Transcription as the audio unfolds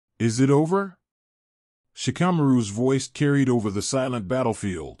Is it over? Shikamaru's voice carried over the silent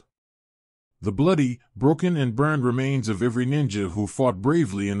battlefield. The bloody, broken and burned remains of every ninja who fought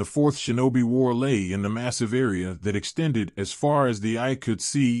bravely in the Fourth Shinobi War lay in the massive area that extended as far as the eye could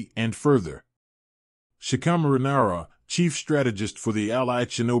see and further. Shikamaru Nara, chief strategist for the allied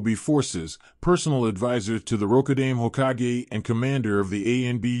shinobi forces, personal advisor to the Rokudaime Hokage and commander of the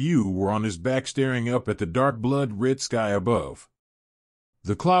ANBU, were on his back staring up at the dark blood-red sky above.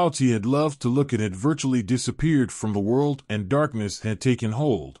 The clouds he had loved to look at had virtually disappeared from the world and darkness had taken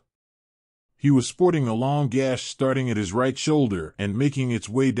hold. He was sporting a long gash starting at his right shoulder and making its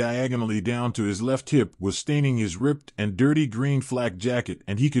way diagonally down to his left hip, was staining his ripped and dirty green flak jacket,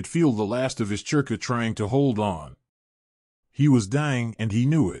 and he could feel the last of his churka trying to hold on. He was dying and he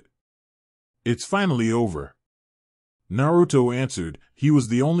knew it. It's finally over. Naruto answered. He was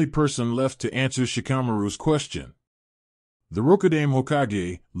the only person left to answer Shikamaru's question. The Rokudaime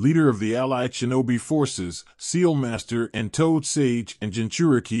Hokage, leader of the allied shinobi forces, Seal Master and Toad Sage and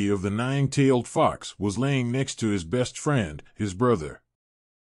Jinchuriki of the Nine-Tailed Fox, was laying next to his best friend, his brother.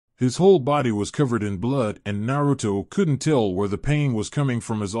 His whole body was covered in blood and Naruto couldn't tell where the pain was coming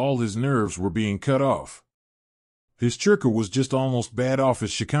from as all his nerves were being cut off. His churka was just almost bad off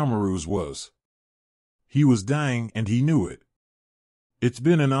as Shikamaru's was. He was dying and he knew it. It's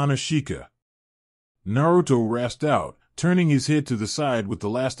been an honor, Shika. Naruto rasped out, turning his head to the side with the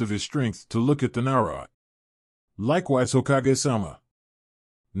last of his strength to look at the Nara. Likewise, Hokage-sama.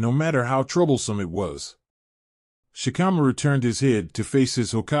 No matter how troublesome it was. Shikamaru turned his head to face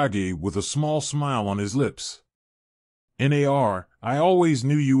his Hokage with a small smile on his lips. Nar, I always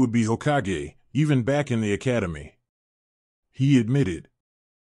knew you would be Hokage, even back in the academy. He admitted.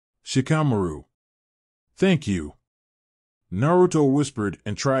 Shikamaru. Thank you. Naruto whispered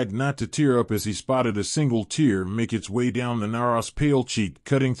and tried not to tear up as he spotted a single tear make its way down the Nara's pale cheek,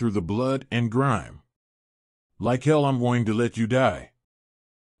 cutting through the blood and grime. Like hell, I'm going to let you die.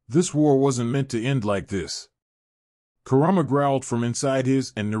 This war wasn't meant to end like this. Kurama growled from inside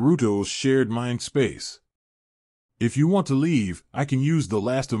his and Naruto's shared mind space. If you want to leave, I can use the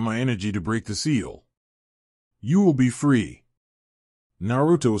last of my energy to break the seal. You will be free.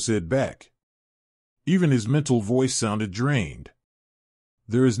 Naruto said back. Even his mental voice sounded drained.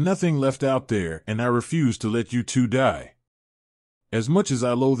 There is nothing left out there, and I refuse to let you two die. As much as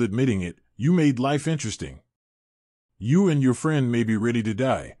I loathe admitting it, you made life interesting. You and your friend may be ready to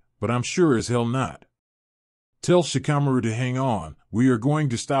die, but I'm sure as hell not. Tell Shikamaru to hang on, we are going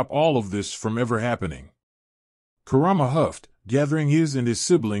to stop all of this from ever happening. Kurama huffed, gathering his and his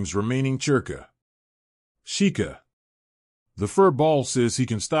siblings' remaining churka. Shika. The fur ball says he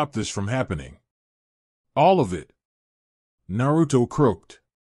can stop this from happening. All of it. Naruto croaked.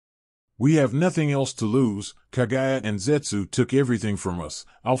 We have nothing else to lose. Kagaya and Zetsu took everything from us.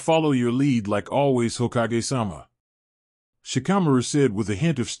 I'll follow your lead like always, Hokage-sama. Shikamaru said with a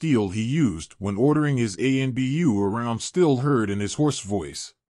hint of steel he used when ordering his ANBU around, still heard in his hoarse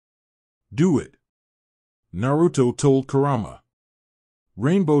voice. Do it. Naruto told Kurama.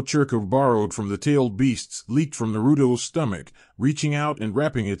 Rainbow churka borrowed from the tailed beasts leaked from Naruto's stomach, reaching out and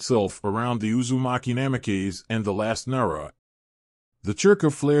wrapping itself around the uzumaki namikaze and the last Nara. The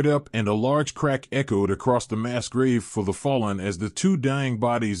churka flared up and a large crack echoed across the mass grave for the fallen as the two dying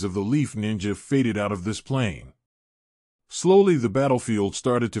bodies of the leaf ninja faded out of this plane. Slowly the battlefield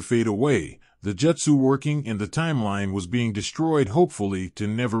started to fade away, the jutsu working in the timeline was being destroyed, hopefully to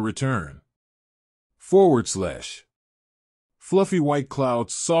never return. / Fluffy white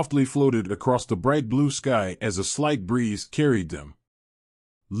clouds softly floated across the bright blue sky as a slight breeze carried them.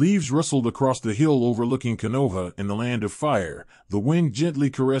 Leaves rustled across the hill overlooking Konoha in the land of fire, the wind gently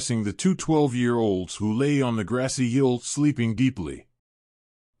caressing the two 12-year-olds who lay on the grassy hill sleeping deeply.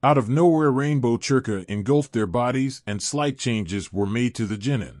 Out of nowhere rainbow churka engulfed their bodies and slight changes were made to the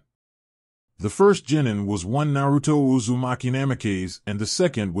Genin. The first Genin was one Naruto Uzumaki namikaze and the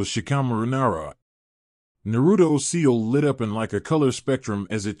second was Shikamaru Nara. Naruto's seal lit up in like a color spectrum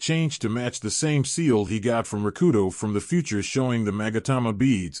as it changed to match the same seal he got from Rakuto from the future, showing the Magatama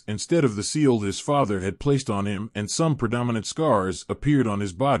beads instead of the seal his father had placed on him, and some predominant scars appeared on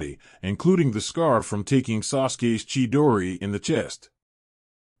his body, including the scar from taking Sasuke's Chidori in the chest.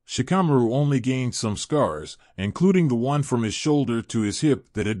 Shikamaru only gained some scars, including the one from his shoulder to his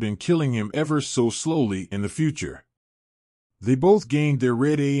hip that had been killing him ever so slowly in the future. They both gained their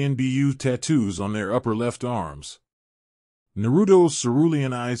red ANBU tattoos on their upper left arms. Naruto's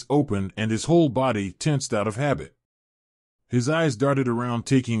cerulean eyes opened and his whole body tensed out of habit. His eyes darted around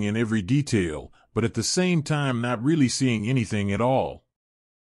taking in every detail, but at the same time not really seeing anything at all.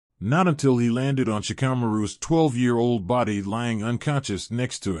 Not until he landed on Shikamaru's 12-year-old body lying unconscious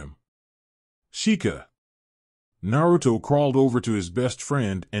next to him. Shika. Naruto crawled over to his best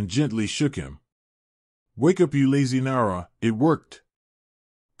friend and gently shook him. Wake up, you lazy Nara, it worked.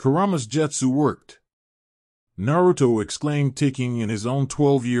 Kurama's jutsu worked. Naruto exclaimed, taking in his own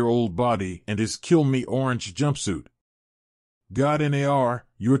 12-year-old body and his kill me orange jumpsuit. God Nar,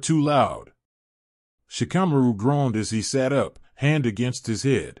 you're too loud. Shikamaru groaned as he sat up, hand against his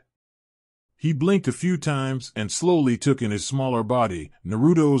head. He blinked a few times and slowly took in his smaller body,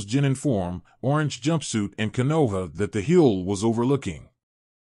 Naruto's Genin form, orange jumpsuit and Konoha that the hill was overlooking.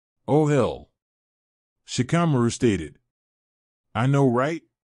 Oh hell. Shikamaru stated. I know, right?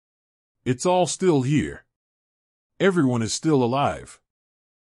 It's all still here. Everyone is still alive.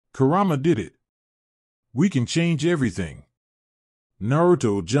 Kurama did it. We can change everything.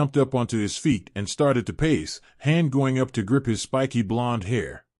 Naruto jumped up onto his feet and started to pace, hand going up to grip his spiky blonde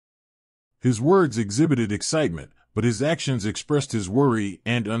hair. His words exhibited excitement, but his actions expressed his worry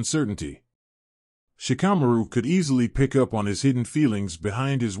and uncertainty. Shikamaru could easily pick up on his hidden feelings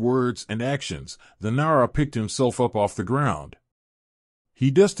behind his words and actions. The Nara picked himself up off the ground. He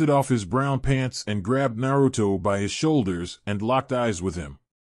dusted off his brown pants and grabbed Naruto by his shoulders and locked eyes with him.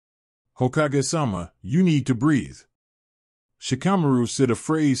 Hokage-sama, you need to breathe. Shikamaru said, a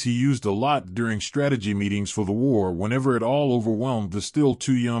phrase he used a lot during strategy meetings for the war whenever it all overwhelmed the still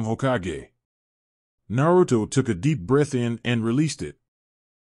too young Hokage. Naruto took a deep breath in and released it.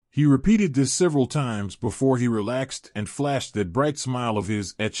 He repeated this several times before he relaxed and flashed that bright smile of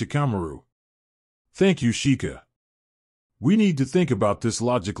his at Shikamaru. Thank you, Shika. We need to think about this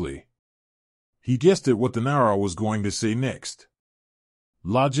logically. He guessed at what the Nara was going to say next.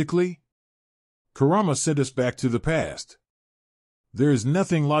 Logically? Kurama sent us back to the past. There is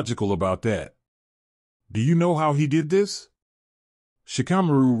nothing logical about that. Do you know how he did this?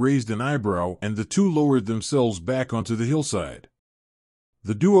 Shikamaru raised an eyebrow and the two lowered themselves back onto the hillside.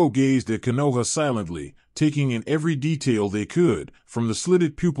 The duo gazed at Konoha silently, taking in every detail they could. From the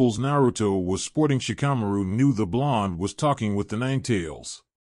slitted pupils Naruto was sporting, Shikamaru knew the blonde was talking with the Ninetales.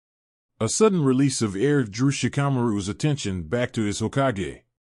 A sudden release of air drew Shikamaru's attention back to his Hokage.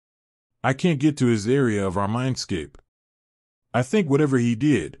 I can't get to his area of our mindscape. I think whatever he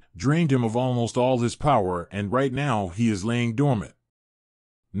did drained him of almost all his power, and right now he is laying dormant.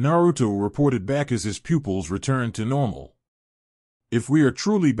 Naruto reported back as his pupils returned to normal. If we are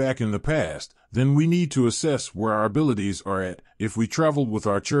truly back in the past, then we need to assess where our abilities are at if we traveled with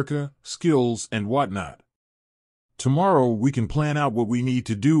our churka, skills, and whatnot. Tomorrow we can plan out what we need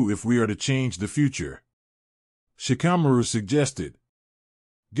to do if we are to change the future. Shikamaru suggested.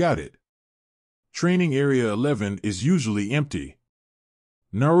 Got it. Training Area 11 is usually empty.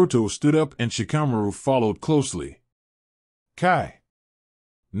 Naruto stood up and Shikamaru followed closely. Kai!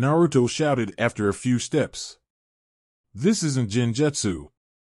 Naruto shouted after a few steps. This isn't Genjutsu.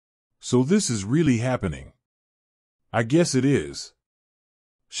 So this is really happening. I guess it is.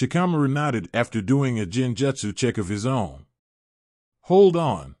 Shikamaru nodded after doing a Genjutsu check of his own. Hold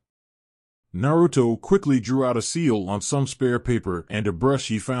on. Naruto quickly drew out a seal on some spare paper and a brush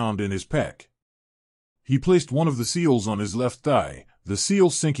he found in his pack. He placed one of the seals on his left thigh, the seal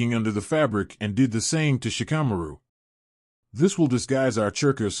sinking under the fabric, and did the same to Shikamaru. This will disguise our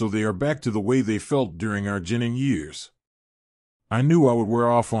churka so they are back to the way they felt during our Genin years. I knew I would wear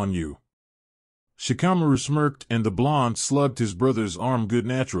off on you. Shikamaru smirked and the blonde slugged his brother's arm good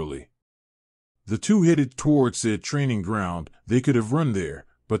naturally. The two headed towards said training ground. They could have run there,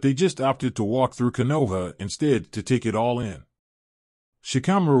 but they just opted to walk through Konoha instead to take it all in.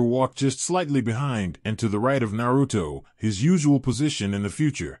 Shikamaru walked just slightly behind and to the right of Naruto, his usual position in the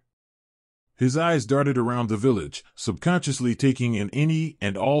future. His eyes darted around the village, subconsciously taking in any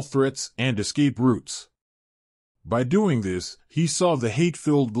and all threats and escape routes. By doing this, he saw the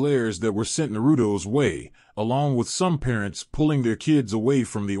hate-filled glares that were sent Naruto's way, along with some parents pulling their kids away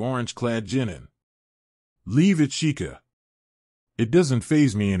from the orange-clad Genin. Leave it, Shika. It doesn't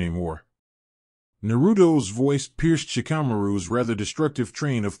faze me anymore. Naruto's voice pierced Shikamaru's rather destructive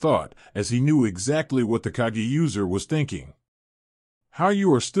train of thought, as he knew exactly what the Kage user was thinking. How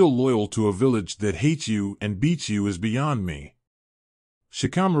you are still loyal to a village that hates you and beats you is beyond me.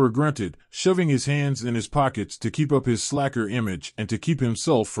 Shikamaru grunted, shoving his hands in his pockets to keep up his slacker image and to keep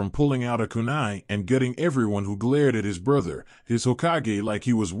himself from pulling out a kunai and gutting everyone who glared at his brother, his Hokage, like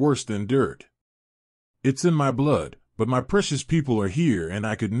he was worse than dirt. It's in my blood, but my precious people are here and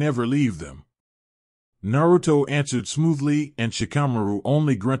I could never leave them. Naruto answered smoothly and Shikamaru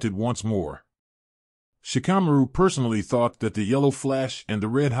only grunted once more. Shikamaru personally thought that the Yellow Flash and the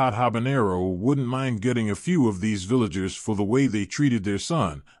Red Hot Habanero wouldn't mind getting a few of these villagers for the way they treated their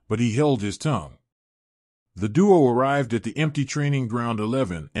son, but he held his tongue. The duo arrived at the empty training ground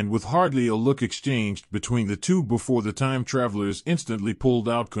 11 and with hardly a look exchanged between the two before the time travelers instantly pulled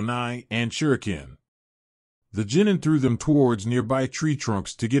out kunai and shuriken. The genin threw them towards nearby tree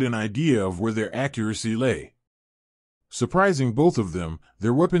trunks to get an idea of where their accuracy lay. Surprising both of them,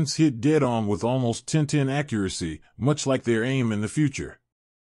 their weapons hit dead-on with almost 10-10 accuracy, much like their aim in the future.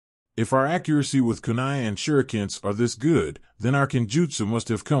 If our accuracy with kunai and shurikens are this good, then our kenjutsu must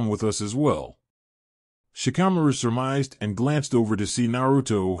have come with us as well. Shikamaru surmised and glanced over to see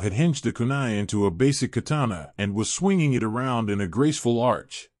Naruto had hinged the kunai into a basic katana and was swinging it around in a graceful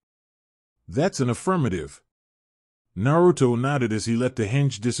arch. That's an affirmative. Naruto nodded as he let the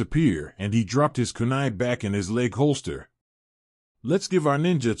hinge disappear and he dropped his kunai back in his leg holster. Let's give our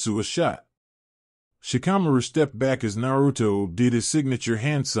ninjutsu a shot. Shikamaru stepped back as Naruto did his signature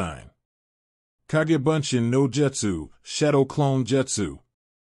hand sign. Kage Bunshin no Jutsu, Shadow Clone Jutsu.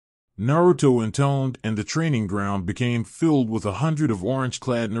 Naruto intoned and the training ground became filled with 100 of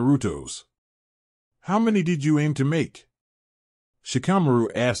orange-clad Narutos. How many did you aim to make? Shikamaru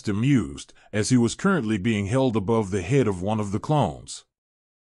asked amused, as he was currently being held above the head of one of the clones.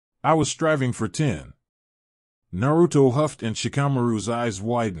 I was striving for 10. Naruto huffed and Shikamaru's eyes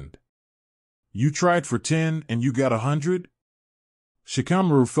widened. You tried for 10 and you got 100?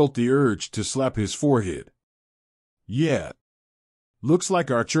 Shikamaru felt the urge to slap his forehead. Yeah. Looks like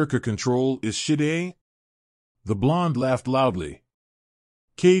our churka control is shit, eh? The blonde laughed loudly.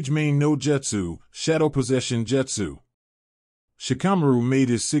 Kage main no jutsu, shadow possession jutsu. Shikamaru made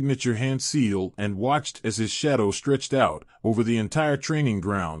his signature hand seal and watched as his shadow stretched out over the entire training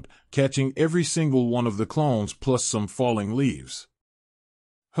ground, catching every single one of the clones plus some falling leaves.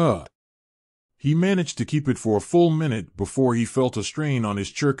 Huh. He managed to keep it for a full minute before he felt a strain on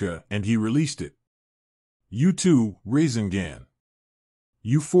his churka and he released it. You two, Rasengan.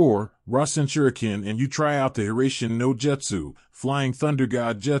 You four, Rasen Shuriken, and you try out the Hirashin no Jutsu, Flying Thunder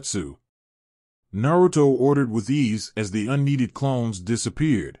God Jutsu. Naruto ordered with ease as the unneeded clones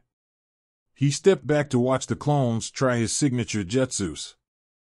disappeared. He stepped back to watch the clones try his signature jutsus.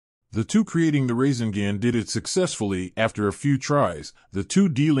 The two creating the Rasengan did it successfully after a few tries, the two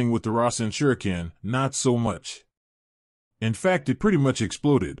dealing with the Rasen Shuriken, not so much. In fact, it pretty much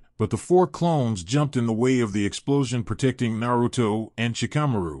exploded, but the 4 clones jumped in the way of the explosion, protecting Naruto and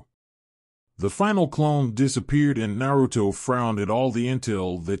Shikamaru. The final clone disappeared and Naruto frowned at all the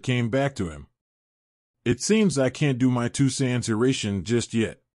intel that came back to him. It seems I can't do my 2 Sans Hirashin just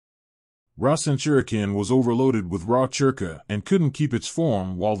yet. Rasen Shuriken was overloaded with raw churka and couldn't keep its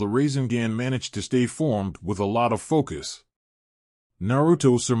form while the Rasengan managed to stay formed with a lot of focus.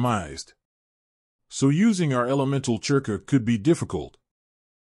 Naruto surmised. So using our elemental churka could be difficult.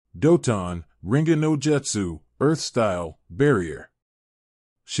 Doton, Ringa no Jutsu, Earth Style, Barrier.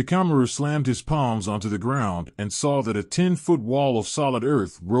 Shikamaru slammed his palms onto the ground and saw that a 10-foot wall of solid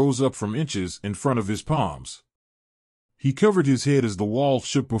earth rose up from inches in front of his palms. He covered his head as the wall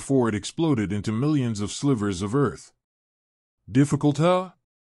shook before it exploded into millions of slivers of earth. Difficult, huh?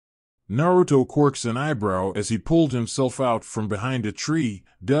 Naruto quirks an eyebrow as he pulled himself out from behind a tree,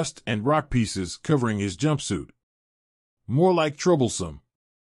 dust and rock pieces covering his jumpsuit. More like troublesome.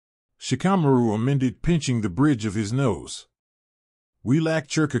 Shikamaru amended, pinching the bridge of his nose. We lack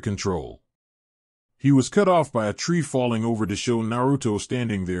churka control. He was cut off by a tree falling over to show Naruto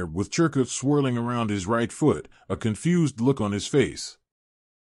standing there with churka swirling around his right foot, a confused look on his face.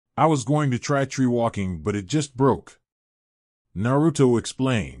 I was going to try tree walking, but it just broke. Naruto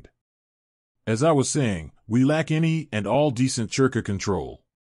explained. As I was saying, we lack any and all decent churka control.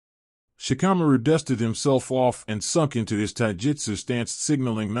 Shikamaru dusted himself off and sunk into his taijutsu stance,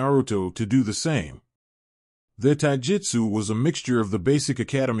 signaling Naruto to do the same. Their taijutsu was a mixture of the basic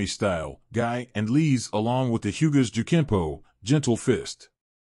academy style, Gai and Lee's, along with the Hyuga's Jukenpo, gentle fist.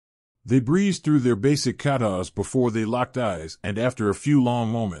 They breezed through their basic katas before they locked eyes and after a few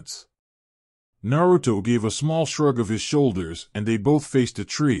long moments. Naruto gave a small shrug of his shoulders and they both faced a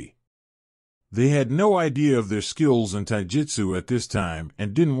tree. They had no idea of their skills in taijutsu at this time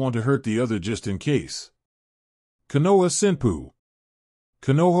and didn't want to hurt the other just in case. Konoha Senpu.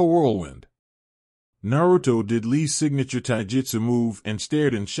 Konoha Whirlwind. Naruto did Lee's signature taijutsu move and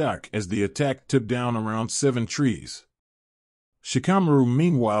stared in shock as the attack took down around 7 trees. Shikamaru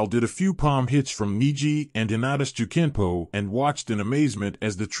meanwhile did a few palm hits from Niji and Hinata's Jukenpo and watched in amazement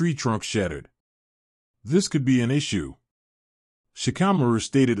as the tree trunk shattered. This could be an issue. Shikamaru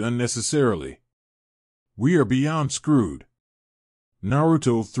stated unnecessarily. We are beyond screwed.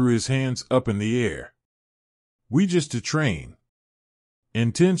 Naruto threw his hands up in the air. We just to train.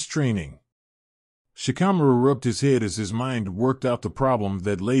 Intense training. Shikamaru rubbed his head as his mind worked out the problem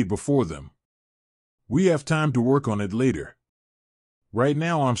that lay before them. We have time to work on it later. Right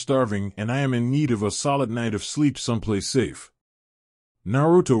now I'm starving and I am in need of a solid night of sleep someplace safe.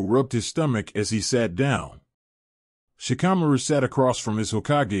 Naruto rubbed his stomach as he sat down. Shikamaru sat across from his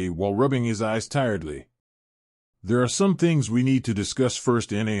Hokage while rubbing his eyes tiredly. There are some things we need to discuss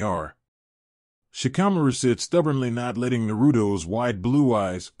first, Nar. Shikamaru said, stubbornly, not letting Naruto's wide blue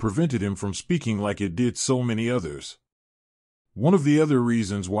eyes prevented him from speaking like it did so many others. One of the other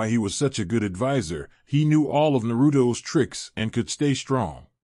reasons why he was such a good advisor, he knew all of Naruto's tricks and could stay strong.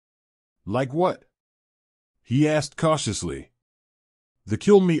 Like what? He asked cautiously. The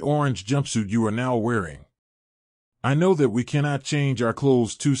kill me orange jumpsuit you are now wearing. I know that we cannot change our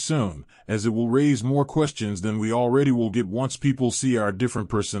clothes too soon, as it will raise more questions than we already will get once people see our different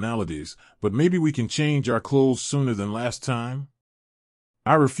personalities, but maybe we can change our clothes sooner than last time?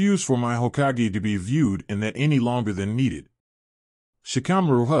 I refuse for my Hokage to be viewed in that any longer than needed.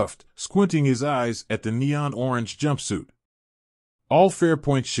 Shikamaru huffed, squinting his eyes at the neon orange jumpsuit. All fair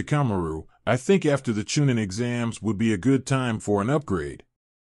points, Shikamaru. I think after the Chunin exams would be a good time for an upgrade.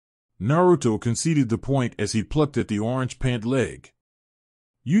 Naruto conceded the point as he plucked at the orange pant leg.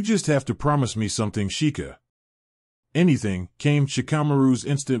 You just have to promise me something, Shika. Anything, came Shikamaru's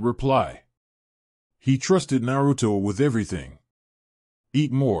instant reply. He trusted Naruto with everything.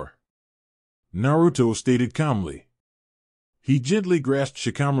 Eat more. Naruto stated calmly. He gently grasped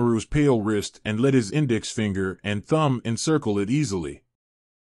Shikamaru's pale wrist and let his index finger and thumb encircle it easily.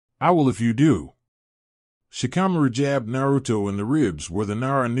 I will if you do. Shikamaru jabbed Naruto in the ribs where the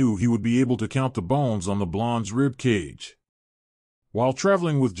Nara knew he would be able to count the bones on the blonde's rib cage. While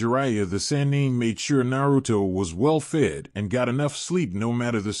traveling with Jiraiya, the Sannin made sure Naruto was well fed and got enough sleep no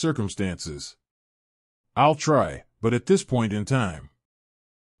matter the circumstances. I'll try, but at this point in time,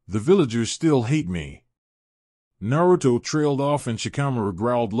 the villagers still hate me. Naruto trailed off and Shikamaru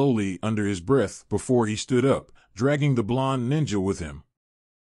growled lowly under his breath before he stood up, dragging the blonde ninja with him.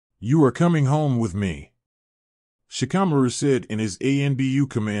 You are coming home with me, Shikamaru said in his ANBU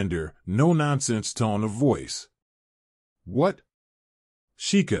commander, no-nonsense tone of voice. What?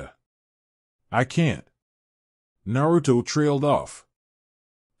 Shika. I can't. Naruto trailed off.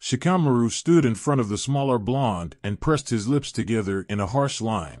 Shikamaru stood in front of the smaller blonde and pressed his lips together in a harsh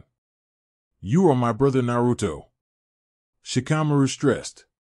line. You are my brother Naruto. Shikamaru stressed.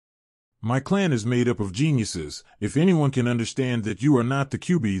 My clan is made up of geniuses. If anyone can understand that you are not the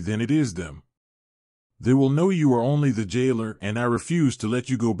Kyuubi, then it is them. They will know you are only the jailer, and I refuse to let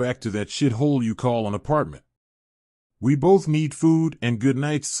you go back to that shithole you call an apartment. We both need food and good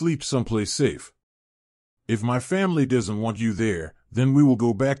night's sleep someplace safe. If my family doesn't want you there, then we will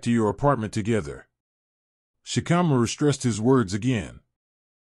go back to your apartment together. Shikamaru stressed his words again.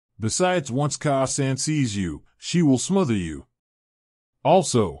 Besides, once Ka-san sees you, she will smother you.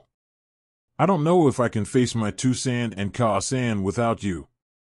 Also, I don't know if I can face my Tusan and Ka-san without you.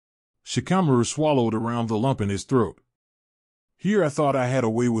 Shikamaru swallowed around the lump in his throat. Here I thought I had a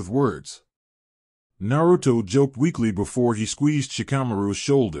way with words. Naruto joked weakly before he squeezed Shikamaru's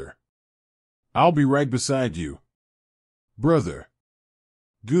shoulder. I'll be right beside you. Brother.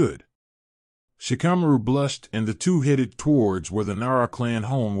 Good. Shikamaru blushed and the two headed towards where the Nara clan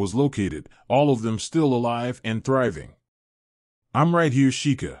home was located, all of them still alive and thriving. I'm right here,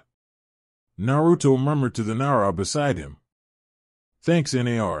 Shika. Naruto murmured to the Nara beside him. Thanks,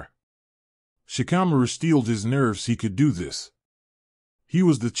 Nar. Shikamaru steeled his nerves. He could do this. He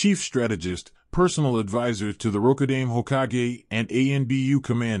was the chief strategist, personal advisor to the Rokudan Hokage and ANBU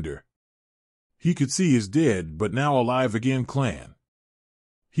commander. He could see his dead but now alive again clan.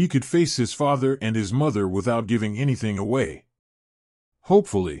 He could face his father and his mother without giving anything away.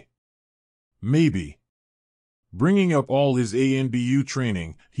 Hopefully. Maybe. Bringing up all his ANBU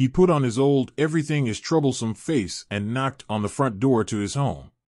training, he put on his old everything is troublesome face and knocked on the front door to his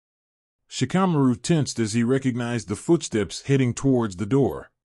home. Shikamaru tensed as he recognized the footsteps heading towards the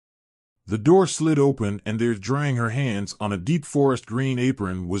door. The door slid open and there, drying her hands on a deep forest green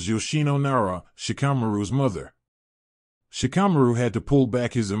apron, was Yoshino Nara, Shikamaru's mother. Shikamaru had to pull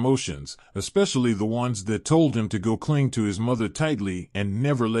back his emotions, especially the ones that told him to go cling to his mother tightly and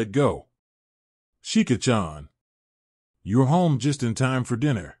never let go. Shika-chan. You're home just in time for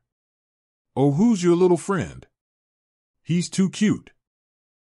dinner. Oh, who's your little friend? He's too cute.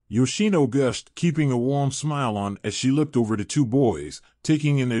 Yoshino gushed, keeping a warm smile on as she looked over the two boys,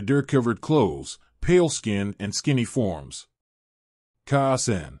 taking in their dirt-covered clothes, pale skin, and skinny forms.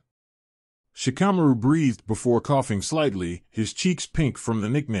 Ka-san. Shikamaru breathed before coughing slightly, his cheeks pink from the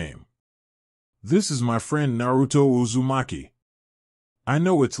nickname. This is my friend Naruto Uzumaki. I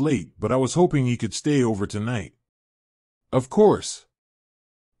know it's late, but I was hoping he could stay over tonight. Of course.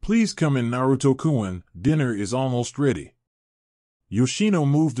 Please come in, Naruto-kun, dinner is almost ready. Yoshino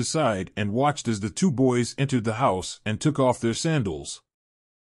moved aside and watched as the two boys entered the house and took off their sandals.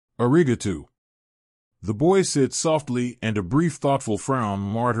 Arigato. The boy said softly, and a brief thoughtful frown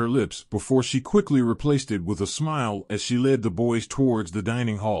marred her lips before she quickly replaced it with a smile as she led the boys towards the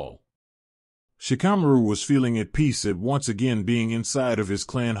dining hall. Shikamaru was feeling at peace at once again being inside of his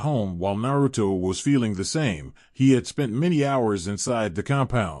clan home, while Naruto was feeling the same. He had spent many hours inside the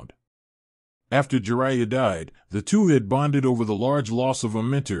compound. After Jiraiya died, the two had bonded over the large loss of a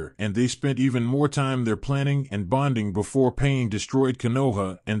mentor, and they spent even more time there planning and bonding before Pain destroyed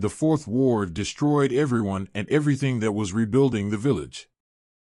Konoha and the Fourth War destroyed everyone and everything that was rebuilding the village.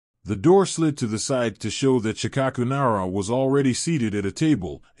 The door slid to the side to show that Shikaku Nara was already seated at a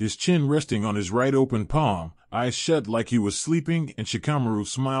table, his chin resting on his right open palm, eyes shut like he was sleeping, and Shikamaru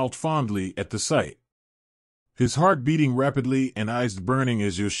smiled fondly at the sight. His heart beating rapidly and eyes burning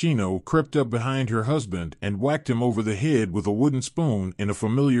as Yoshino crept up behind her husband and whacked him over the head with a wooden spoon in a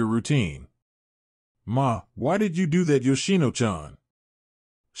familiar routine. "Ma, why did you do that, Yoshino-chan?"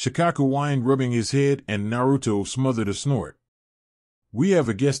 Shikaku whined, rubbing his head, and Naruto smothered a snort. "We have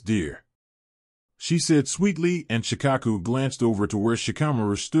a guest, dear," she said sweetly, and Shikaku glanced over to where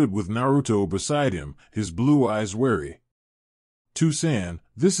Shikamaru stood with Naruto beside him, his blue eyes wary. "To-san,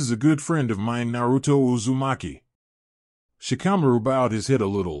 this is a good friend of mine, Naruto Uzumaki." Shikamaru bowed his head a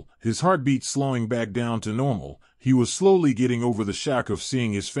little, his heartbeat slowing back down to normal. He was slowly getting over the shock of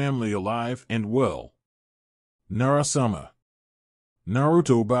seeing his family alive and well. "Nara-sama."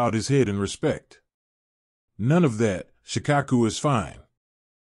 Naruto bowed his head in respect. "None of that, Shikaku is fine."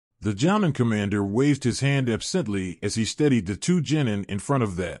 The Jonin commander waved his hand absently as he steadied the two genin in front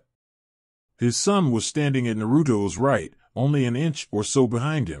of that. His son was standing at Naruto's right, only an inch or so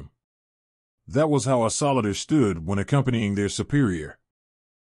behind him. That was how a soldier stood when accompanying their superior.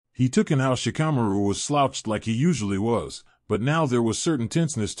 He took in how Shikamaru was slouched like he usually was, but now there was certain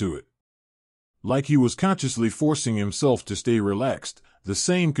tenseness to it. Like he was consciously forcing himself to stay relaxed. The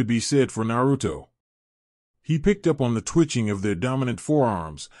same could be said for Naruto. He picked up on the twitching of their dominant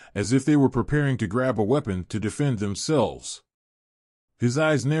forearms, as if they were preparing to grab a weapon to defend themselves. His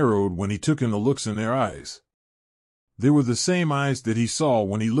eyes narrowed when he took in the looks in their eyes. They were the same eyes that he saw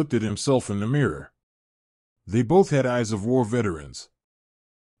when he looked at himself in the mirror. They both had eyes of war veterans.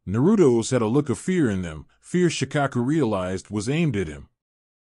 Naruto's had a look of fear in them, fear Shikaku realized was aimed at him.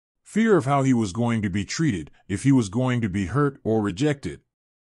 Fear of how he was going to be treated, if he was going to be hurt or rejected.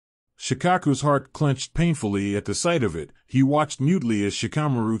 Shikaku's heart clenched painfully at the sight of it. He watched mutely as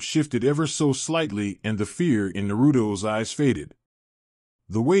Shikamaru shifted ever so slightly and the fear in Naruto's eyes faded.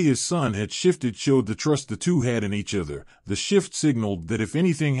 The way his son had shifted showed the trust the two had in each other. The shift signaled that if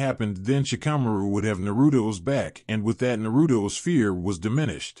anything happened, then Shikamaru would have Naruto's back, and with that Naruto's fear was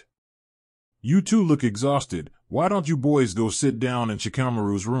diminished. "You two look exhausted. Why don't you boys go sit down in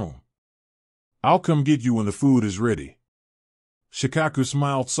Shikamaru's room? I'll come get you when the food is ready." Shikaku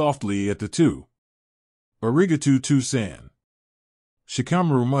smiled softly at the two. "Arigato, To-san."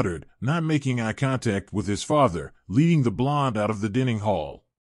 Shikamaru muttered, not making eye contact with his father, leading the blonde out of the dining hall.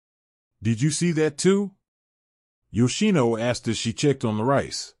 "Did you see that too?" Yoshino asked as she checked on the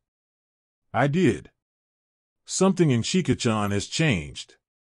rice. "I did. Something in Shika-chan has changed."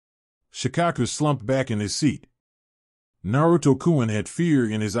 Shikaku slumped back in his seat. Naruto-kun had fear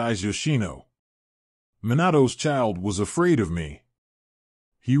in his eyes. "Yoshino. Minato's child was afraid of me."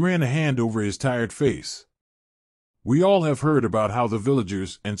 He ran a hand over his tired face. "We all have heard about how the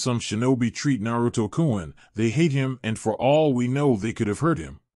villagers and some shinobi treat Naruto-kun. They hate him, and for all we know they could have hurt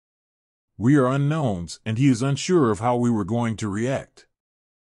him. We are unknowns, and he is unsure of how we were going to react.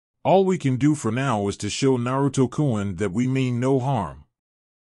 All we can do for now is to show Naruto-kun that we mean no harm.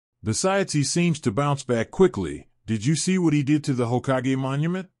 Besides, he seems to bounce back quickly. Did you see what he did to the Hokage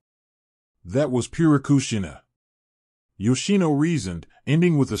monument? That was pure kushina." Yoshino reasoned,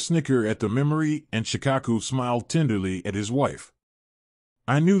 ending with a snicker at the memory, and Shikaku smiled tenderly at his wife.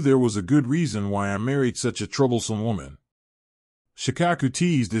 "I knew there was a good reason why I married such a troublesome woman." Shikaku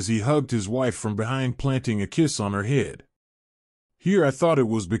teased as he hugged his wife from behind, planting a kiss on her head. "Here, I thought it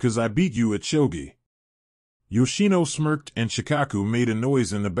was because I beat you at shogi." Yoshino smirked and Shikaku made a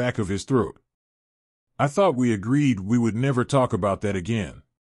noise in the back of his throat. "I thought we agreed we would never talk about that again,"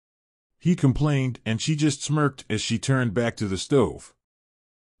 he complained, and she just smirked as she turned back to the stove.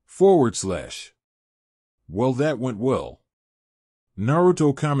 "Well, that went well,"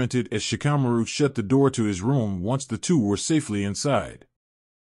 Naruto commented as Shikamaru shut the door to his room once the two were safely inside.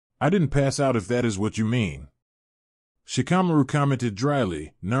 I didn't pass out if that is what you mean. Shikamaru commented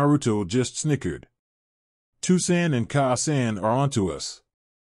dryly. Naruto just snickered. Tusan and Ka-san are onto us.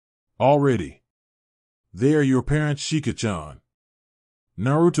 Already. They are your parents, Shika-chan.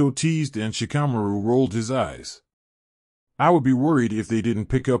 Naruto teased and Shikamaru rolled his eyes. I would be worried if they didn't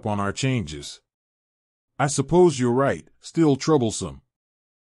pick up on our changes. I suppose you're right, still troublesome.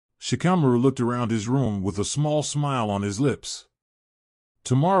 Shikamaru looked around his room with a small smile on his lips.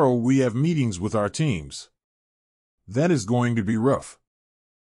 Tomorrow we have meetings with our teams. That is going to be rough.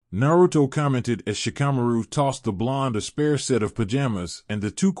 Naruto commented as Shikamaru tossed the blonde a spare set of pajamas and the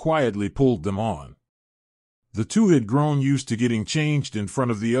two quietly pulled them on. The two had grown used to getting changed in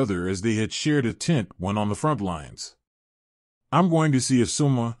front of the other as they had shared a tent when on the front lines. I'm going to see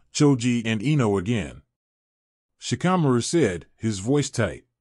Asuma, Choji, and Ino again, Shikamaru said, his voice tight.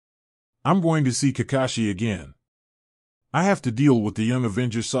 I'm going to see Kakashi again. I have to deal with the young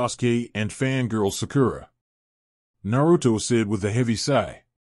Avenger Sasuke and fangirl Sakura, Naruto said with a heavy sigh.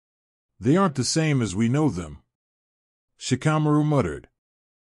 They aren't the same as we know them, Shikamaru muttered.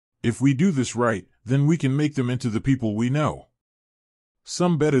 If we do this right, then we can make them into the people we know.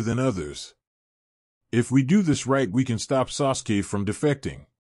 Some better than others. If we do this right, we can stop Sasuke from defecting.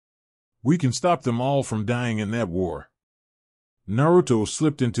 We can stop them all from dying in that war. Naruto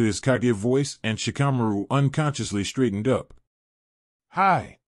slipped into his Kage voice and Shikamaru unconsciously straightened up.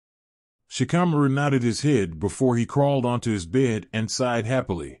 Hi. Shikamaru nodded his head before he crawled onto his bed and sighed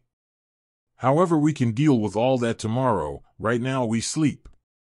happily. However, we can deal with all that tomorrow. Right now we sleep.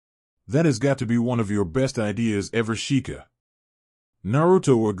 That has got to be one of your best ideas ever, Shika.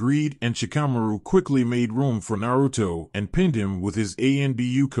 Naruto agreed and Shikamaru quickly made room for Naruto and pinned him with his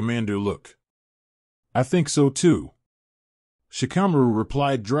ANBU commander look. I think so too, Shikamaru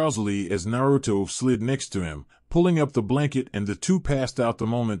replied drowsily as Naruto slid next to him, pulling up the blanket, and the two passed out the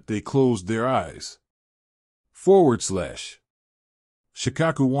moment they closed their eyes. /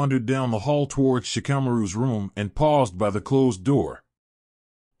 Shikaku wandered down the hall towards Shikamaru's room and paused by the closed door.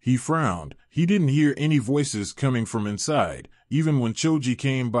 He frowned. He didn't hear any voices coming from inside. Even when Choji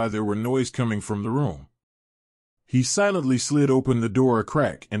came by, there were noises coming from the room. He silently slid open the door a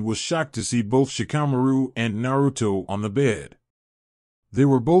crack and was shocked to see both Shikamaru and Naruto on the bed. They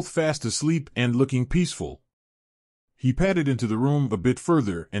were both fast asleep and looking peaceful. He padded into the room a bit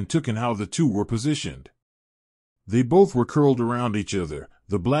further and took in how the two were positioned. They both were curled around each other.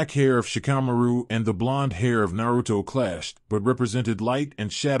 The black hair of Shikamaru and the blonde hair of Naruto clashed, but represented light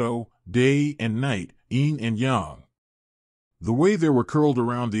and shadow, day and night, yin and yang. The way they were curled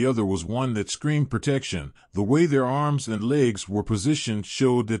around the other was one that screamed protection. The way their arms and legs were positioned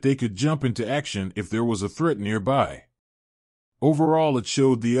showed that they could jump into action if there was a threat nearby. Overall, it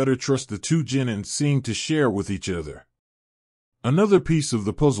showed the utter trust the two Genin seemed to share with each other. Another piece of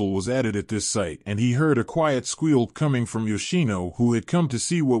the puzzle was added at this sight, and he heard a quiet squeal coming from Yoshino, who had come to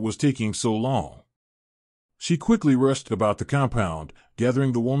see what was taking so long. She quickly rushed about the compound,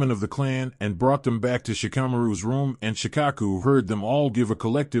 gathering the women of the clan, and brought them back to Shikamaru's room, and Shikaku heard them all give a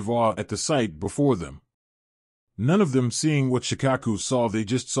collective awe at the sight before them. None of them seeing what Shikaku saw, they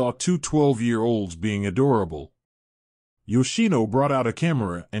just saw two 12-year-olds being adorable. Yoshino brought out a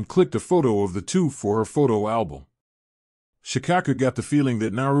camera and clicked a photo of the two for her photo album. Shikaku got the feeling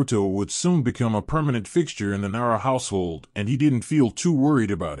that Naruto would soon become a permanent fixture in the Nara household, and he didn't feel too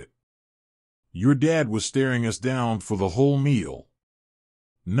worried about it. Your dad was staring us down for the whole meal,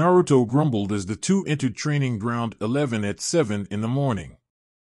 Naruto grumbled as the two entered training ground 11 at 7 in the morning.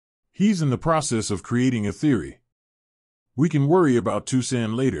 He's in the process of creating a theory. We can worry about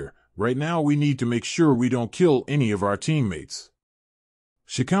Tusan later. Right now we need to make sure we don't kill any of our teammates,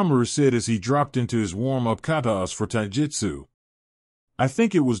 Shikamaru said as he dropped into his warm-up katas for taijutsu. I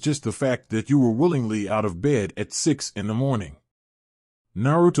think it was just the fact that you were willingly out of bed at 6 in the morning.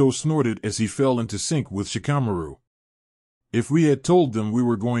 Naruto snorted as he fell into sync with Shikamaru. If we had told them we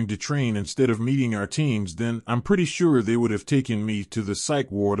were going to train instead of meeting our teams, then I'm pretty sure they would have taken me to the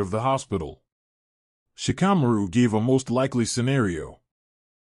psych ward of the hospital. Shikamaru gave a most likely scenario.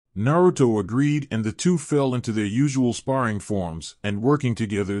 Naruto agreed, and the two fell into their usual sparring forms, and working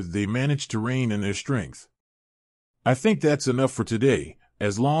together they managed to rein in their strength. I think that's enough for today.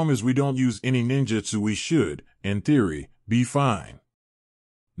 As long as we don't use any ninjutsu, we should, in theory, be fine,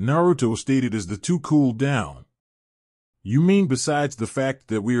 Naruto stated as the two cooled down. You mean besides the fact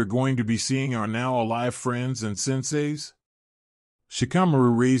that we are going to be seeing our now alive friends and senseis?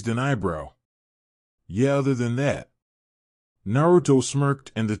 Shikamaru raised an eyebrow. Yeah, other than that. Naruto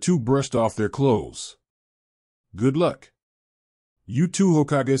smirked, and the two brushed off their clothes. Good luck. You too,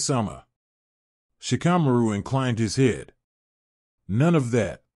 Hokage-sama. Shikamaru inclined his head. None of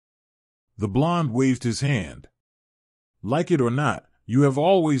that. The blonde waved his hand. Like it or not, you have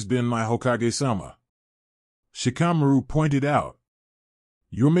always been my Hokage-sama. Shikamaru pointed out.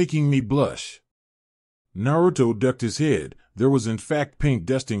 You're making me blush. Naruto ducked his head. There was in fact paint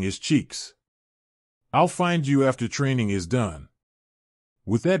dusting his cheeks. I'll find you after training is done.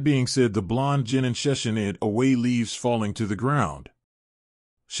 With that being said, the blonde Genin shushed away, leaves falling to the ground.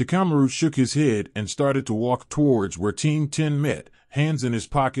 Shikamaru shook his head and started to walk towards where Team 10 met, hands in his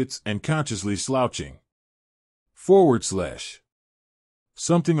pockets and consciously slouching. /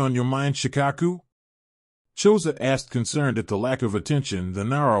 Something on your mind, Shikaku? Choza asked, concerned at the lack of attention the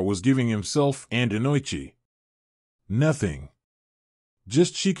Nara was giving himself and Inoichi. Nothing.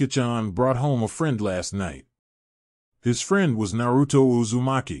 Just Shika-chan brought home a friend last night. His friend was Naruto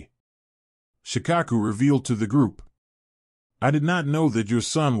Uzumaki. Shikaku revealed to the group. I did not know that your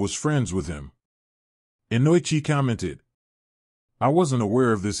son was friends with him. Inoichi commented. I wasn't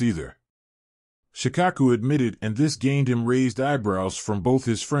aware of this either. Shikaku admitted, and this gained him raised eyebrows from both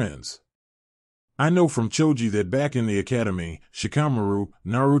his friends. I know from Choji that back in the academy, Shikamaru,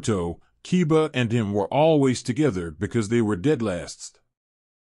 Naruto, Kiba, and him were always together because they were dead lasts.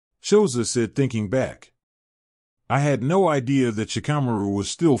 Choza said, thinking back. I had no idea that Shikamaru was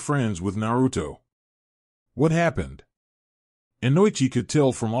still friends with Naruto. What happened? Inoichi could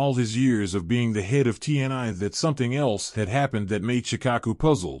tell from all his years of being the head of TNI that something else had happened that made Shikaku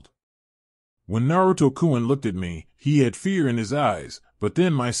puzzled. When Naruto-kun looked at me, he had fear in his eyes, but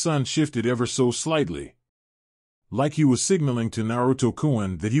then my son shifted ever so slightly. Like he was signaling to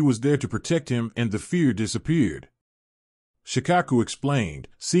Naruto-kun that he was there to protect him, and the fear disappeared. Shikaku explained.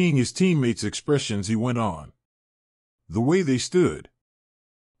 Seeing his teammates' expressions, he went on. The way they stood.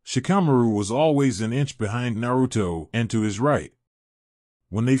 Shikamaru was always an inch behind Naruto and to his right.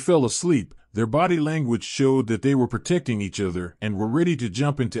 When they fell asleep, their body language showed that they were protecting each other and were ready to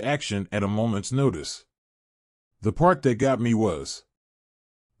jump into action at a moment's notice. The part that got me was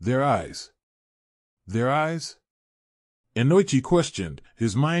their eyes. Their eyes? Inoichi questioned,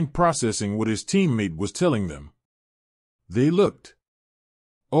 his mind processing what his teammate was telling them. They looked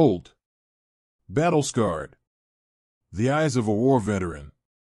old, battle-scarred. The eyes of a war veteran.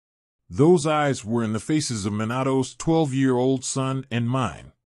 Those eyes were in the faces of Minato's 12-year-old son and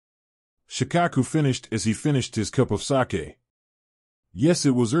mine. Shikaku finished as he finished his cup of sake. Yes,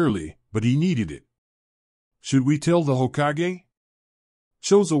 it was early, but he needed it. Should we tell the Hokage?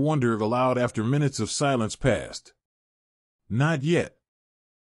 Choza wondered aloud after minutes of silence passed. Not yet.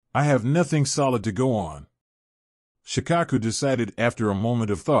 I have nothing solid to go on. Shikaku decided after a moment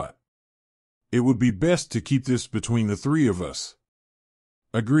of thought. It would be best to keep this between the three of us.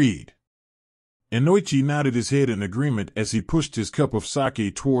 Agreed. Inoichi nodded his head in agreement as he pushed his cup of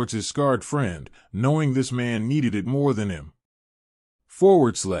sake towards his scarred friend, knowing this man needed it more than him. /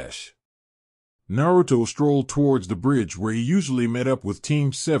 Naruto strolled towards the bridge where he usually met up with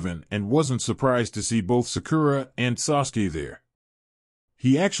Team 7 and wasn't surprised to see both Sakura and Sasuke there.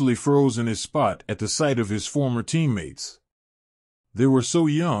 He actually froze in his spot at the sight of his former teammates. They were so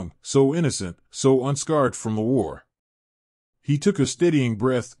young, so innocent, so unscarred from the war. He took a steadying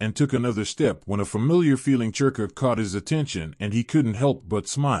breath and took another step when a familiar feeling chirka caught his attention and he couldn't help but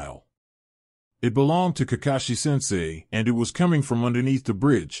smile. It belonged to Kakashi-sensei and it was coming from underneath the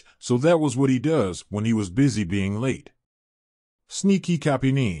bridge, so that was what he does when he was busy being late. Sneaky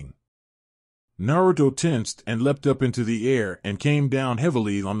Kapinin. Naruto tensed and leapt up into the air and came down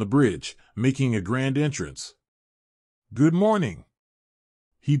heavily on the bridge, making a grand entrance. Good morning.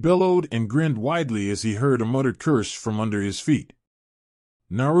 He bellowed and grinned widely as he heard a muttered curse from under his feet.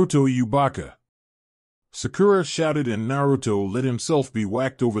 Naruto, you baka. Sakura shouted and Naruto let himself be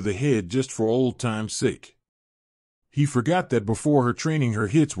whacked over the head just for old time's sake. He forgot that before her training her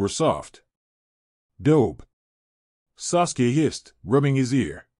hits were soft. Dope. Sasuke hissed, rubbing his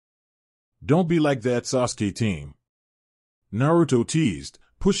ear. Don't be like that, Sasuke team. Naruto teased,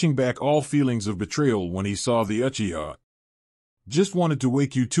 pushing back all feelings of betrayal when he saw the uchiha. Just wanted to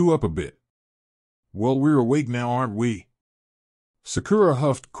wake you two up a bit. Well, we're awake now, aren't we? Sakura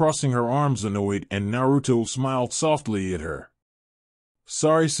huffed, crossing her arms annoyed, and Naruto smiled softly at her.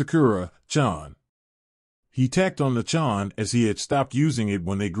 Sorry, Sakura-chan. He tacked on the chan as he had stopped using it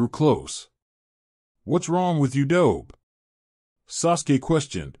when they grew close. What's wrong with you, dope? Sasuke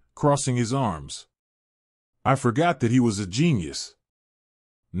questioned, crossing his arms. I forgot that he was a genius.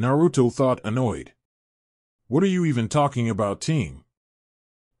 Naruto thought, annoyed. What are you even talking about, team?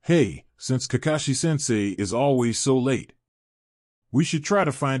 Hey, since Kakashi-sensei is always so late, we should try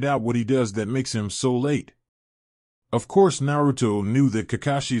to find out what he does that makes him so late. Of course, Naruto knew that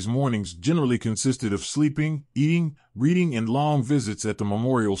Kakashi's mornings generally consisted of sleeping, eating, reading, and long visits at the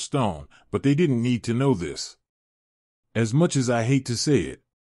memorial stone, but they didn't need to know this. As much as I hate to say it,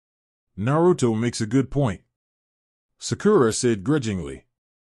 Naruto makes a good point. Sakura said grudgingly,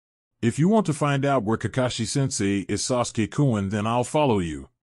 "If you want to find out where Kakashi-sensei is Sasuke-kun, then I'll follow you."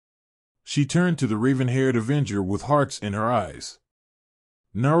 She turned to the raven-haired Avenger with hearts in her eyes.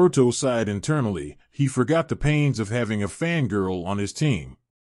 Naruto sighed internally. He forgot the pains of having a fangirl on his team.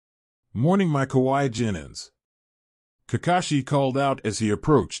 "Morning, my kawaii Genins," Kakashi called out as he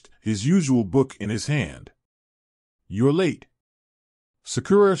approached, his usual book in his hand. "You're late,"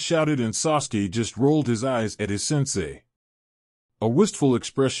 Sakura shouted, and Sasuke just rolled his eyes at his sensei. A wistful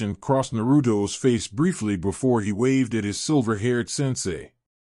expression crossed Naruto's face briefly before he waved at his silver-haired sensei.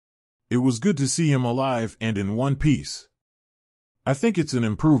 It was good to see him alive and in one piece. "I think it's an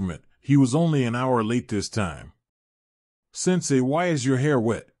improvement. He was only an hour late this time." "Sensei, why is your hair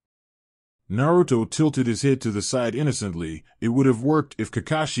wet?" Naruto tilted his head to the side innocently. It would have worked if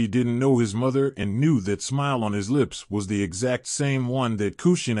Kakashi didn't know his mother and knew that smile on his lips was the exact same one that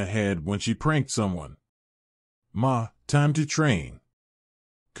Kushina had when she pranked someone. "Ma, time to train."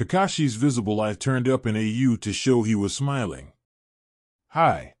 Kakashi's visible eye turned up in a U to show he was smiling.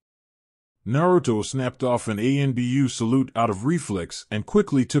 "Hi." Naruto snapped off an ANBU salute out of reflex and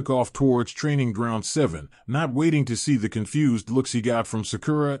quickly took off towards Training Ground 7, not waiting to see the confused looks he got from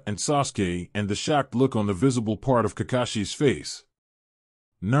Sakura and Sasuke and the shocked look on the visible part of Kakashi's face.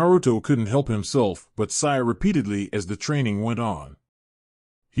 Naruto couldn't help himself but sigh repeatedly as the training went on.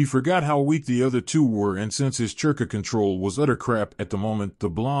 He forgot how weak the other two were, and since his chakra control was utter crap at the moment, the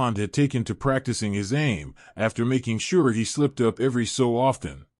blonde had taken to practicing his aim, after making sure he slipped up every so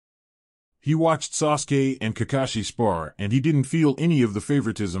often. He watched Sasuke and Kakashi spar, and he didn't feel any of the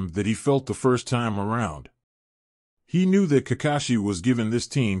favoritism that he felt the first time around. He knew that Kakashi was given this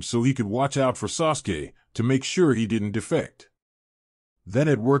team so he could watch out for Sasuke, to make sure he didn't defect. That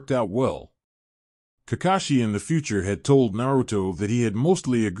had worked out well. Kakashi in the future had told Naruto that he had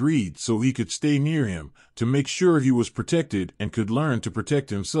mostly agreed so he could stay near him, to make sure he was protected and could learn to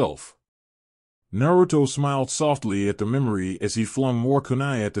protect himself. Naruto smiled softly at the memory as he flung more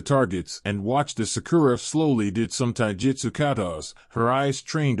kunai at the targets and watched as Sakura slowly did some taijutsu katas, her eyes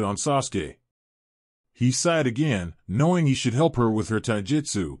trained on Sasuke. He sighed again, knowing he should help her with her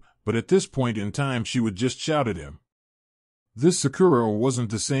taijutsu, but at this point in time she would just shout at him. This Sakura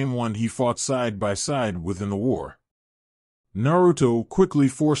wasn't the same one he fought side by side with in the war. Naruto quickly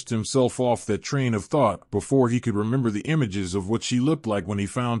forced himself off that train of thought before he could remember the images of what she looked like when he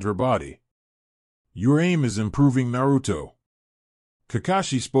found her body. "Your aim is improving, Naruto."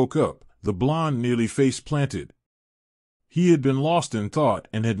 Kakashi spoke up, the blonde nearly face-planted. He had been lost in thought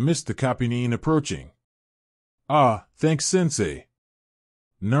and had missed the Kapinin approaching. "Ah, thanks, sensei."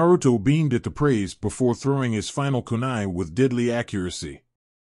 Naruto beamed at the praise before throwing his final kunai with deadly accuracy.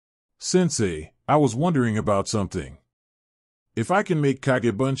 "Sensei, I was wondering about something. If I can make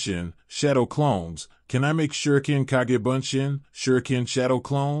Kage Bunshin, shadow clones, can I make Shuriken Kage Bunshin, Shuriken shadow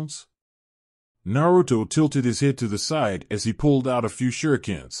clones?" Naruto tilted his head to the side as he pulled out a few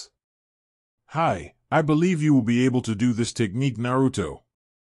shurikens. "Hi, I believe you will be able to do this technique, Naruto."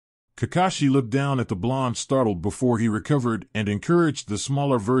 Kakashi looked down at the blonde startled before he recovered and encouraged the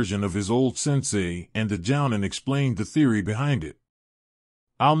smaller version of his old sensei, and the Jounin explained the theory behind it.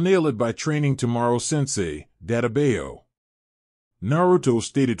 "I'll nail it by training tomorrow, sensei, Databeo," Naruto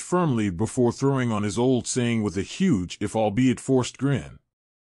stated firmly before throwing on his old saying with a huge, if albeit forced, grin.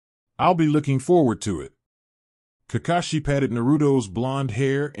 "I'll be looking forward to it." Kakashi patted Naruto's blonde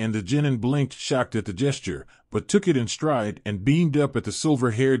hair, and the Genin blinked, shocked at the gesture, but took it in stride and beamed up at the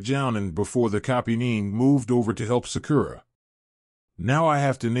silver-haired Jounin before the Kapinin moved over to help Sakura. "Now I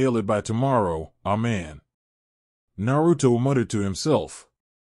have to nail it by tomorrow, amen," Naruto muttered to himself.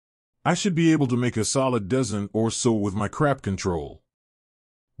 "I should be able to make a solid dozen or so with my crap control."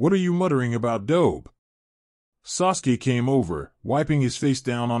 "What are you muttering about, Dobe?" Sasuke came over, wiping his face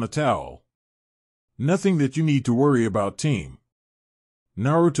down on a towel. "Nothing that you need to worry about, team."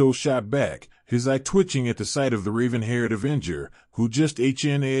 Naruto shot back, his eye twitching at the sight of the raven-haired Avenger, who just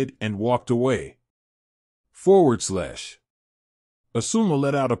HN'd and walked away. // Asuma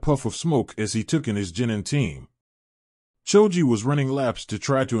let out a puff of smoke as he took in his Genin team. Choji was running laps to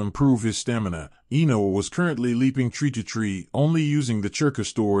try to improve his stamina. Ino was currently leaping tree to tree, only using the chakra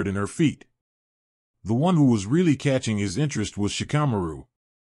stored in her feet. The one who was really catching his interest was Shikamaru.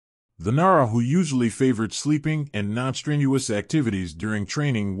 The Nara who usually favored sleeping and non-strenuous activities during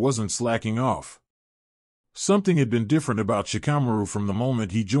training wasn't slacking off. Something had been different about Shikamaru from the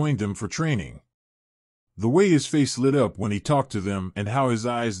moment he joined them for training. The way his face lit up when he talked to them and how his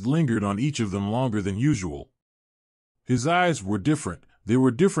eyes lingered on each of them longer than usual. His eyes were different. They were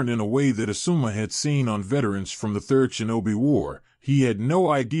different in a way that Asuma had seen on veterans from the Third Shinobi War. He had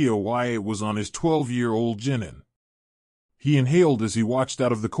no idea why it was on his 12-year-old Genin. He inhaled as he watched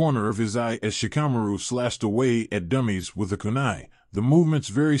out of the corner of his eye as Shikamaru slashed away at dummies with a kunai, the movements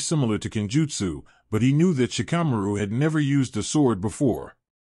very similar to Kenjutsu, but he knew that Shikamaru had never used a sword before.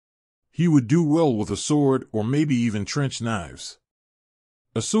 He would do well with a sword or maybe even trench knives.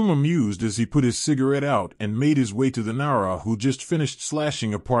 Asuma mused as he put his cigarette out and made his way to the Nara who just finished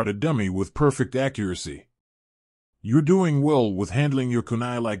slashing apart a dummy with perfect accuracy. "You're doing well with handling your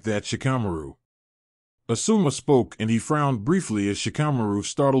kunai like that, Shikamaru." Asuma spoke and he frowned briefly as Shikamaru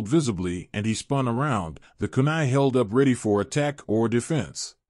startled visibly and he spun around, the kunai held up ready for attack or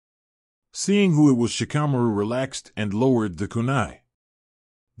defense. Seeing who it was, Shikamaru relaxed and lowered the kunai.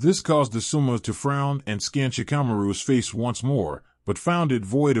 This caused Asuma to frown and scan Shikamaru's face once more, but found it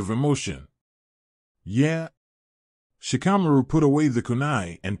void of emotion. "Yeah?" Shikamaru put away the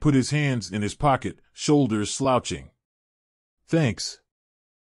kunai and put his hands in his pocket, shoulders slouching. "Thanks.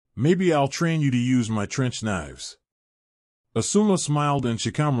 Maybe I'll train you to use my trench knives." Asuma smiled and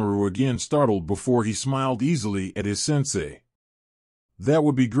Shikamaru again startled before he smiled easily at his sensei. "That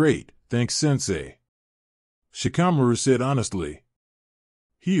would be great, thanks sensei." Shikamaru said honestly.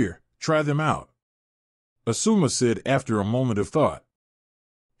 "Here, try them out," Asuma said after a moment of thought.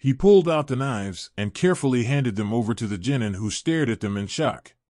 He pulled out the knives and carefully handed them over to the genin who stared at them in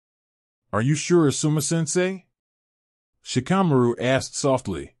shock. "Are you sure, Asuma-sensei?" Shikamaru asked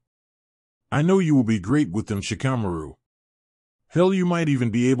softly. "I know you will be great with them, Shikamaru. Hell, you might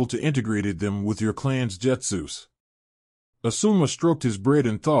even be able to integrate them with your clan's jutsus." Asuma stroked his beard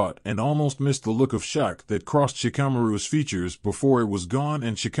in thought and almost missed the look of shock that crossed Shikamaru's features before it was gone,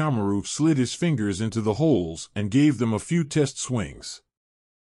 and Shikamaru slid his fingers into the holes and gave them a few test swings.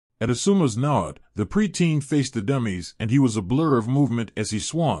 At Asuma's nod, the preteen faced the dummies and he was a blur of movement as he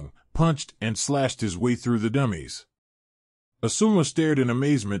swung, punched, and slashed his way through the dummies. Asuma stared in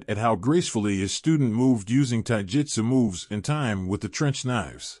amazement at how gracefully his student moved using taijutsu moves in time with the trench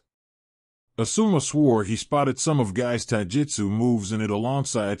knives. Asuma swore he spotted some of Guy's taijutsu moves in it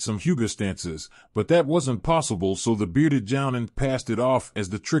alongside some Hyuga stances, but that wasn't possible, so the bearded jounin passed it off as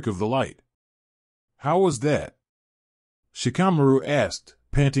the trick of the light. "How was that?" Shikamaru asked,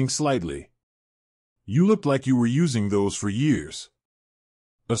 panting slightly. "You looked like you were using those for years."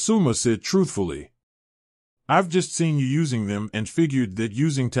 Asuma said truthfully. "I've just seen you using them and figured that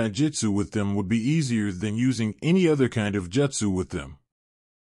using taijutsu with them would be easier than using any other kind of jutsu with them."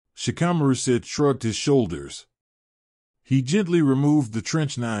 Shikamaru said, shrugged his shoulders. He gently removed the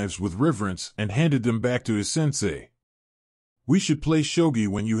trench knives with reverence and handed them back to his sensei. "We should play shogi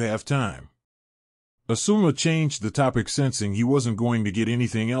when you have time." Asuma changed the topic, sensing he wasn't going to get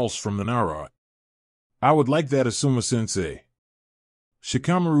anything else from the Nara. "I would like that, Asuma-sensei."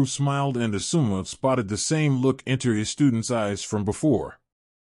 Shikamaru smiled and Asuma spotted the same look enter his student's eyes from before.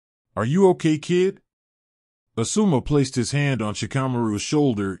 "Are you okay, kid?" Asuma placed his hand on Shikamaru's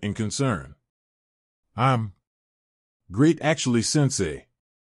shoulder in concern. "I'm great actually, sensei."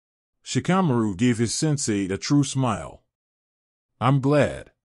 Shikamaru gave his sensei a true smile. "I'm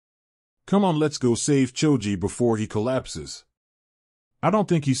glad. Come on, let's go save Choji before he collapses. I don't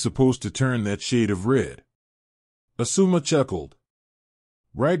think he's supposed to turn that shade of red." Asuma chuckled.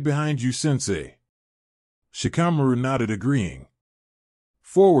 "Right behind you, sensei." Shikamaru nodded, agreeing. /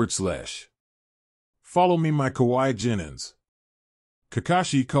 Follow me, my kawaii genins.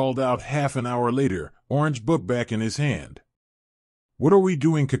 Kakashi called out half an hour later, orange book back in his hand. "What are we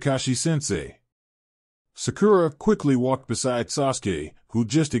doing, Kakashi-sensei?" Sakura quickly walked beside Sasuke, who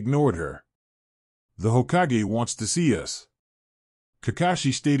just ignored her. "The Hokage wants to see us,"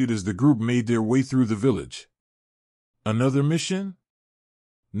 Kakashi stated as the group made their way through the village. "Another mission?"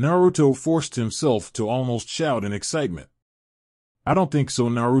 Naruto forced himself to almost shout in excitement. "I don't think so,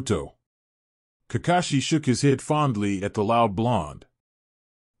 Naruto." Kakashi shook his head fondly at the loud blonde.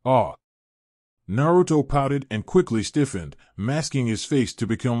 "Aw." Naruto pouted and quickly stiffened, masking his face to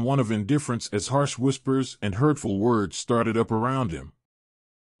become one of indifference as harsh whispers and hurtful words started up around him.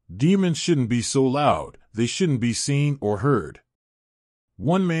 "Demons shouldn't be so loud, they shouldn't be seen or heard."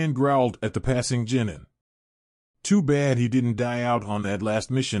 One man growled at the passing genin. "Too bad he didn't die out on that last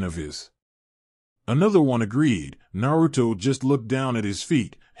mission of his." Another one agreed. Naruto just looked down at his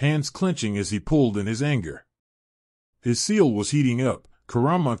feet, hands clenching as he pulled in his anger. His seal was heating up.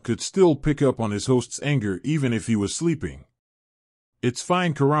 Kurama could still pick up on his host's anger even if he was sleeping. "It's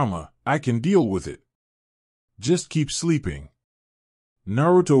fine, Kurama, I can deal with it. Just keep sleeping."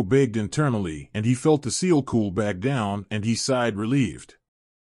 Naruto begged internally, and he felt the seal cool back down, and he sighed relieved.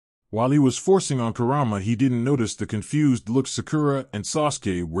 While he was forcing on Kurama, he didn't notice the confused looks Sakura and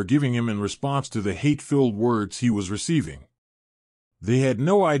Sasuke were giving him in response to the hate-filled words he was receiving. They had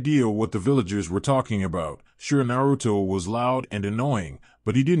no idea what the villagers were talking about. Sure, Naruto was loud and annoying,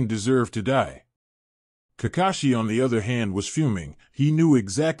 but he didn't deserve to die. Kakashi, on the other hand, was fuming. He knew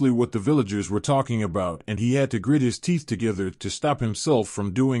exactly what the villagers were talking about, and he had to grit his teeth together to stop himself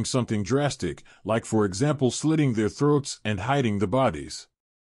from doing something drastic, like for example slitting their throats and hiding the bodies.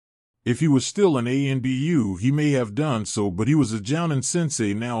 If he was still an ANBU, he may have done so, but he was a Jounin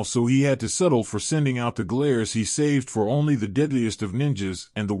sensei now, so he had to settle for sending out the glares he saved for only the deadliest of ninjas,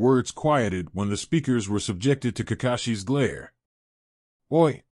 and the words quieted when the speakers were subjected to Kakashi's glare.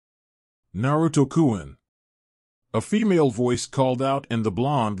 "Oi! Naruto-kun!" A female voice called out, and the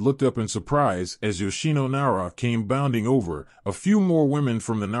blonde looked up in surprise as Yoshino Nara came bounding over, a few more women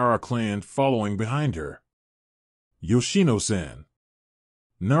from the Nara clan following behind her. "Yoshino-san."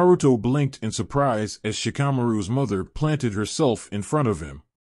 Naruto blinked in surprise as Shikamaru's mother planted herself in front of him.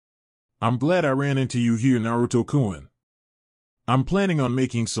 "I'm glad I ran into you here, Naruto-kun. I'm planning on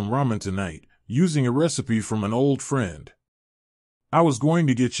making some ramen tonight, using a recipe from an old friend. I was going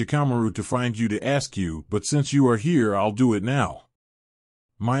to get Shikamaru to find you to ask you, but since you are here, I'll do it now.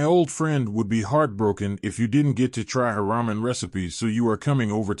 My old friend would be heartbroken if you didn't get to try her ramen recipe, so you are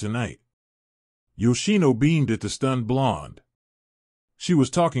coming over tonight." Yoshino beamed at the stunned blonde. She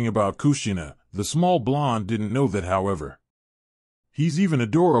was talking about Kushina. The small blonde didn't know that, however. "He's even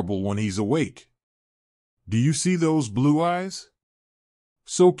adorable when he's awake. Do you see those blue eyes?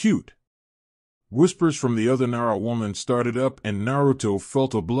 So cute." Whispers from the other Nara woman started up, and Naruto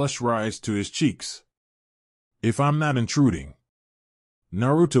felt a blush rise to his cheeks. "If I'm not intruding,"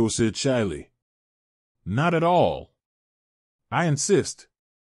 Naruto said shyly. "Not at all. I insist.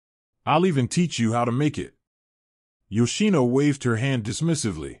 I'll even teach you how to make it." Yoshino waved her hand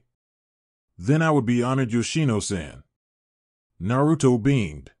dismissively. "Then I would be honored, Yoshino-san." Naruto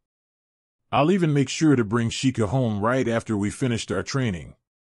beamed. "I'll even make sure to bring Shika home right after we finished our training.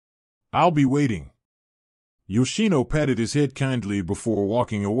 I'll be waiting." Yoshino patted his head kindly before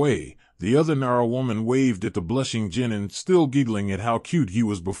walking away. The other Nara woman waved at the blushing Genin, still giggling at how cute he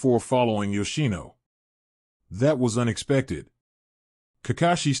was before following Yoshino. "That was unexpected,"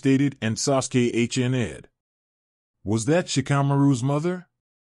 Kakashi stated, and Sasuke HN'd. "Was that Shikamaru's mother?"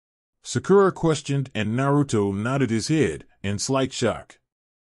 Sakura questioned, and Naruto nodded his head in slight shock.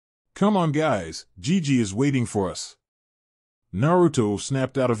 "Come on, guys, Gigi is waiting for us." Naruto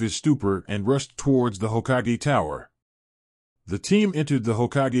snapped out of his stupor and rushed towards the Hokage tower. The team entered the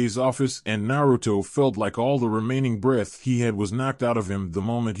Hokage's office, and Naruto felt like all the remaining breath he had was knocked out of him the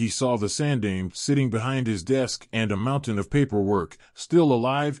moment he saw the Sandaime sitting behind his desk and a mountain of paperwork, still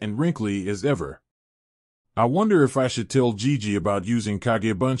alive and wrinkly as ever. "I wonder if I should tell Gigi about using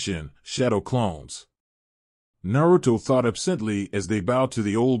Kage Bunshin, shadow clones," Naruto thought absently as they bowed to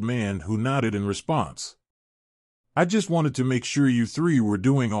the old man, who nodded in response. "I just wanted to make sure you three were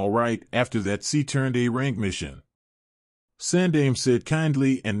doing all right after that C-turned-A rank mission," Sandaime said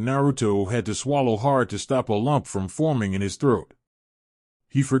kindly, and Naruto had to swallow hard to stop a lump from forming in his throat.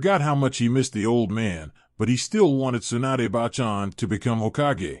 He forgot how much he missed the old man, but he still wanted Tsunade Bachan to become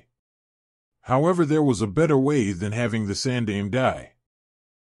Hokage. However, there was a better way than having the Sandaime die.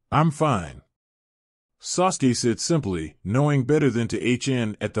 "I'm fine," Sasuke said simply, knowing better than to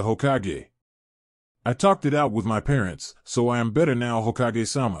HN at the Hokage. "I talked it out with my parents, so I am better now,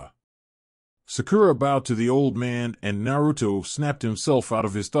 Hokage-sama." Sakura bowed to the old man, and Naruto snapped himself out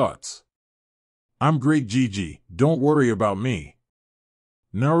of his thoughts. "I'm great, Gigi, don't worry about me."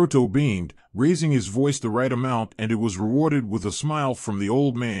 Naruto beamed, raising his voice the right amount, and it was rewarded with a smile from the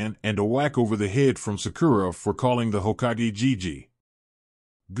old man and a whack over the head from Sakura for calling the Hokage Gigi.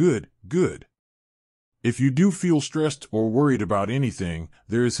 "Good, good. If you do feel stressed or worried about anything,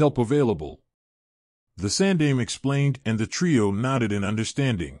 there is help available," the Sandaime explained, and the trio nodded in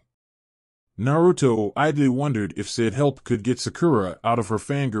understanding. Naruto idly wondered if said help could get Sakura out of her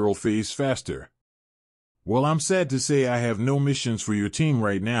fangirl phase faster. "Well, I'm sad to say I have no missions for your team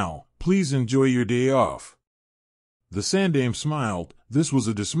right now. Please enjoy your day off." The Sandaime smiled. This was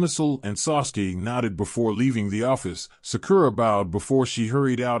a dismissal, and Sasuke nodded before leaving the office. Sakura bowed before she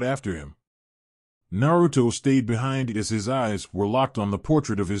hurried out after him. Naruto stayed behind as his eyes were locked on the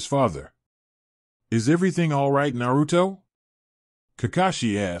portrait of his father. "Is everything all right, Naruto?"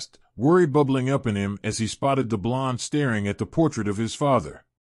 Kakashi asked, worry bubbling up in him as he spotted the blonde staring at the portrait of his father.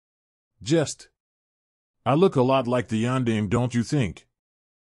 "Just. I look a lot like the Yondaime, don't you think?"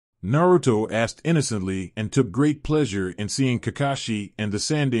 Naruto asked innocently and took great pleasure in seeing Kakashi and the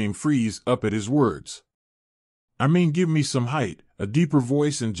Sandaime freeze up at his words. I mean, give me some height, a deeper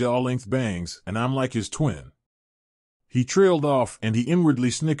voice and jaw-length bangs, and I'm like his twin. He trailed off and he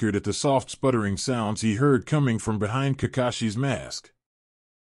inwardly snickered at the soft sputtering sounds he heard coming from behind Kakashi's mask.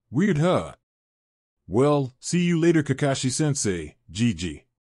 Weird, huh? Well, see you later, Kakashi-sensei, Gigi.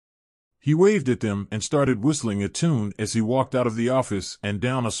 He waved at them and started whistling a tune as he walked out of the office and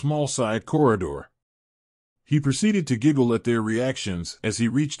down a small side corridor. He proceeded to giggle at their reactions as he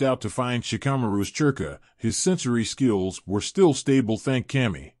reached out to find Shikamaru's churka. His sensory skills were still stable, thank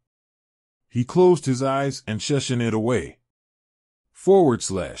Kami. He closed his eyes and shushed it away. / Found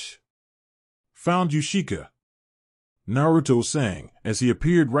Yushika. Naruto sang, as he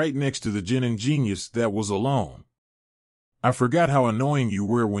appeared right next to the Genin genius that was alone. I forgot how annoying you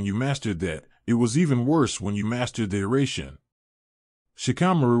were when you mastered that. It was even worse when you mastered the oration.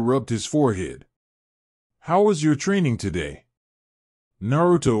 Shikamaru rubbed his forehead. How was your training today?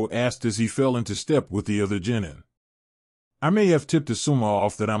 Naruto asked as he fell into step with the other Genin. I may have tipped Asuma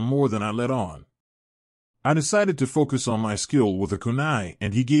off that I'm more than I let on. I decided to focus on my skill with a kunai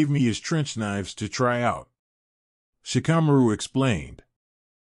and he gave me his trench knives to try out. Shikamaru explained.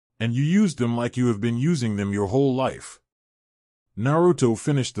 And you used them like you have been using them your whole life. Naruto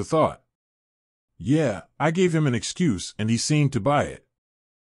finished the thought. Yeah, I gave him an excuse and he seemed to buy it.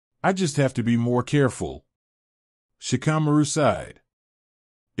 I just have to be more careful. Shikamaru sighed.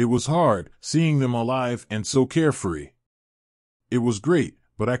 It was hard, seeing them alive and so carefree. It was great,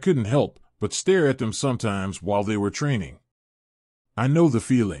 but I couldn't help but stare at them sometimes while they were training. I know the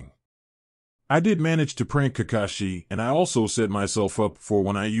feeling. I did manage to prank Kakashi, and I also set myself up for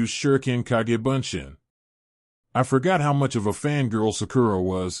when I used Shuriken Kage Bunshin. I forgot how much of a fangirl Sakura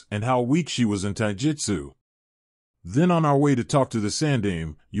was and how weak she was in taijutsu. Then on our way to talk to the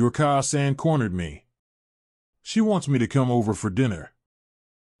Sandaime, Yurika-san cornered me. She wants me to come over for dinner.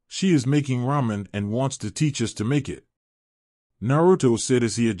 She is making ramen and wants to teach us to make it. Naruto said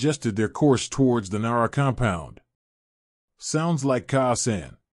as he adjusted their course towards the Nara compound. Sounds like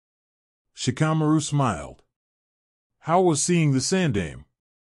Ka-san. Shikamaru smiled. How was seeing the Sandaime?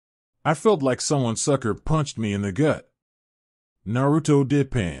 I felt like someone sucker punched me in the gut. Naruto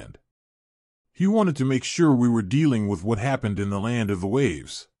deadpanned. He wanted to make sure we were dealing with what happened in the land of the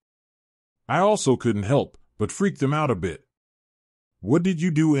waves. I also couldn't help but freak them out a bit. What did you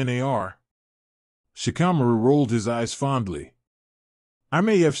do, NAR? Shikamaru rolled his eyes fondly. I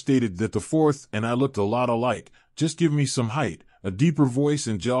may have stated that the fourth and I looked a lot alike. Just give me some height, a deeper voice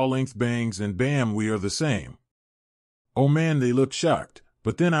and jaw-length bangs and bam, we are the same. Oh man, they looked shocked,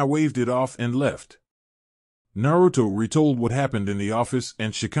 but then I waved it off and left. Naruto retold what happened in the office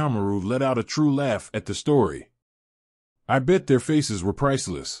and Shikamaru let out a true laugh at the story. I bet their faces were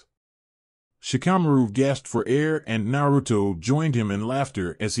priceless. Shikamaru gasped for air and Naruto joined him in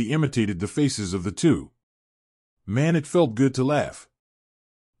laughter as he imitated the faces of the two. Man, it felt good to laugh.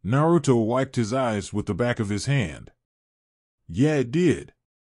 Naruto wiped his eyes with the back of his hand. Yeah, it did.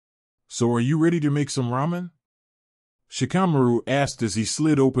 So are you ready to make some ramen? Shikamaru asked as he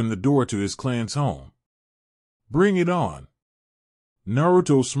slid open the door to his clan's home. Bring it on.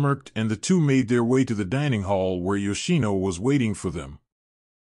 Naruto smirked and the two made their way to the dining hall where Yoshino was waiting for them.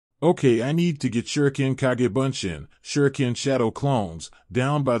 Okay, I need to get Shuriken Kage Bunshin, Shuriken Shadow Clones,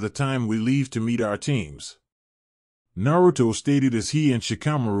 down by the time we leave to meet our teams. Naruto stated as he and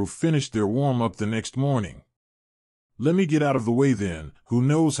Shikamaru finished their warm-up the next morning. Let me get out of the way then, who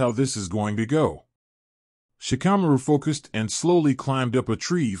knows how this is going to go. Shikamaru focused and slowly climbed up a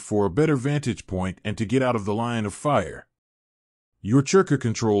tree for a better vantage point and to get out of the line of fire. Your chakra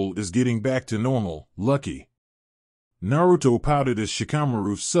control is getting back to normal, lucky. Naruto pouted as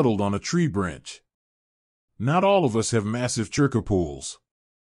Shikamaru settled on a tree branch. Not all of us have massive chakra pools.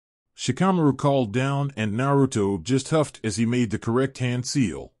 Shikamaru called down and Naruto just huffed as he made the correct hand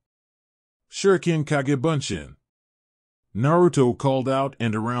seal. Shuriken Kage Bunshin. Naruto called out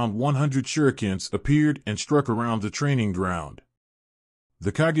and around 100 shurikens appeared and struck around the training ground.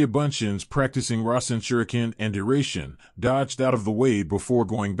 The Kage Bunshins practicing Rasen Shuriken and Iration dodged out of the way before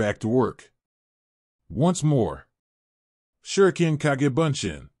going back to work. Once more. Shuriken Kage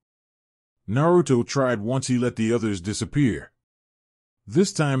Bunshin. Naruto tried once he let the others disappear.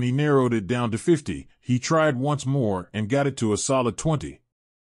 This time he narrowed it down to 50. He tried once more and got it to a solid 20.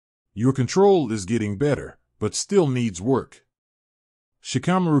 Your control is getting better, but still needs work.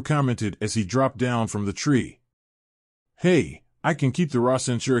 Shikamaru commented as he dropped down from the tree. Hey, I can keep the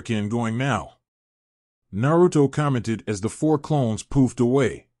Rasen Shuriken going now. Naruto commented as the 4 clones poofed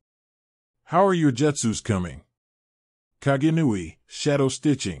away. How are your jutsus coming? Kagenui, shadow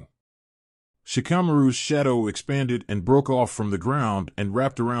stitching. Shikamaru's shadow expanded and broke off from the ground and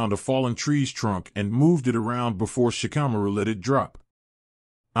wrapped around a fallen tree's trunk and moved it around before Shikamaru let it drop.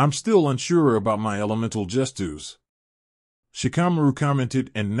 I'm still unsure about my elemental jutsus, Shikamaru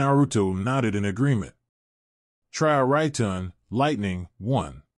commented, and Naruto nodded in agreement. Try a Raiton, lightning,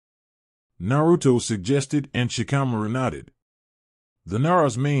 1. Naruto suggested, and Shikamaru nodded. The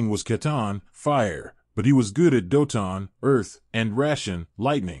Nara's main was Katon, fire, but he was good at Doton, earth, and Ration,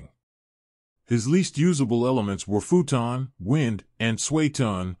 lightning. His least usable elements were Futon, wind, and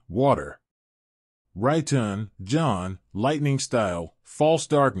Suiton, water. Raiton, John, lightning style, false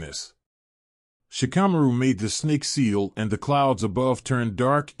darkness. Shikamaru made the snake seal, and the clouds above turned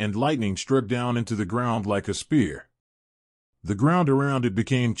dark and lightning struck down into the ground like a spear. The ground around it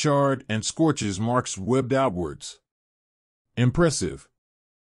became charred and scorches marks webbed outwards. Impressive.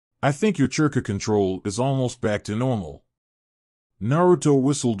 I think your chakra control is almost back to normal. Naruto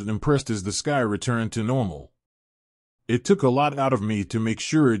whistled, impressed as the sky returned to normal. It took a lot out of me to make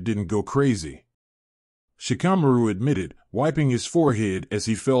sure it didn't go crazy, Shikamaru admitted, wiping his forehead as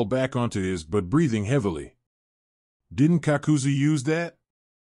he fell back onto his but breathing heavily. Didn't Kakuzu use that?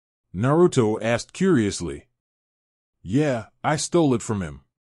 Naruto asked curiously. Yeah, I stole it from him.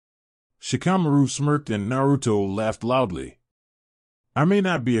 Shikamaru smirked and Naruto laughed loudly. I may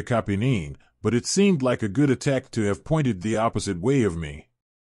not be a Kapinin, but it seemed like a good attack to have pointed the opposite way of me.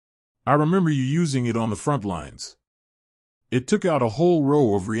 I remember you using it on the front lines. It took out a whole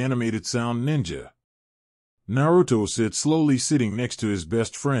row of reanimated sound ninja, Naruto said, slowly sitting next to his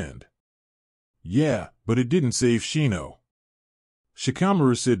best friend. Yeah, but it didn't save Shino,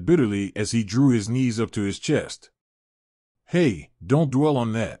 Shikamaru said bitterly as he drew his knees up to his chest. Hey, don't dwell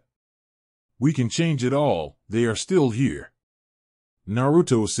on that. We can change it all, they are still here,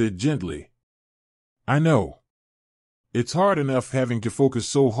 Naruto said gently. I know. It's hard enough having to focus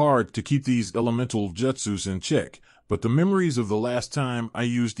so hard to keep these elemental jutsus in check, but the memories of the last time I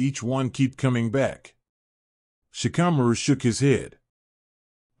used each one keep coming back. Shikamaru shook his head.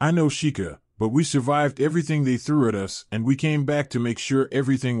 I know, Shika, but we survived everything they threw at us and we came back to make sure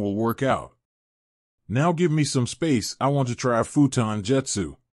everything will work out. Now give me some space, I want to try Futon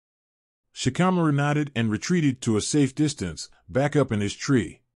Jutsu. Shikamaru nodded and retreated to a safe distance, back up in his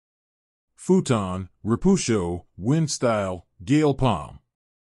tree. Futon, Rapusho, Wind Style, Gale Palm.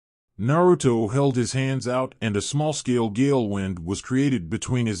 Naruto held his hands out and a small-scale gale wind was created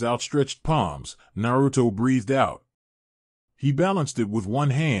between his outstretched palms. Naruto breathed out. He balanced it with one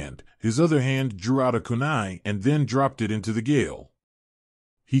hand, his other hand drew out a kunai and then dropped it into the gale.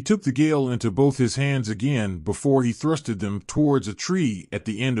 He took the gale into both his hands again before he thrusted them towards a tree at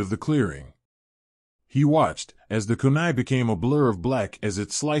the end of the clearing. He watched as the kunai became a blur of black as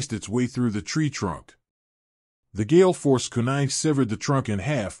it sliced its way through the tree trunk. The gale force kunai severed the trunk in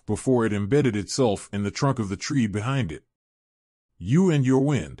half before it embedded itself in the trunk of the tree behind it. You and your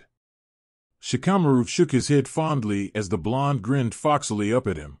wind. Shikamaru shook his head fondly as the blonde grinned foxily up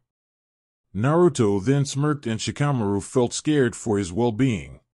at him. Naruto then smirked and Shikamaru felt scared for his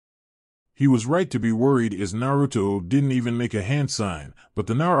well-being. He was right to be worried as Naruto didn't even make a hand sign, but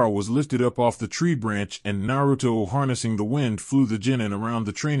the Nara was lifted up off the tree branch and Naruto, harnessing the wind, flew the Genin around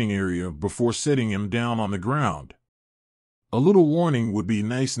the training area before setting him down on the ground. A little warning would be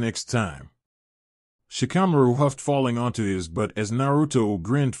nice next time. Shikamaru huffed, falling onto his butt as Naruto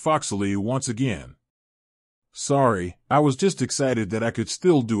grinned foxily once again. Sorry, I was just excited that I could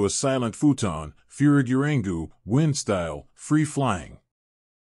still do a silent futon, Furigurengu, wind style, free flying.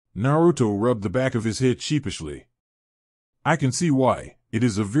 Naruto rubbed the back of his head sheepishly. I can see why, it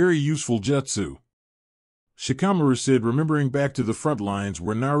is a very useful jutsu, Shikamaru said, remembering back to the front lines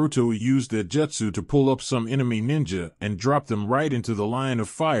where Naruto used that jutsu to pull up some enemy ninja and drop them right into the line of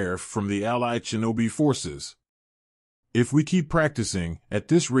fire from the allied shinobi forces. If we keep practicing, at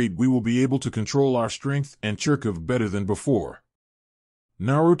this rate we will be able to control our strength and chakra better than before.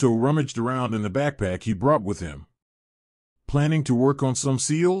 Naruto rummaged around in the backpack he brought with him. Planning to work on some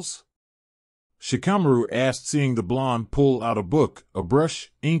seals? Shikamaru asked, seeing the blonde pull out a book, a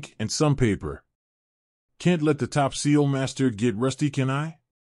brush, ink, and some paper. Can't let the top seal master get rusty, can I?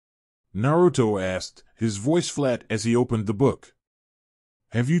 Naruto asked, his voice flat as he opened the book.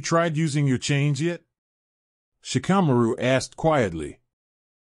 Have you tried using your chains yet? Shikamaru asked quietly.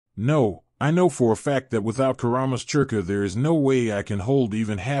 No, I know for a fact that without Kurama's chakra there is no way I can hold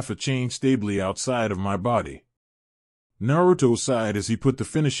even half a chain stably outside of my body. Naruto sighed as he put the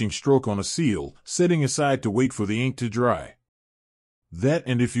finishing stroke on a seal, setting aside to wait for the ink to dry. That,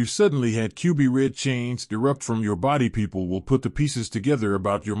 and if you suddenly had QB red chains erupt from your body, people will put the pieces together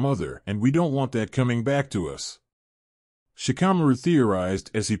about your mother, and we don't want that coming back to us. Shikamaru theorized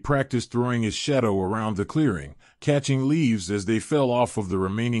as he practiced throwing his shadow around the clearing, catching leaves as they fell off of the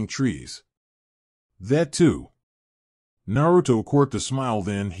remaining trees. That too. Naruto quirked a smile,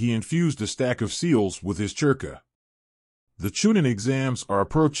 then he infused a stack of seals with his churka. The Chunin exams are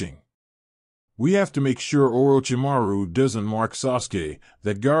approaching. We have to make sure Orochimaru doesn't mark Sasuke,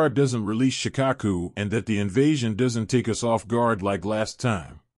 that Gaara doesn't release Shikaku, and that the invasion doesn't take us off guard like last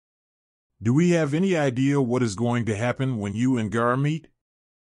time. Do we have any idea what is going to happen when you and Gaara meet?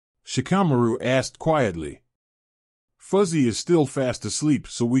 Shikamaru asked quietly. Fuzzy is still fast asleep,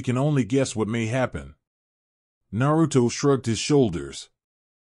 so we can only guess what may happen. Naruto shrugged his shoulders.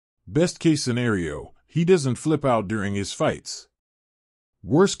 Best case scenario, he doesn't flip out during his fights.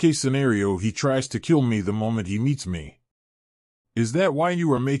 Worst case scenario, he tries to kill me the moment he meets me. Is that why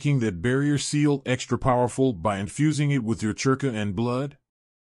you are making that barrier seal extra powerful by infusing it with your churka and blood?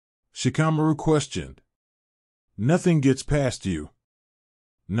 Shikamaru questioned. Nothing gets past you,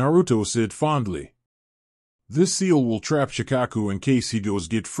 Naruto said fondly. This seal will trap Shikaku in case he goes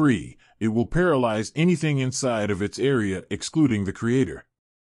get free. It will paralyze anything inside of its area excluding the creator.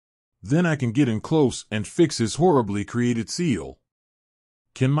 Then I can get in close and fix his horribly created seal.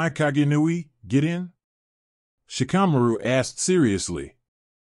 Can my Kagenui get in? Shikamaru asked seriously.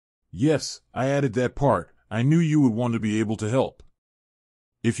 Yes, I added that part. I knew you would want to be able to help.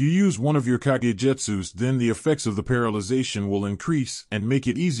 If you use one of your Kagejetsus, then the effects of the paralyzation will increase and make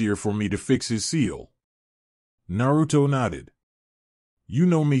it easier for me to fix his seal. Naruto nodded. You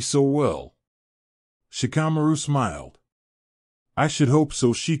know me so well. Shikamaru smiled. I should hope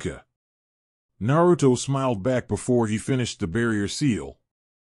so, Shika. Naruto smiled back before he finished the barrier seal.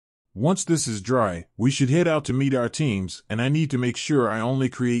 Once this is dry, we should head out to meet our teams, and I need to make sure I only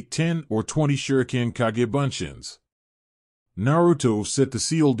create 10 or 20 Shuriken Kagebunshin. Naruto set the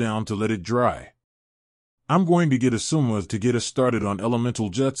seal down to let it dry. I'm going to get a Suma to get us started on elemental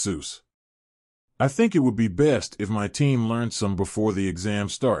jutsus. I think it would be best if my team learned some before the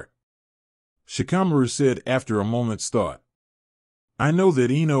exams start. Shikamaru said after a moment's thought. I know that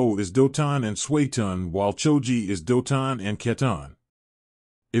Ino is Doton and Suiton while Choji is Doton and Keton.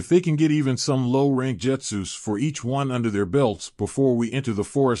 If they can get even some low-rank jutsus for each one under their belts before we enter the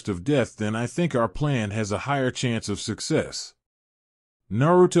Forest of Death, then I think our plan has a higher chance of success.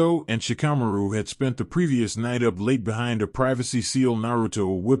 Naruto and Shikamaru had spent the previous night up late behind a privacy seal.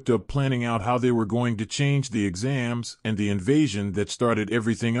 Naruto whipped up planning out how they were going to change the exams and the invasion that started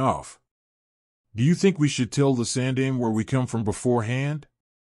everything off. Do you think we should tell the Sandaime where we come from beforehand?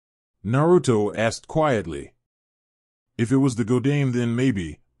 Naruto asked quietly. If it was the Godame, then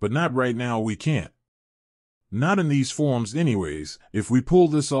maybe, but not right now. We can't. Not in these forms anyways. If we pull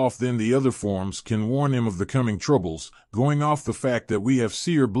this off, then the other forms can warn him of the coming troubles, going off the fact that we have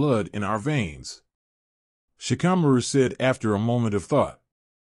seer blood in our veins. Shikamaru said after a moment of thought.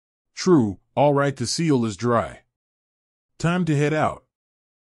 True, all right, the seal is dry. Time to head out.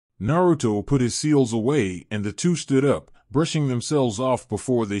 Naruto put his seals away and the two stood up, brushing themselves off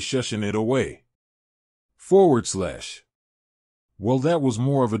before they shushin' it away. / Well, that was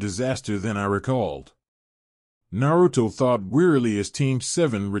more of a disaster than I recalled. Naruto thought wearily as Team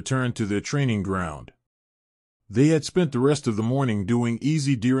 7 returned to their training ground. They had spent the rest of the morning doing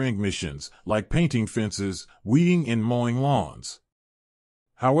easy Dirang missions, like painting fences, weeding and mowing lawns.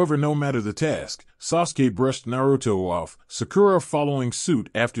 However, no matter the task, Sasuke brushed Naruto off, Sakura following suit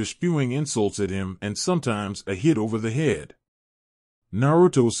after spewing insults at him and sometimes a hit over the head.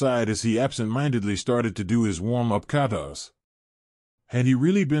 Naruto sighed as he absent-mindedly started to do his warm-up katas. Had he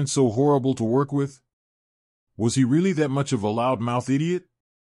really been so horrible to work with? Was he really that much of a loudmouth idiot?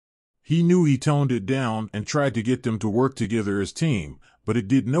 He knew he toned it down and tried to get them to work together as team, but it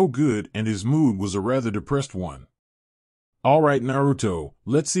did no good and his mood was a rather depressed one. All right, Naruto,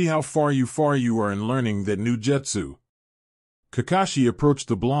 let's see how far you are in learning that new jutsu. Kakashi approached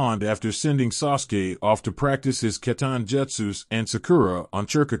the blonde after sending Sasuke off to practice his Keton jutsus and Sakura on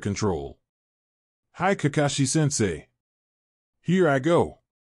churka control. Hi, Kakashi-sensei. Here I go.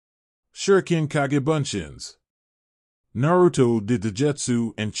 Shuriken Kagebunshin. Naruto did the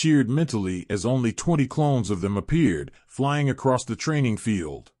jutsu and cheered mentally as only 20 clones of them appeared, flying across the training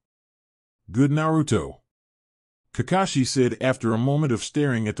field. Good, Naruto. Kakashi said after a moment of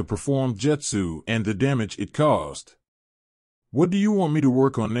staring at the performed jutsu and the damage it caused. What do you want me to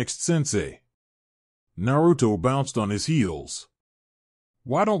work on next, sensei? Naruto bounced on his heels.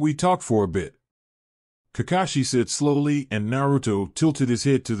 Why don't we talk for a bit? Kakashi said slowly, and Naruto tilted his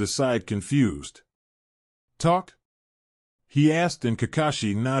head to the side, confused. Talk? He asked, and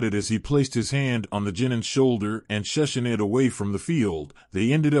Kakashi nodded as he placed his hand on the Genin's shoulder and shushing it away from the field.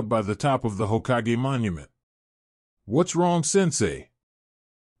 They ended up by the top of the Hokage monument. What's wrong, sensei?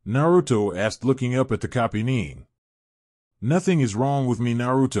 Naruto asked, looking up at the Kapinin. Nothing is wrong with me,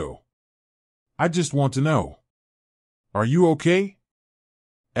 Naruto. I just want to know. Are you okay?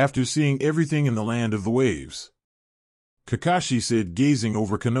 After seeing everything in the land of the waves, Kakashi said, gazing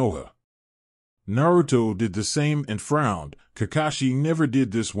over Konoha. Naruto did the same and frowned. Kakashi never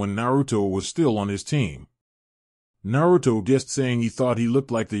did this when Naruto was still on his team. Naruto guessed, saying he thought he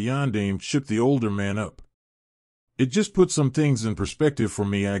looked like the yandere, shook the older man up. It just put some things in perspective for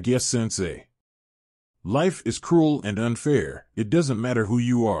me, I guess, sensei. Life is cruel and unfair. It doesn't matter who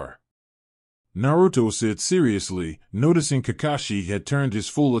you are. Naruto said seriously, noticing Kakashi had turned his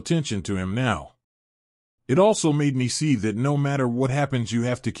full attention to him now. It also made me see that no matter what happens, you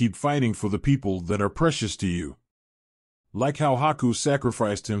have to keep fighting for the people that are precious to you. Like how Haku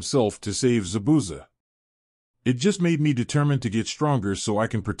sacrificed himself to save Zabuza. It just made me determined to get stronger so I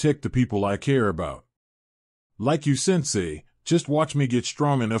can protect the people I care about. Like you, sensei, just watch me get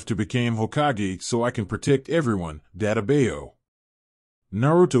strong enough to become Hokage so I can protect everyone, Databeo.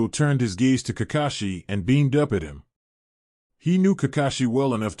 Naruto turned his gaze to Kakashi and beamed up at him. He knew Kakashi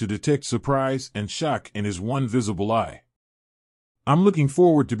well enough to detect surprise and shock in his one visible eye. I'm looking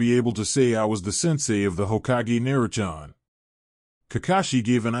forward to be able to say I was the sensei of the Hokage, Naruto. Kakashi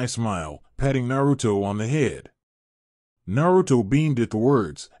gave an eye smile, patting Naruto on the head. Naruto beamed at the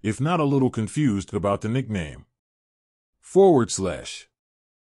words, if not a little confused about the nickname. /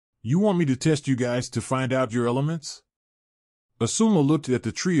 You want me to test you guys to find out your elements? Asuma looked at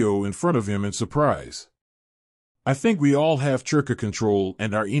the trio in front of him in surprise. I think we all have chakra control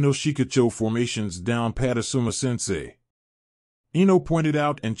and our Ino-Shikacho formations down pat, Asuma-sensei. Ino pointed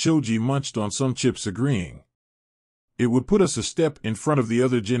out, and Choji munched on some chips, agreeing. It would put us a step in front of the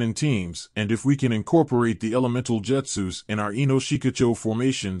other Genin teams, and if we can incorporate the elemental jutsus in our Ino-Shikacho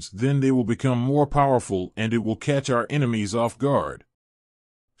formations, then they will become more powerful and it will catch our enemies off guard.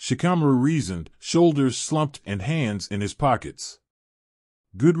 Shikamaru reasoned, shoulders slumped and hands in his pockets.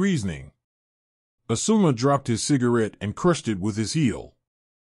 Good reasoning. Asuma dropped his cigarette and crushed it with his heel.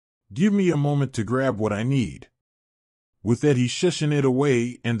 Give me a moment to grab what I need. With that he shushed it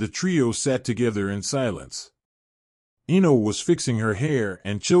away and the trio sat together in silence. Ino was fixing her hair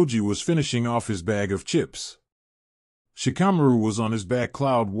and Choji was finishing off his bag of chips. Shikamaru was on his back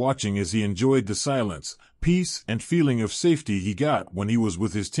cloud watching as he enjoyed the silence, peace and feeling of safety he got when he was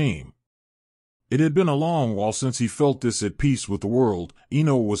with his team. It had been a long while since he felt this at peace with the world.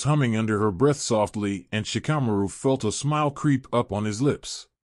 Ino was humming under her breath softly and Shikamaru felt a smile creep up on his lips.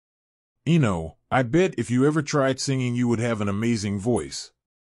 Ino, I bet if you ever tried singing you would have an amazing voice.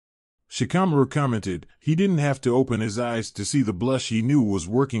 Shikamaru commented. He didn't have to open his eyes to see the blush he knew was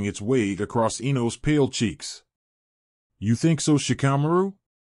working its way across Ino's pale cheeks. You think so, Shikamaru?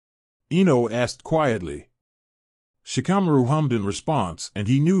 Ino asked quietly. Shikamaru hummed in response, and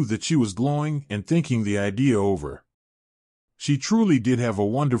he knew that she was glowing and thinking the idea over. She truly did have a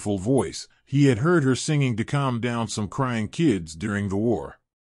wonderful voice. He had heard her singing to calm down some crying kids during the war.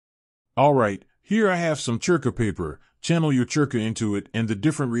 All right, here I have some chakra paper. Channel your chakra into it and the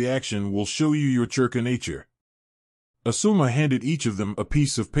different reaction will show you your chakra nature. Asuma handed each of them a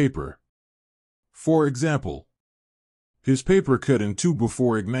piece of paper. For example, his paper cut in two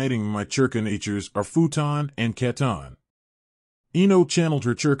before igniting my chakra natures are futon and katon. Ino channeled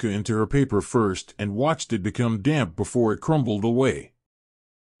her chakra into her paper first and watched it become damp before it crumbled away.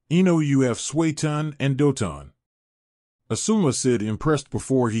 Ino, you have sueton and doton. Asuma said, impressed,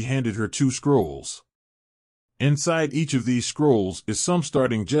 before he handed her two scrolls. Inside each of these scrolls is some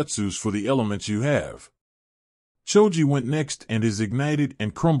starting jutsus for the elements you have. Choji went next and is ignited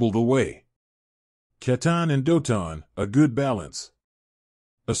and crumbled away. Katon and doton, a good balance.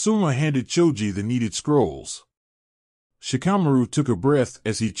 Asuma handed Choji the needed scrolls. Shikamaru took a breath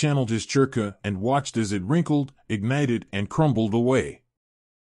as he channeled his chakra and watched as it wrinkled, ignited, and crumbled away.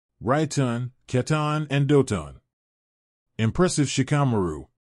 Raiton, Katon, and doton. Impressive, Shikamaru.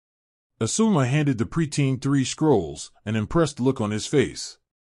 Asuma handed the preteen 3 scrolls, an impressed look on his face.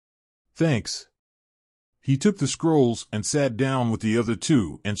 Thanks. He took the scrolls and sat down with the other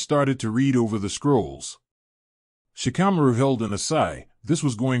 2 and started to read over the scrolls. Shikamaru held in a sigh. This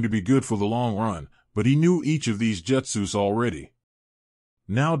was going to be good for the long run, but he knew each of these jutsus already.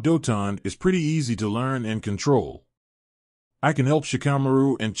 Now doton is pretty easy to learn and control. I can help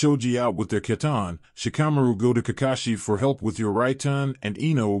Shikamaru and Choji out with their katon. Shikamaru, go to Kakashi for help with your raiton, and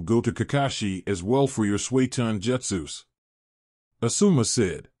Ino, go to Kakashi as well for your sueton jutsus. Asuma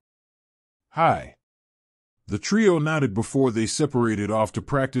said. Hi. The trio nodded before they separated off to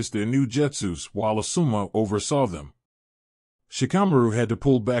practice their new jutsus while Asuma oversaw them. Shikamaru had to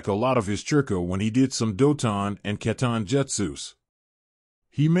pull back a lot of his churka when he did some doton and katan jutsus.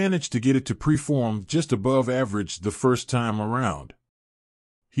 He managed to get it to preform just above average the first time around.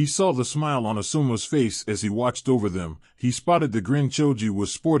 He saw the smile on Asuma's face as he watched over them. He spotted the grin Choji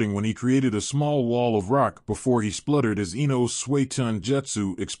was sporting when he created a small wall of rock before he spluttered as Ino's Suetun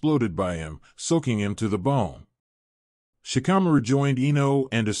Jutsu exploded by him, soaking him to the bone. Shikamaru joined Ino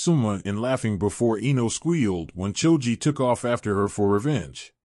and Asuma in laughing before Ino squealed when Choji took off after her for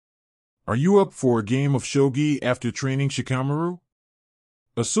revenge. "Are you up for a game of shogi after training, Shikamaru?"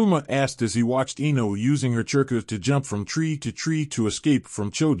 Asuma asked as he watched Ino using her churka to jump from tree to escape from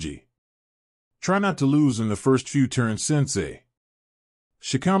Choji. "Try not to lose in the first few turns, sensei."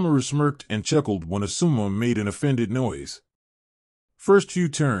 Shikamaru smirked and chuckled when Asuma made an offended noise. "First few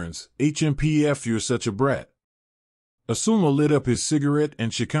turns, HMPF, you're such a brat." Asuma lit up his cigarette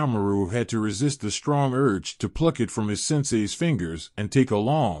and Shikamaru had to resist the strong urge to pluck it from his sensei's fingers and take a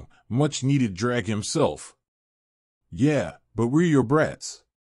long, much-needed drag himself. "Yeah, but we're your brats,"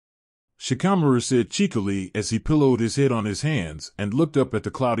 Shikamaru said cheekily as he pillowed his head on his hands and looked up at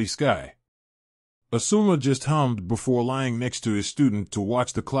the cloudy sky. Asuma just hummed before lying next to his student to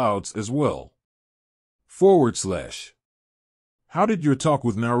watch the clouds as well. / "How did your talk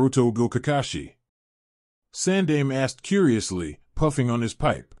with Naruto go, Kakashi?" Sandame asked curiously, puffing on his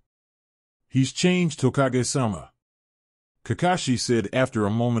pipe. "He's changed, Hokage-sama," Kakashi said after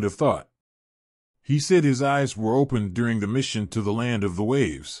a moment of thought. "He said his eyes were opened during the mission to the land of the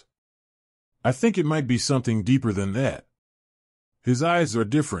waves. I think it might be something deeper than that. His eyes are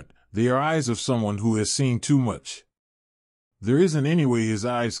different, they are eyes of someone who has seen too much. There isn't any way his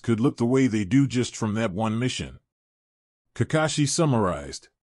eyes could look the way they do just from that one mission," Kakashi summarized.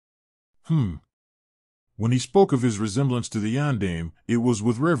 When he spoke of his resemblance to the Yandame, it was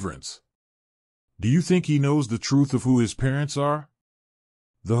with reverence. "Do you think he knows the truth of who his parents are?"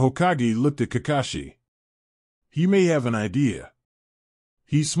 The Hokage looked at Kakashi. "He may have an idea.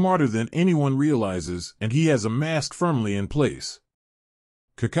 He's smarter than anyone realizes, and he has a mask firmly in place,"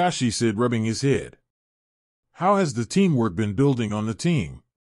 Kakashi said, rubbing his head. "How has the teamwork been building on the team?"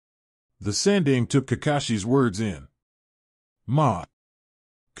 The Sandame took Kakashi's words in. "Ma."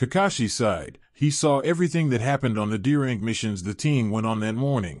 Kakashi sighed. He saw everything that happened on the D-rank missions the team went on that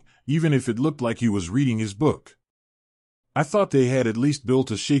morning, even if it looked like he was reading his book. "I thought they had at least built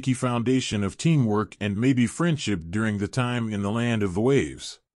a shaky foundation of teamwork and maybe friendship during the time in the land of the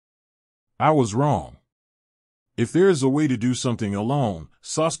waves. I was wrong. If there is a way to do something alone,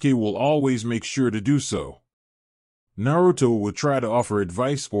 Sasuke will always make sure to do so. Naruto would try to offer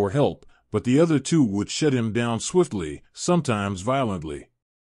advice or help, but the other two would shut him down swiftly, sometimes violently.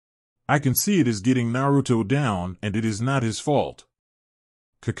 I can see it is getting Naruto down, and it is not his fault,"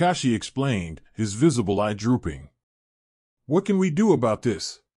 Kakashi explained, his visible eye drooping. "What can we do about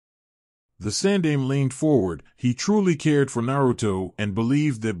this?" The Sandame leaned forward. He truly cared for Naruto and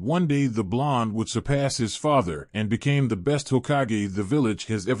believed that one day the blonde would surpass his father and become the best Hokage the village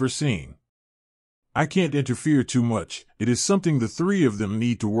has ever seen. "I can't interfere too much. It is something the three of them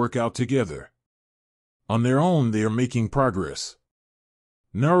need to work out together. On their own they are making progress.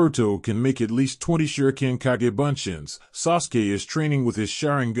 Naruto can make at least 20 Shuriken Kage Bunshins, Sasuke is training with his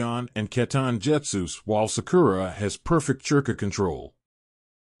Sharingan and Katan Jutsus, while Sakura has perfect churka control,"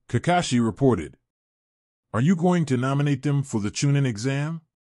 Kakashi reported. "Are you going to nominate them for the Chunin exam?"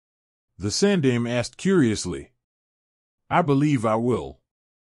 The Sandame asked curiously. "I believe I will."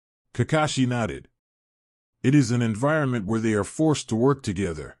 Kakashi nodded. "It is an environment where they are forced to work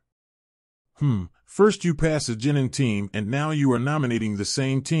together. First you pass a Genin team and now you are nominating the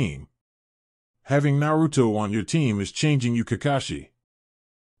same team. Having Naruto on your team is changing you, Kakashi."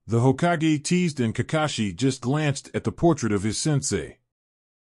 The Hokage teased and Kakashi just glanced at the portrait of his sensei.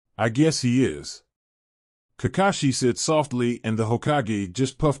 "I guess he is," Kakashi said softly, and the Hokage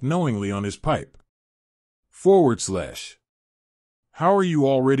just puffed knowingly on his pipe. / "How are you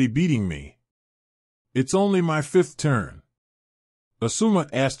already beating me? It's only my 5th turn." Asuma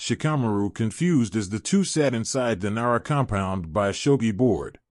asked Shikamaru, confused as the two sat inside the Nara compound by a shogi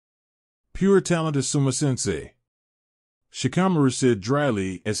board. "Pure talent, Asuma-sensei," Shikamaru said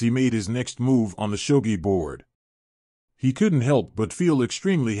dryly as he made his next move on the shogi board. He couldn't help but feel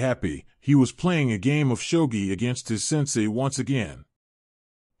extremely happy. He was playing a game of shogi against his sensei once again.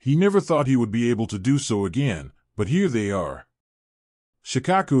 He never thought he would be able to do so again, but here they are.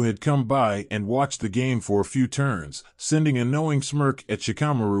 Shikaku had come by and watched the game for a few turns, sending a knowing smirk at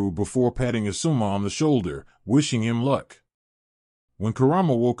Shikamaru before patting Asuma on the shoulder, wishing him luck. When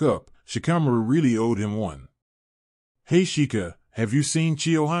Kurama woke up, Shikamaru really owed him one. "Hey Shika, have you seen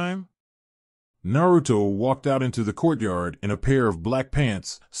Chiyohime?" Naruto walked out into the courtyard in a pair of black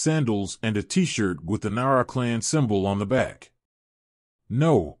pants, sandals, and a t-shirt with the Nara clan symbol on the back.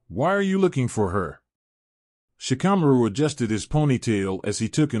 No, why are you looking for her? Shikamaru adjusted his ponytail as he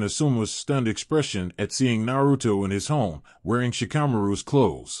took in Asuma's stunned expression at seeing Naruto in his home, wearing Shikamaru's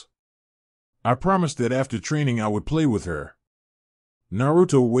clothes. I promised that after training I would play with her.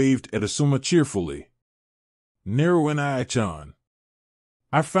 Naruto waved at Asuma cheerfully. Naru and I-chan.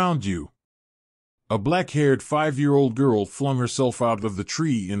 I found you. A black-haired 5-year-old girl flung herself out of the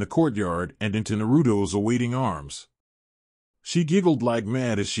tree in the courtyard and into Naruto's awaiting arms. She giggled like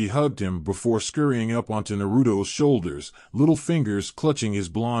mad as she hugged him before scurrying up onto Naruto's shoulders, little fingers clutching his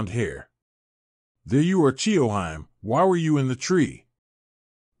blonde hair. There you are, Chiyohime, why were you in the tree?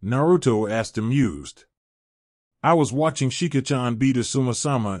 Naruto asked, amused. I was watching Shika-chan beat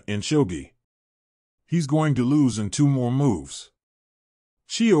Asuma-sama in shogi. He's going to lose in 2 more moves.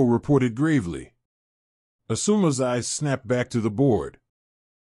 Chiyo reported gravely. Asuma's eyes snapped back to the board.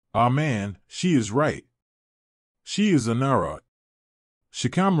 Ah man, she is right. She is a Nara.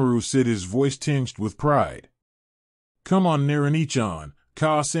 Shikamaru said, his voice tinged with pride. Come on, Narani-chan,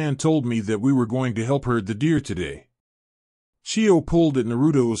 Ka-san told me that we were going to help herd the deer today. Chiyo pulled at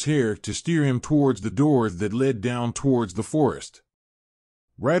Naruto's hair to steer him towards the door that led down towards the forest.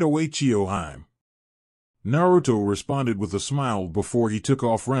 Right away, Chiyohime. Naruto responded with a smile before he took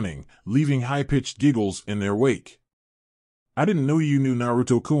off running, leaving high-pitched giggles in their wake. I didn't know you knew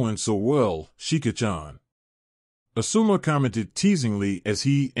Naruto-kun so well, Shika-chan. Asuma commented teasingly as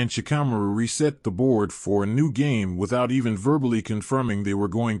he and Shikamaru reset the board for a new game without even verbally confirming they were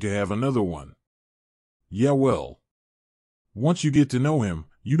going to have another one. Yeah, well. Once you get to know him,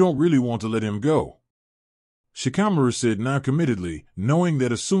 you don't really want to let him go. Shikamaru said noncommittedly, knowing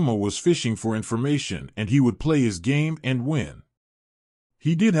that Asuma was fishing for information and he would play his game and win.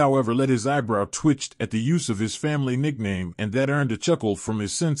 He did, however, let his eyebrow twitch at the use of his family nickname, and that earned a chuckle from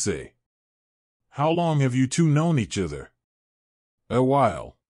his sensei. How long have you two known each other? A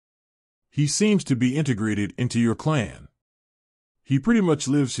while. He seems to be integrated into your clan. He pretty much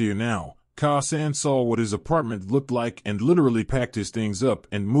lives here now. Ka-san saw what his apartment looked like and literally packed his things up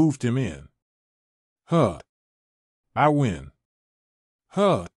and moved him in. Huh. I win.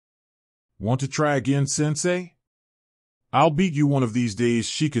 Huh. Want to try again, sensei? I'll beat you one of these days,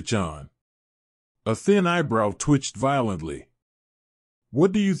 Shika-chan. A thin eyebrow twitched violently.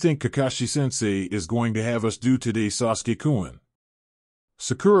 What do you think Kakashi-sensei is going to have us do today, Sasuke-kun?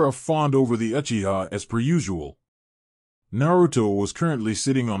 Sakura fawned over the uchiha as per usual. Naruto was currently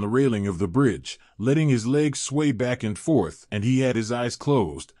sitting on the railing of the bridge, letting his legs sway back and forth, and he had his eyes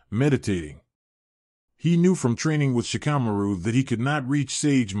closed, meditating. He knew from training with Shikamaru that he could not reach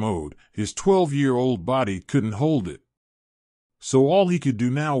Sage Mode, his 12-year-old body couldn't hold it. So all he could do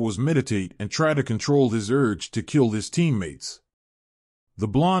now was meditate and try to control his urge to kill his teammates. The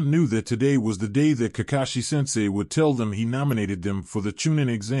blonde knew that today was the day that Kakashi-sensei would tell them he nominated them for the Chunin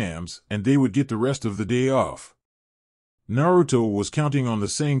exams and they would get the rest of the day off. Naruto was counting on the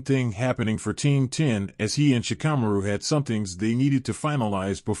same thing happening for Team 10 as he and Shikamaru had some things they needed to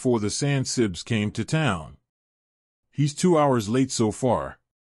finalize before the Sand Sibs came to town. He's 2 hours late so far.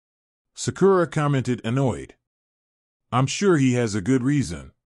 Sakura commented, annoyed. I'm sure he has a good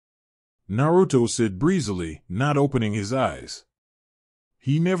reason. Naruto said breezily, not opening his eyes.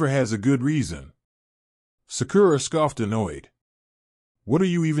 He never has a good reason. Sakura scoffed, annoyed. What are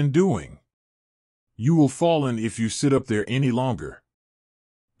you even doing? You will fall in if you sit up there any longer.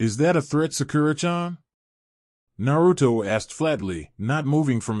 Is that a threat, Sakura-chan? Naruto asked flatly, not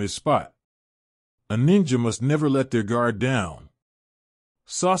moving from his spot. A ninja must never let their guard down.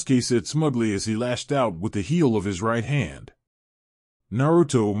 Sasuke said smugly as he lashed out with the heel of his right hand.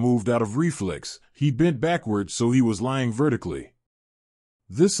 Naruto moved out of reflex. He bent backwards so he was lying vertically.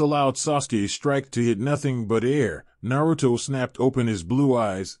 This allowed Sasuke's strike to hit nothing but air. Naruto snapped open his blue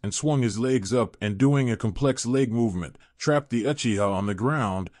eyes and swung his legs up and, doing a complex leg movement, trapped the Uchiha on the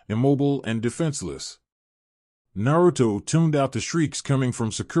ground, immobile and defenseless. Naruto tuned out the shrieks coming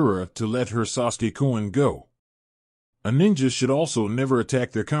from Sakura to let her Sasuke-kun go. A ninja should also never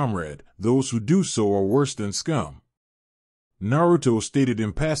attack their comrade. Those who do so are worse than scum. Naruto stated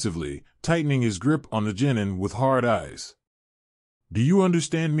impassively, tightening his grip on the Genin with hard eyes. Do you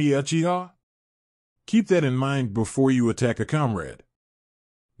understand me, Uchiha? Keep that in mind before you attack a comrade.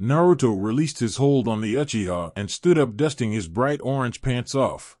 Naruto released his hold on the Uchiha and stood up, dusting his bright orange pants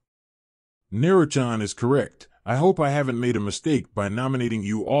off. Naru-chan is correct. I hope I haven't made a mistake by nominating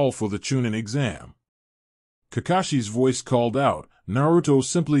you all for the Chunin exam. Kakashi's voice called out, Naruto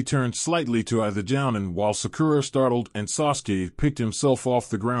simply turned slightly to eye the Jounin while Sakura startled and Sasuke picked himself off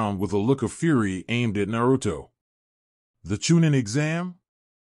the ground with a look of fury aimed at Naruto. The Chunin exam?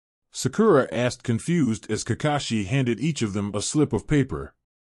 Sakura asked confused as Kakashi handed each of them a slip of paper.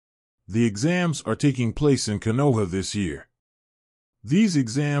 The exams are taking place in Konoha this year. These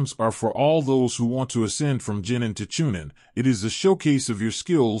exams are for all those who want to ascend from Genin to Chunin. It is a showcase of your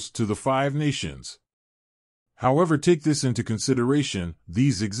skills to the 5 nations. However, take this into consideration,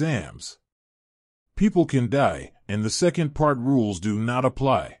 these exams. People can die, and the second part rules do not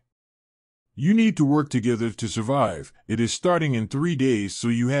apply. You need to work together to survive. It is starting in 3 days, so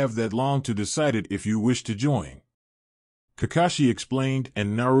you have that long to decide it if you wish to join. Kakashi explained,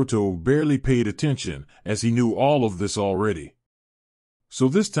 and Naruto barely paid attention, as he knew all of this already. So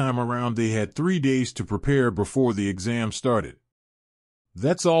this time around they had 3 days to prepare before the exam started.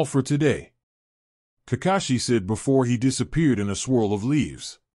 That's all for today, Kakashi said before he disappeared in a swirl of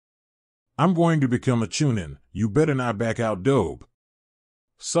leaves. I'm going to become a Chunin, you better not back out, dope.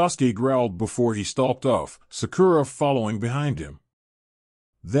 Sasuke growled before he stalked off, Sakura following behind him.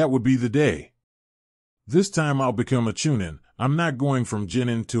 That would be the day. This time I'll become a Chunin. I'm not going from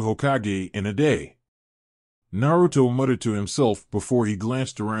Genin to Hokage in a day. Naruto muttered to himself before he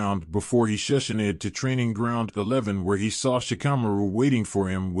glanced around before he shushined to Training Ground 11 where he saw Shikamaru waiting for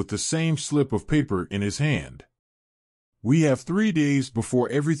him with the same slip of paper in his hand. We have 3 days before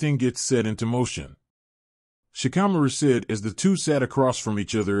everything gets set into motion, Shikamaru said as the two sat across from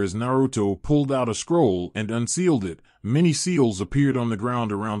each other as Naruto pulled out a scroll and unsealed it. Many seals appeared on the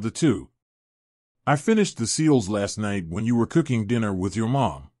ground around the two. I finished the seals last night when you were cooking dinner with your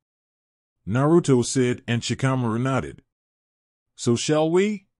mom, Naruto said, and Shikamaru nodded. So shall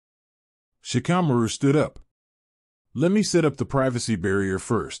we? Shikamaru stood up. Let me set up the privacy barrier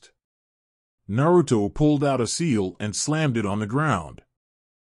first. Naruto pulled out a seal and slammed it on the ground.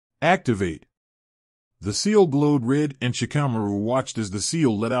 Activate. The seal glowed red and Shikamaru watched as the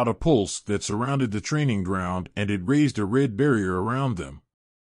seal let out a pulse that surrounded the training ground and it raised a red barrier around them.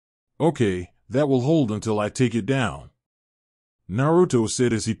 Okay, that will hold until I take it down, Naruto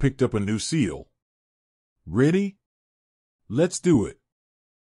said as he picked up a new seal. Ready? Let's do it.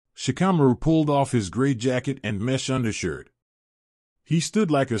 Shikamaru pulled off his gray jacket and mesh undershirt. He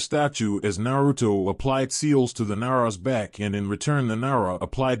stood like a statue as Naruto applied seals to the Nara's back and in return the Nara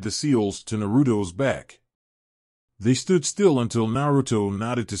applied the seals to Naruto's back. They stood still until Naruto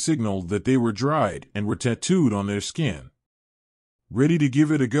nodded to signal that they were dried and were tattooed on their skin. Ready to give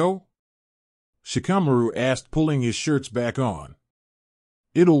it a go? Shikamaru asked, pulling his shirts back on.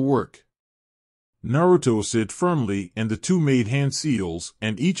 It'll work, Naruto said firmly, and the two made hand seals,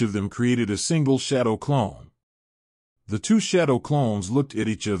 and each of them created a single shadow clone. The two shadow clones looked at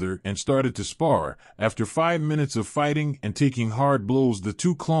each other and started to spar. After 5 minutes of fighting and taking hard blows, the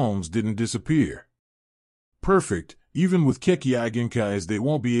two clones didn't disappear. Perfect, even with Kekkei Genkais they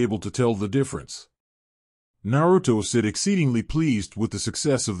won't be able to tell the difference, Naruto said, exceedingly pleased with the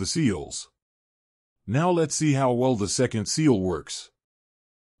success of the seals. Now let's see how well the second seal works,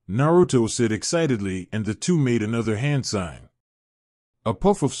 Naruto said excitedly, and the two made another hand sign. A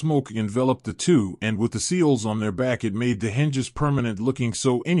puff of smoke enveloped the two, and with the seals on their back it made the hinges permanent looking,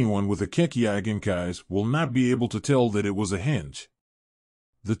 so anyone with a Kekkei Genkais will not be able to tell that it was a hinge.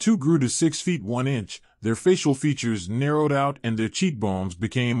 The two grew to 6 feet 1 inch, their facial features narrowed out and their cheekbones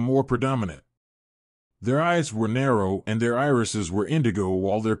became more predominant. Their eyes were narrow and their irises were indigo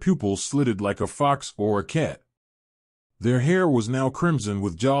while their pupils slitted like a fox or a cat. Their hair was now crimson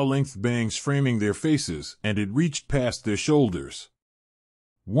with jaw-length bangs framing their faces, and it reached past their shoulders.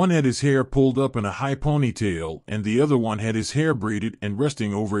 One had his hair pulled up in a high ponytail, and the other one had his hair braided and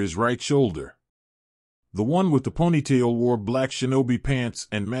resting over his right shoulder. The one with the ponytail wore black shinobi pants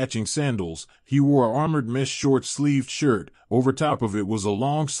and matching sandals. He wore an armored mesh short-sleeved shirt. Over top of it was a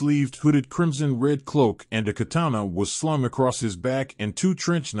long-sleeved hooded crimson-red cloak, and a katana was slung across his back, and 2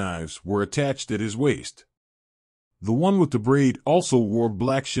 trench knives were attached at his waist. The one with the braid also wore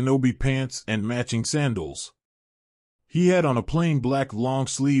black shinobi pants and matching sandals. He had on a plain black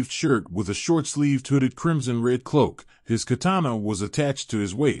long-sleeved shirt with a short-sleeved hooded crimson-red cloak. His katana was attached to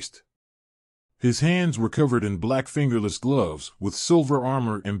his waist. His hands were covered in black fingerless gloves with silver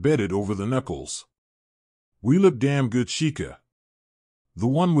armor embedded over the knuckles. We look damn good, Shika, the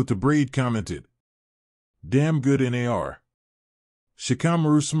one with the braid commented. Damn good NAR.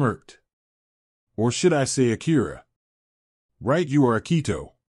 Shikamaru smirked. Or should I say Akira? Right, you are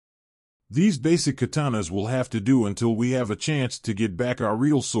Akito. These basic katanas will have to do until we have a chance to get back our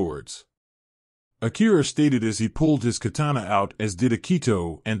real swords, Akira stated as he pulled his katana out, as did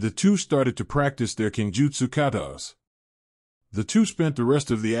Akito, and the two started to practice their kenjutsu katas. The two spent the rest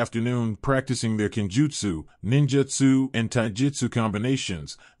of the afternoon practicing their kenjutsu, ninjutsu, and taijutsu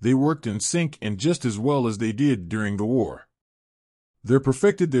combinations. They worked in sync and just as well as they did during the war. They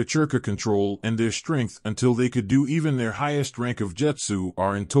perfected their chakra control and their strength until they could do even their highest rank of jutsu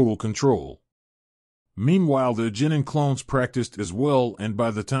are in total control. Meanwhile, their Genin clones practiced as well, and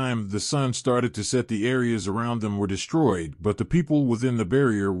by the time the sun started to set, the areas around them were destroyed, but the people within the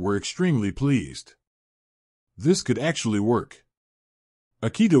barrier were extremely pleased. This could actually work,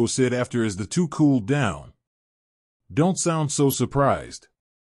 Akito said after as the two cooled down. Don't sound so surprised.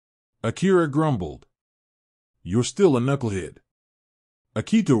 Akira grumbled. You're still a knucklehead.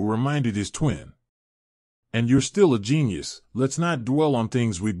 Akito reminded his twin. And you're still a genius. Let's not dwell on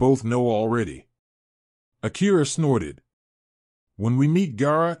things we both know already. Akira snorted. When we meet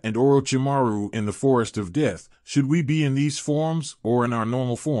Gaara and Orochimaru in the Forest of Death, should we be in these forms or in our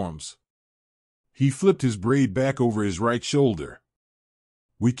normal forms? He flipped his braid back over his right shoulder.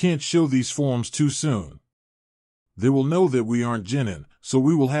 We can't show these forms too soon. They will know that we aren't Genin, so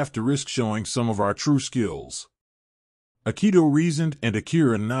we will have to risk showing some of our true skills. Akito reasoned, and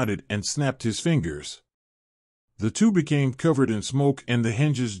Akira nodded and snapped his fingers. The two became covered in smoke and the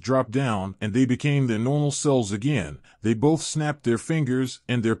hinges dropped down and they became their normal selves again. They both snapped their fingers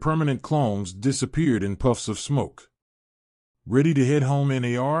and their permanent clones disappeared in puffs of smoke. Ready to head home,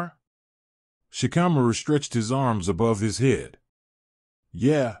 NAR? Shikamaru stretched his arms above his head.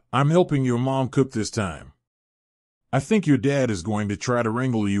 Yeah, I'm helping your mom cook this time. I think your dad is going to try to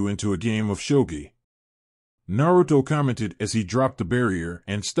wrangle you into a game of shogi. Naruto commented as he dropped the barrier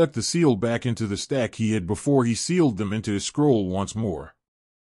and stuck the seal back into the stack he had before he sealed them into his scroll once more.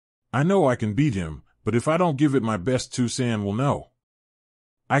 I know I can beat him, but if I don't give it my best, Tusan will know.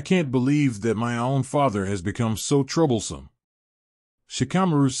 I can't believe that my own father has become so troublesome.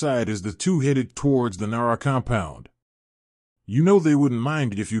 Shikamaru sighed as the two headed towards the Nara compound. You know they wouldn't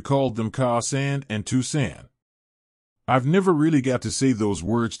mind if you called them Ka-san and Tusan. I've never really got to say those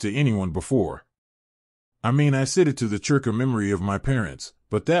words to anyone before. I mean, I said it to the chakra memory of my parents,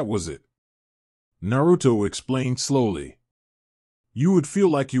 but that was it. Naruto explained slowly. You would feel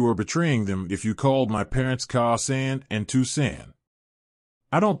like you were betraying them if you called my parents Ka-san and Tusan.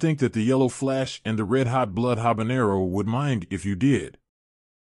 I don't think that the Yellow Flash and the Red Hot Blood Habanero would mind if you did.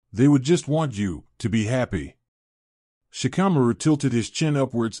 They would just want you to be happy. Shikamaru tilted his chin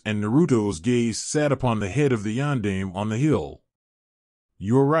upwards and Naruto's gaze sat upon the head of the yondaime on the hill.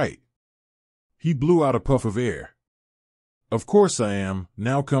 You're right. He blew out a puff of air. Of course I am,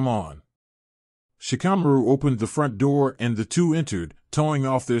 now come on. Shikamaru opened the front door and the two entered, towing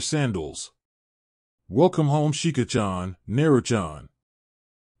off their sandals. Welcome home, Shika-chan, Naru-chan.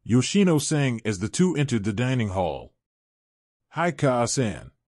 Yoshino sang as the two entered the dining hall. Hi,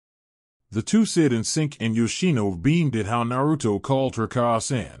 Ka-san. The two said in sync and Yoshino beamed at how Naruto called her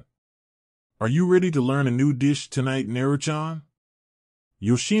Ka-san. Are you ready to learn a new dish tonight, Naru-chan?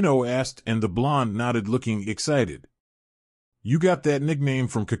 Yoshino asked and the blonde nodded, looking excited. You got that nickname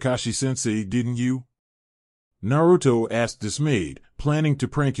from Kakashi-sensei, didn't you? Naruto asked dismayed, planning to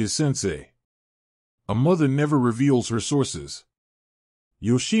prank his sensei. A mother never reveals her sources.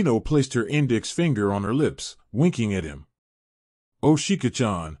 Yoshino placed her index finger on her lips, winking at him. Oh,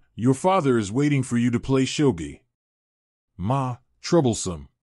 Shika-chan, your father is waiting for you to play shogi. Ma, troublesome.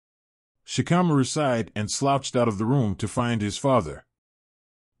 Shikamaru sighed and slouched out of the room to find his father.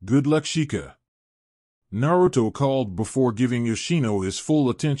 Good luck, Shika. Naruto called before giving Yoshino his full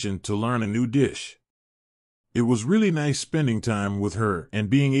attention to learn a new dish. It was really nice spending time with her, and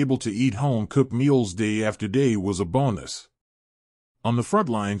being able to eat home-cooked meals day after day was a bonus. On the front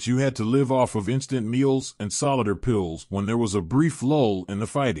lines, you had to live off of instant meals and solider pills when there was a brief lull in the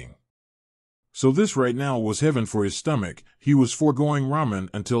fighting. So this right now was heaven for his stomach. He was foregoing ramen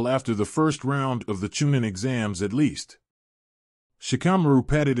until after the first round of the Chunin exams at least. Shikamaru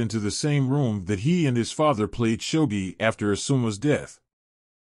padded into the same room that he and his father played shogi after Asuma's death.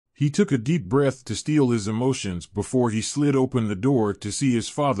 He took a deep breath to steel his emotions before he slid open the door to see his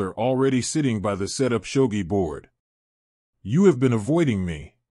father already sitting by the set-up shogi board. You have been avoiding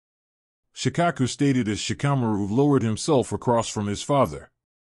me, Shikaku stated as Shikamaru lowered himself across from his father.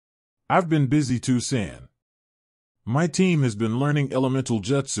 I've been busy too, San. My team has been learning elemental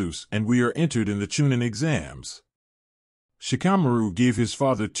jutsus and we are entered in the Chunin exams. Shikamaru gave his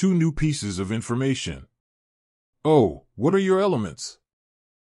father two new pieces of information. Oh, what are your elements?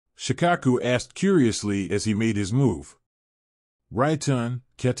 Shikaku asked curiously as he made his move. Raiton,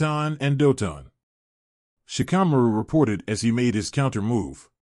 Keton, and Doton. Shikamaru reported as he made his counter move.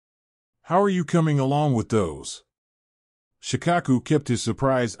 How are you coming along with those? Shikaku kept his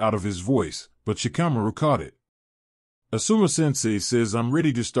surprise out of his voice, but Shikamaru caught it. Asuma-sensei says I'm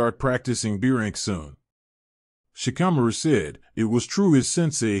ready to start practicing B-rank soon. Shikamaru said it was true his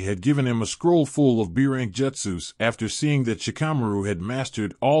sensei had given him a scroll full of B-rank jutsus after seeing that Shikamaru had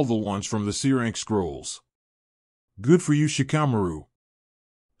mastered all the ones from the C-rank scrolls. Good for you, Shikamaru,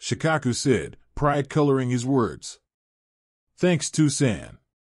 Shikaku said, pride coloring his words. Thanks, Tusan.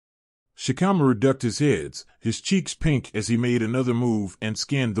 Shikamaru ducked his head, his cheeks pink as he made another move and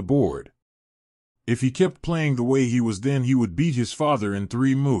scanned the board. If he kept playing the way he was, then he would beat his father in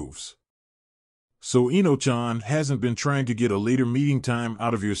 3 moves. So Ino-chan hasn't been trying to get a later meeting time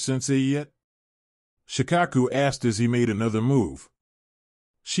out of your sensei yet? Shikaku asked as he made another move.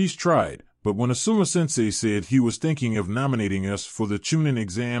 She's tried, but when Asuma-sensei said he was thinking of nominating us for the Chunin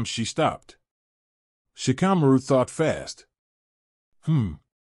exam, she stopped. Shikamaru thought fast.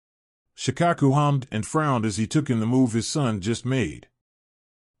 Shikaku hummed and frowned as he took in the move his son just made.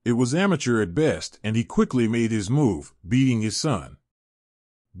 It was amateur at best, and he quickly made his move, beating his son.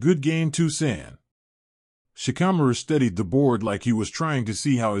 Good game, Tusan. Shikamaru studied the board like he was trying to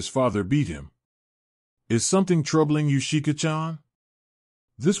see how his father beat him. Is something troubling you, Shika-chan?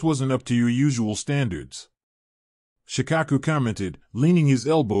 This wasn't up to your usual standards. Shikaku commented, leaning his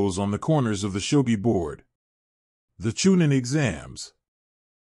elbows on the corners of the shogi board. The Chunin exams.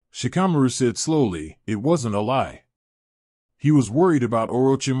 Shikamaru said slowly, it wasn't a lie. He was worried about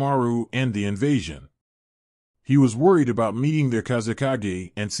Orochimaru and the invasion. He was worried about meeting their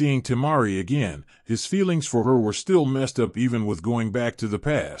Kazekage and seeing Temari again. His feelings for her were still messed up even with going back to the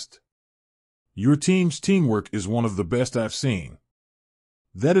past. Your team's teamwork is one of the best I've seen.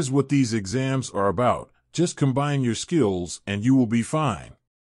 That is what these exams are about. Just combine your skills and you will be fine.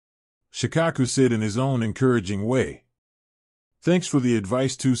 Shikaku said in his own encouraging way. Thanks for the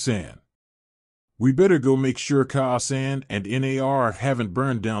advice, Tusan. We better go make sure Ka-san and NAR haven't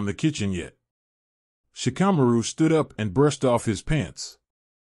burned down the kitchen yet. Shikamaru stood up and brushed off his pants.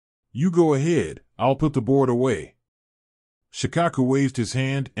 You go ahead, I'll put the board away. Shikaku waved his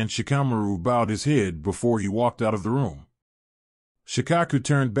hand and Shikamaru bowed his head before he walked out of the room. Shikaku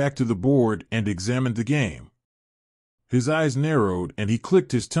turned back to the board and examined the game. His eyes narrowed and he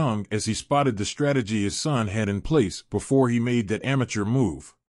clicked his tongue as he spotted the strategy his son had in place before he made that amateur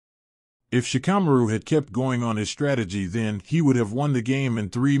move. If Shikamaru had kept going on his strategy, then he would have won the game in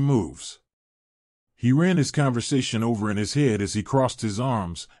 3 moves. He ran his conversation over in his head as he crossed his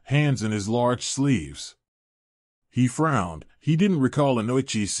arms, hands in his large sleeves. He frowned. He didn't recall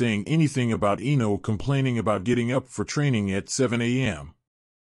Inoichi saying anything about Ino complaining about getting up for training at 7 a.m.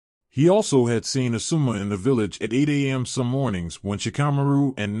 He also had seen Asuma in the village at 8 a.m. some mornings when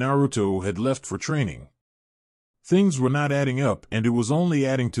Shikamaru and Naruto had left for training. Things were not adding up, and it was only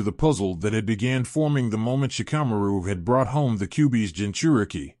adding to the puzzle that had began forming the moment Shikamaru had brought home the Kyuubi's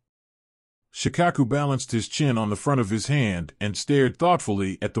Jinchuriki. Shikaku balanced his chin on the front of his hand and stared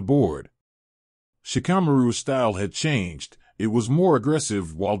thoughtfully at the board. Shikamaru's style had changed. It was more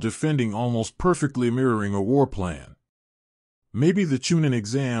aggressive while defending, almost perfectly mirroring a war plan. Maybe the Chunin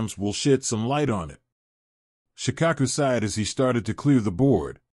exams will shed some light on it. Shikaku sighed as he started to clear the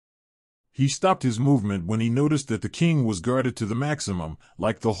board. He stopped his movement when he noticed that the king was guarded to the maximum,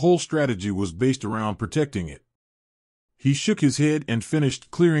 like the whole strategy was based around protecting it. He shook his head and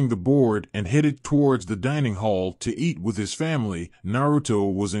finished clearing the board and headed towards the dining hall to eat with his family.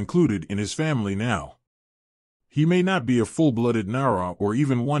 Naruto was included in his family now. He may not be a full-blooded Nara or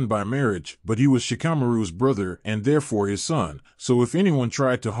even one by marriage, but he was Shikamaru's brother and therefore his son, so if anyone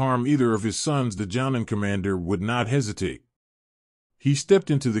tried to harm either of his sons, the Jonin commander would not hesitate. He stepped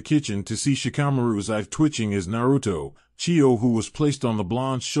into the kitchen to see Shikamaru's eye twitching as Naruto, Chiyo, who was placed on the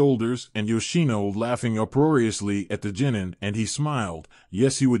blonde's shoulders, and Yoshino laughing uproariously at the Genin, and he smiled.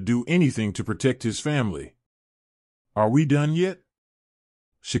 Yes, he would do anything to protect his family. Are we done yet?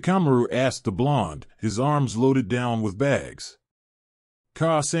 Shikamaru asked the blonde, his arms loaded down with bags.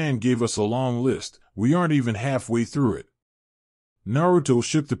 Ka-san gave us a long list. We aren't even halfway through it. Naruto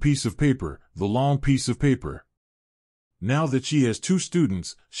shook the piece of paper, the long piece of paper. Now that she has 2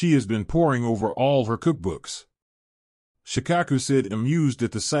 students, she has been poring over all her cookbooks. Shikaku said, amused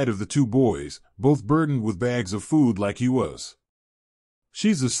at the sight of the 2 boys, both burdened with bags of food like he was.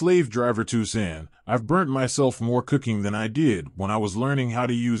 She's a slave driver, Tusan. I've burnt myself more cooking than I did when I was learning how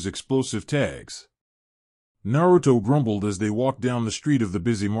to use explosive tags. Naruto grumbled as they walked down the street of the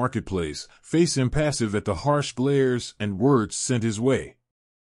busy marketplace, face impassive at the harsh glares and words sent his way.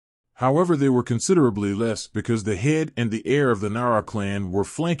 However, they were considerably less because the head and the heir of the Nara clan were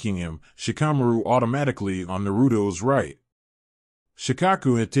flanking him, Shikamaru automatically on Naruto's right.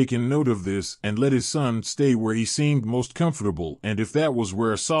 Shikaku had taken note of this and let his son stay where he seemed most comfortable, and if that was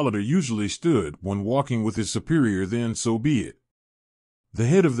where a soldier usually stood when walking with his superior, then so be it. The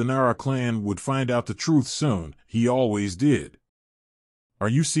head of the Nara clan would find out the truth soon, he always did. Are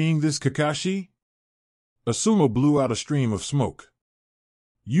you seeing this, Kakashi? Asuma blew out a stream of smoke.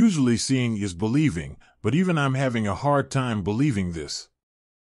 Usually seeing is believing, but even I'm having a hard time believing this.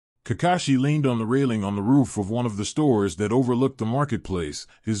 Kakashi leaned on the railing on the roof of one of the stores that overlooked the marketplace,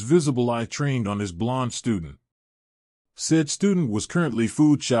 his visible eye trained on his blonde student. Said student was currently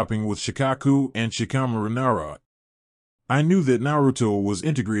food shopping with Shikaku and Shikamaru Nara. I knew that Naruto was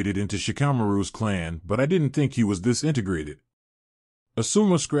integrated into Shikamaru's clan, but I didn't think he was this integrated.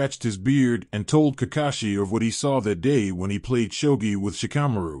 Asuma scratched his beard and told Kakashi of what he saw that day when he played shogi with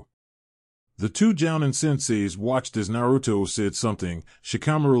Shikamaru. The two Jounin senseis watched as Naruto said something.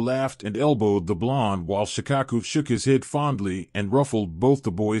 Shikamaru laughed and elbowed the blonde while Shikaku shook his head fondly and ruffled both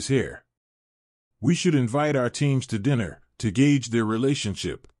the boys' hair. We should invite our teams to dinner, to gauge their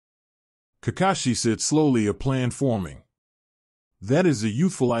relationship. Kakashi said slowly, a plan forming. That is a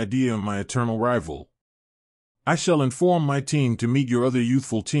youthful idea, my eternal rival. I shall inform my team to meet your other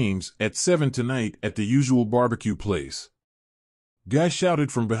youthful teams at 7 tonight at the usual barbecue place. Guy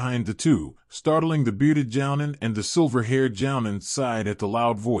shouted from behind the two, startling the bearded Jounin and the silver-haired Jounin sighed at the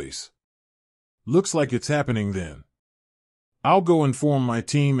loud voice. Looks like it's happening then. I'll go inform my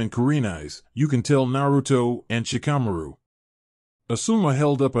team and Kurenai's. You can tell Naruto and Shikamaru. Asuma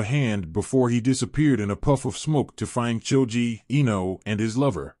held up a hand before he disappeared in a puff of smoke to find Choji, Ino, and his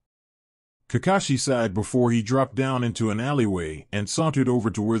lover. Kakashi sighed before he dropped down into an alleyway and sauntered over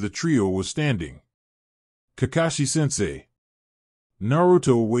to where the trio was standing. Kakashi-sensei.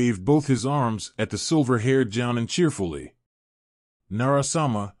 Naruto waved both his arms at the silver-haired Jounin cheerfully.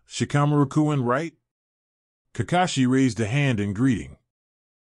 Nara-sama, Shikamaru-kun, right? Kakashi raised a hand in greeting.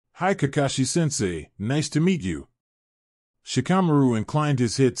 Hi Kakashi-sensei, nice to meet you. Shikamaru inclined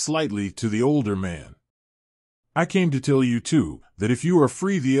his head slightly to the older man. I came to tell you too, that if you are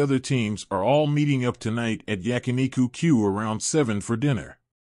free, the other teams are all meeting up tonight at Yakiniku-Q around 7 for dinner.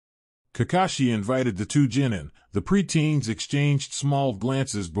 Kakashi invited the two Genin. The preteens exchanged small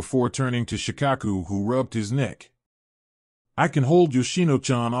glances before turning to Shikaku, who rubbed his neck. I can hold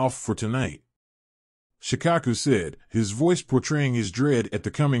Yoshino-chan off for tonight, Shikaku said, his voice portraying his dread at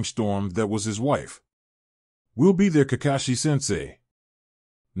the coming storm that was his wife. We'll be there, Kakashi-sensei.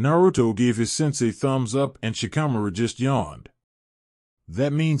 Naruto gave his sensei thumbs up and Shikamaru just yawned.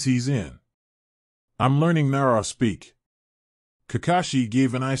 That means he's in. I'm learning Nara speak. Kakashi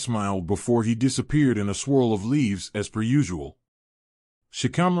gave an eye smile before he disappeared in a swirl of leaves as per usual.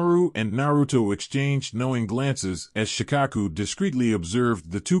 Shikamaru and Naruto exchanged knowing glances as Shikaku discreetly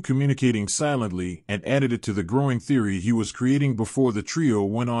observed the two communicating silently and added it to the growing theory he was creating before the trio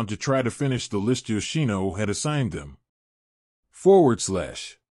went on to try to finish the list Yoshino had assigned them.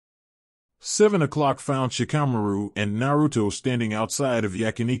 // 7 o'clock found Shikamaru and Naruto standing outside of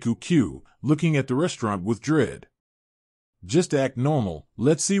Yakiniku-Q, looking at the restaurant with dread. Just act normal,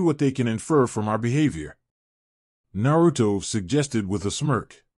 let's see what they can infer from our behavior, Naruto suggested with a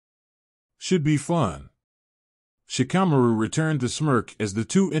smirk. Should be fun. Shikamaru returned the smirk as the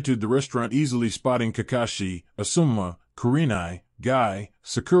two entered the restaurant, easily spotting Kakashi, Asuma, Kurenai, Guy,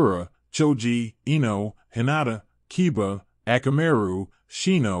 Sakura, Choji, Ino, Hinata, Kiba, Akamaru,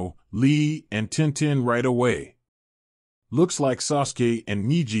 Shino, Lee, and Tintin right away. Looks like Sasuke and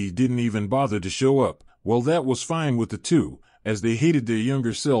Niji didn't even bother to show up. Well, that was fine with the two, as they hated their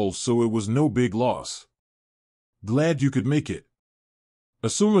younger selves, so it was no big loss. Glad you could make it.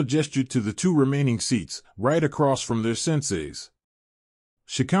 Asuma gestured to the two remaining seats, right across from their senseis.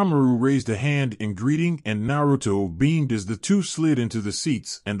 Shikamaru raised a hand in greeting and Naruto beamed as the two slid into the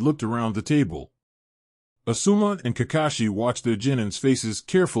seats and looked around the table. Asuma and Kakashi watched their Genin's faces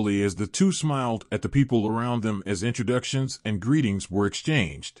carefully as the two smiled at the people around them as introductions and greetings were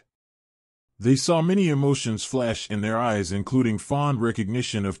exchanged. They saw many emotions flash in their eyes, including fond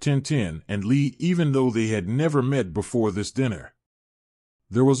recognition of Tintin and Lee, even though they had never met before this dinner.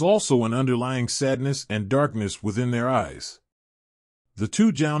 There was also an underlying sadness and darkness within their eyes. The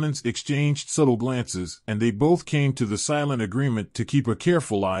two Jounins exchanged subtle glances, and they both came to the silent agreement to keep a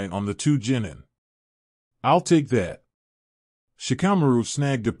careful eye on the two Genin. I'll take that. Shikamaru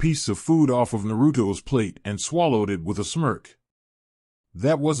snagged a piece of food off of Naruto's plate and swallowed it with a smirk.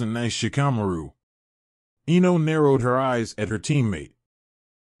 That wasn't nice, Shikamaru. Ino narrowed her eyes at her teammate.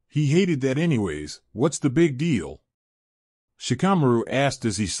 He hated that anyways, what's the big deal? Shikamaru asked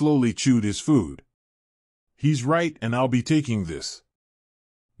as he slowly chewed his food. He's right, and I'll be taking this.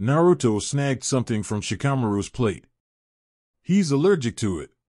 Naruto snagged something from Shikamaru's plate. He's allergic to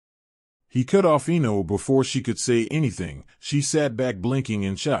it. He cut off Ino before she could say anything. She sat back blinking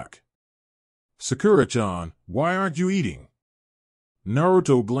in shock. Sakura-chan, why aren't you eating?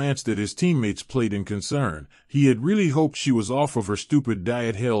 Naruto glanced at his teammate's plate in concern. He had really hoped she was off of her stupid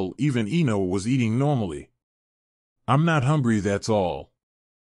diet. Hell, even Ino was eating normally. I'm not hungry, that's all.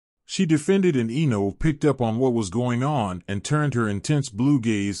 She defended, and Ino picked up on what was going on and turned her intense blue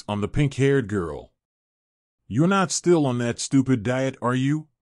gaze on the pink-haired girl. You're not still on that stupid diet, are you?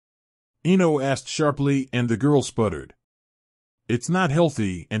 Ino asked sharply, and the girl sputtered. It's not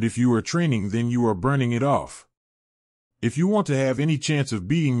healthy, and if you are training, then you are burning it off. If you want to have any chance of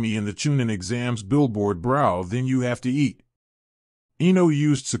beating me in the Chunin exams, billboard brow, then you have to eat. Ino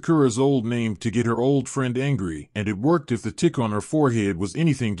used Sakura's old name to get her old friend angry, and it worked if the tick on her forehead was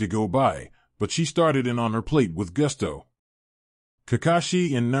anything to go by, but she started in on her plate with gusto.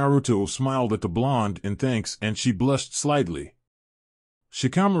 Kakashi and Naruto smiled at the blonde in thanks, and she blushed slightly.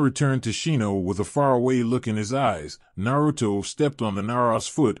 Shikamaru turned to Shino with a faraway look in his eyes. Naruto stepped on the Nara's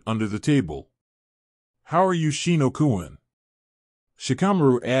foot under the table. How are you, Shino-kun?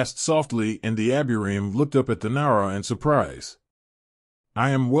 Shikamaru asked softly, and the Aburame looked up at the Nara in surprise.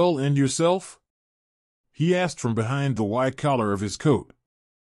 I am well, and yourself? He asked from behind the wide collar of his coat.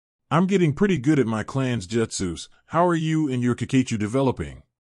 I'm getting pretty good at my clan's jutsus. How are you and your Kakechu developing?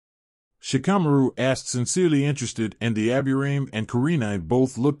 Shikamaru asked, sincerely interested, and the Aburame and Kurenai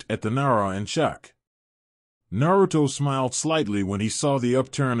both looked at the Nara in shock. Naruto smiled slightly when he saw the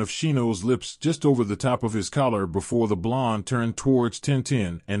upturn of Shino's lips just over the top of his collar before the blonde turned towards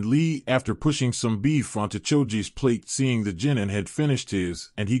Tenten and Lee after pushing some beef onto Choji's plate, seeing the Genin had finished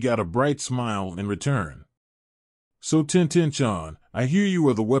his, and he got a bright smile in return. So Tenten-chan, I hear you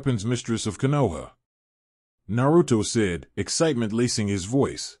are the weapons mistress of Konoha. Naruto said, excitement lacing his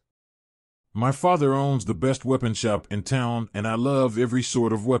voice. My father owns the best weapon shop in town, and I love every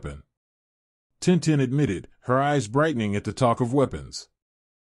sort of weapon. Tenten admitted, her eyes brightening at the talk of weapons.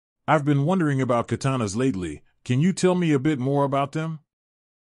 I've been wondering about katanas lately. Can you tell me a bit more about them?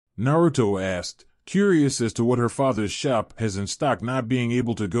 Naruto asked, curious as to what her father's shop has in stock, not being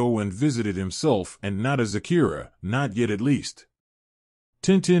able to go and visit it himself, and not as Akira, not yet at least.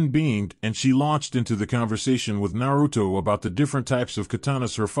 Tenten beamed, and she launched into the conversation with Naruto about the different types of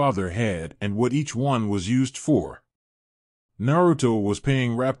katanas her father had and what each one was used for. Naruto was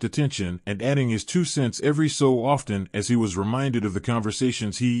paying rapt attention and adding his 2 cents every so often as he was reminded of the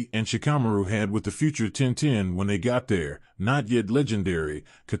conversations he and Shikamaru had with the future Tenten when they got there, not yet legendary,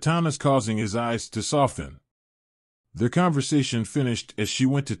 katanas, causing his eyes to soften. Their conversation finished as she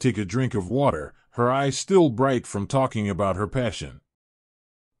went to take a drink of water, her eyes still bright from talking about her passion.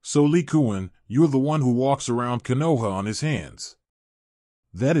 So Lee-kun, you're the one who walks around Konoha on his hands.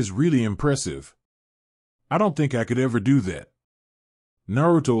 That is really impressive. I don't think I could ever do that.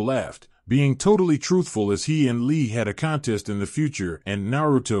 Naruto laughed, being totally truthful, as he and Lee had a contest in the future and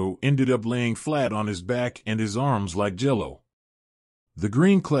Naruto ended up laying flat on his back and his arms like jello. The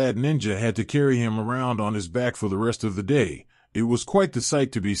green-clad ninja had to carry him around on his back for the rest of the day. It was quite the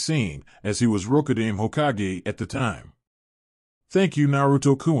sight to be seen, as he was Rokudan Hokage at the time. Thank you,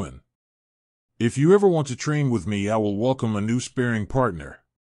 Naruto-kun. If you ever want to train with me, I will welcome a new sparring partner.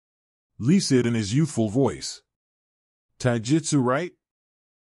 Lee said in his youthful voice. Taijutsu, right?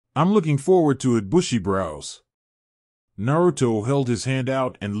 I'm looking forward to it, bushy brows. Naruto held his hand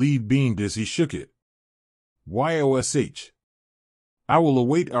out and Lee beamed as he shook it. YOSH. I will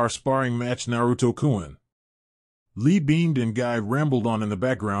await our sparring match, Naruto-kun. Lee beamed and Guy rambled on in the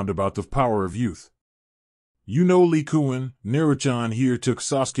background about the power of youth. You know, Lee-kun, Naruto-chan here took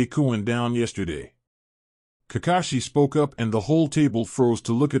Sasuke-kun down yesterday. Kakashi spoke up and the whole table froze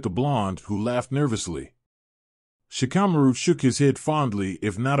to look at the blonde, who laughed nervously. Shikamaru shook his head fondly,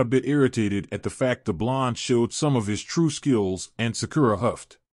 if not a bit irritated at the fact the blonde showed some of his true skills, and Sakura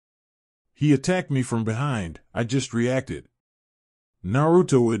huffed. He attacked me from behind, I just reacted.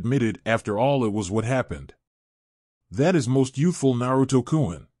 Naruto admitted, after all, it was what happened. That is most youthful,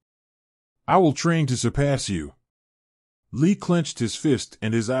 Naruto-kun. I will train to surpass you. Lee clenched his fist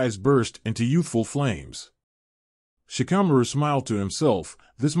and his eyes burst into youthful flames. Shikamaru smiled to himself.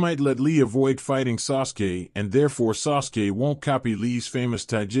 This might let Lee avoid fighting Sasuke, and therefore Sasuke won't copy Lee's famous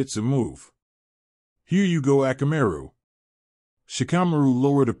taijutsu move. Here you go, Akamaru. Shikamaru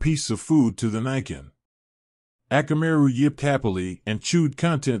lowered a piece of food to the Niken. Akamaru yipped happily and chewed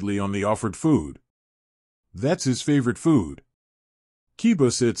contentedly on the offered food. That's his favorite food.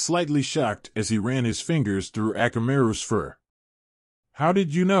 Kiba said, slightly shocked as he ran his fingers through Akamaru's fur. How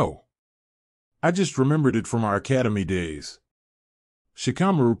did you know? I just remembered it from our academy days.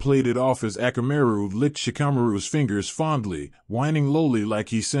 Shikamaru played it off as Akamaru licked Shikamaru's fingers fondly, whining lowly like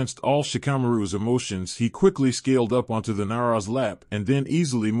he sensed all Shikamaru's emotions. He quickly scaled up onto the Nara's lap and then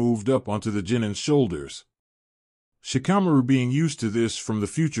easily moved up onto the Genin's shoulders. Shikamaru, being used to this from the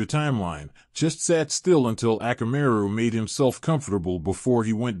future timeline, just sat still until Akamaru made himself comfortable before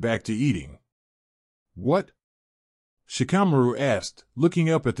he went back to eating. "What?" Shikamaru asked, looking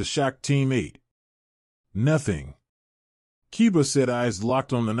up at the shocked teammate. "Nothing," Kiba said, eyes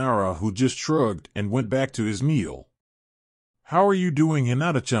locked on the Nara, who just shrugged and went back to his meal. "How are you doing,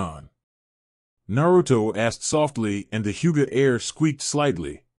 Hinata-chan?" Naruto asked softly, and the Hyuga air squeaked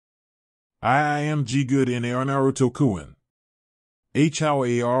slightly. "I am good in air, Naruto-kun. How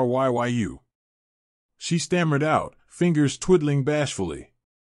are you?" She stammered out, fingers twiddling bashfully.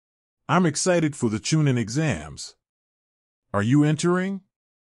 "I'm excited for the Chunin exams." "Are you entering?"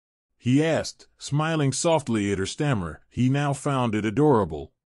 he asked, smiling softly at her stammer. He now found it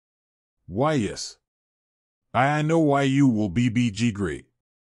adorable. "Why, yes. I know why you will be great."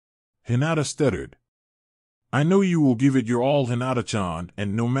 Hinata stuttered. "I know you will give it your all, Hinata-chan,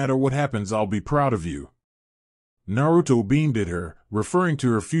 and no matter what happens I'll be proud of you." Naruto beamed at her, referring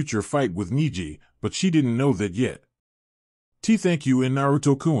to her future fight with Neji, but she didn't know that yet. "Thank you,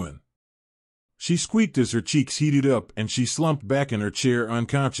 Naruto-kun." She squeaked as her cheeks heated up and she slumped back in her chair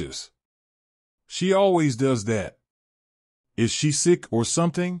unconscious. "She always does that. Is she sick or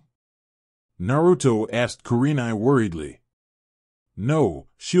something?" Naruto asked Kurenai worriedly. "No,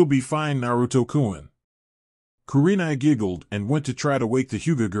 she'll be fine, Naruto-kun." Kurenai giggled and went to try to wake the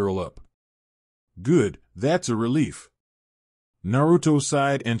Hyuga girl up. "Good, that's a relief." Naruto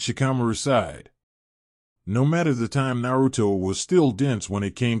sighed and Shikamaru sighed. No matter the time, Naruto was still dense when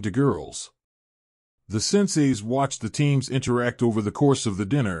it came to girls. The senseis watched the teams interact over the course of the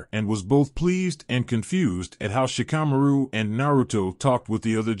dinner and was both pleased and confused at how Shikamaru and Naruto talked with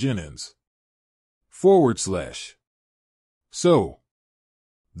the other Genins. / So.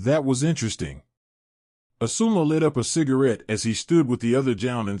 That was interesting. Asuma lit up a cigarette as he stood with the other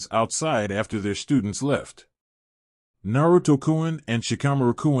Jounins outside after their students left. "Naruto-kun and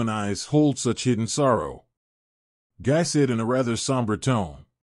Shikamaru-kun eyes hold such hidden sorrow," Guy said in a rather somber tone.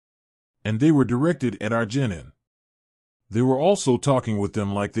 "And they were directed at our Genin. They were also talking with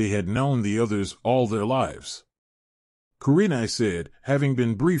them like they had known the others all their lives." Kurenai said, having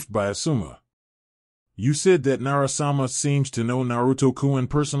been briefed by Asuma. "You said that Narasama seems to know Naruto-kun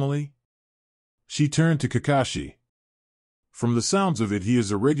personally?" She turned to Kakashi. "From the sounds of it, he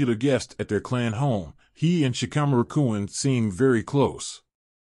is a regular guest at their clan home. He and Shikamaru-kun seem very close."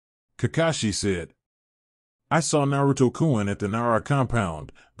 Kakashi said, "I saw Naruto-kun at the Nara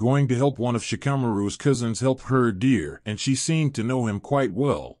compound, going to help one of Shikamaru's cousins help herd deer, and she seemed to know him quite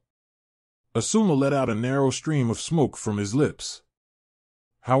well." Asuma let out a narrow stream of smoke from his lips.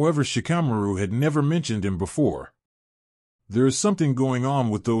 However, Shikamaru had never mentioned him before. "There is something going on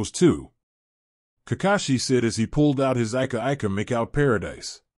with those two," Kakashi said as he pulled out his Ika Make Out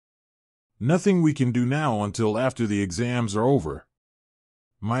Paradise. "Nothing we can do now until after the exams are over.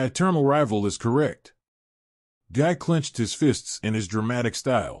 My eternal rival is correct." Guy clenched his fists in his dramatic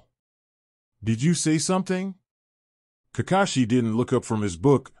style. "Did you say something?" Kakashi didn't look up from his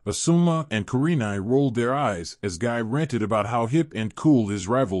book. Asuma and Kurenai rolled their eyes as Guy ranted about how hip and cool his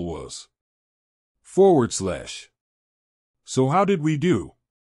rival was. / So how did we do?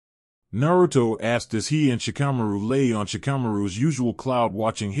 Naruto asked as he and Shikamaru lay on Shikamaru's usual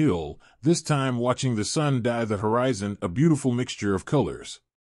cloud-watching hill, this time watching the sun dye the horizon a beautiful mixture of colors.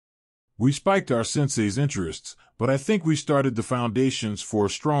 "We spiked our sensei's interests, but I think we started the foundations for a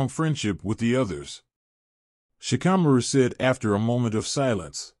strong friendship with the others," Shikamaru said after a moment of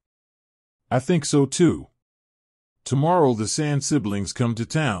silence. "I think so too. Tomorrow the Sand siblings come to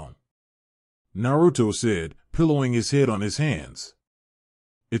town," Naruto said, pillowing his head on his hands.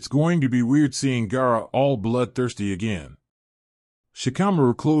 "It's going to be weird seeing Gaara all bloodthirsty again."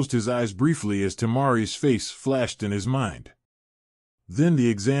 Shikamaru closed his eyes briefly as Temari's face flashed in his mind. "Then the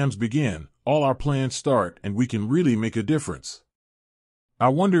exams begin, all our plans start, and we can really make a difference. I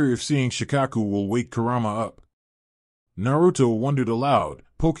wonder if seeing Shikaku will wake Kurama up." Naruto wondered aloud,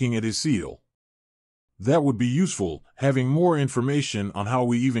 poking at his seal. "That would be useful. Having more information on how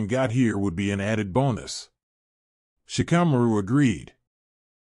we even got here would be an added bonus." Shikamaru agreed.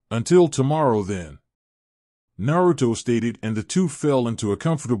 "Until tomorrow then," Naruto stated, and the two fell into a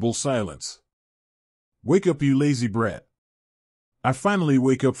comfortable silence. "Wake up, you lazy brat. I finally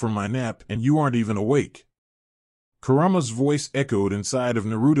wake up from my nap and you aren't even awake." Kurama's voice echoed inside of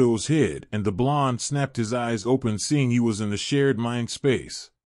Naruto's head, and the blonde snapped his eyes open, seeing he was in the shared mind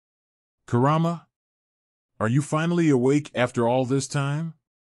space. "Kurama? Are you finally awake after all this time?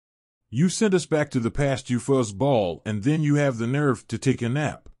 You sent us back to the past, you fuzzball, and then you have the nerve to take a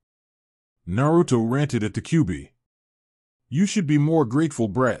nap. Naruto ranted at the Kyuubi. You should be more grateful,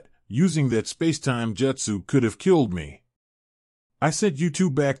 brat. Using that space-time jutsu could have killed me. I sent you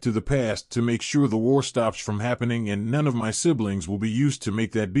two back to the past to make sure the war stops from happening, and none of my siblings will be used to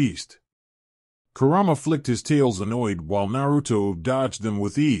make that beast. Kurama flicked his tails annoyed while Naruto dodged them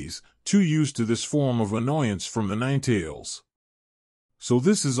with ease, too used to this form of annoyance from the Nine Tails. So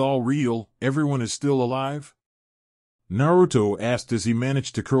this is all real, everyone is still alive? Naruto asked as he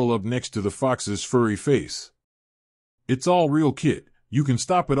managed to curl up next to the fox's furry face. It's all real, kid. You can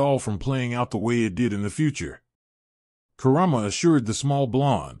stop it all from playing out the way it did in the future. Kurama assured the small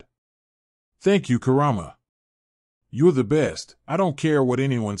blonde. Thank you, Kurama. You're the best, I don't care what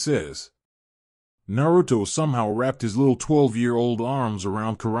anyone says. Naruto somehow wrapped his little 12-year-old arms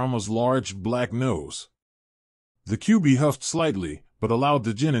around Kurama's large black nose. The Kyuubi huffed slightly, but allowed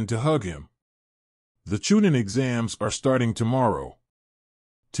the Genin to hug him. The Chunin exams are starting tomorrow.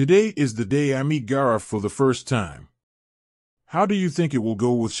 Today is the day I meet Gaara for the first time. How do you think it will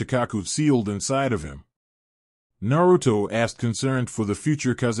go with Shikaku sealed inside of him? Naruto asked, concerned for the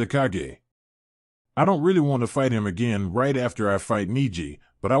future Kazekage. I don't really want to fight him again right after I fight Neji,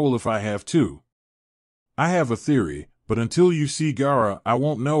 but I will if I have to. I have a theory, but until you see Gaara, I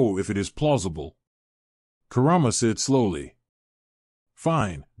won't know if it is plausible. Kurama said slowly.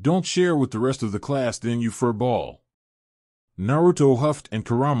 Fine, don't share with the rest of the class then, you furball. Naruto huffed and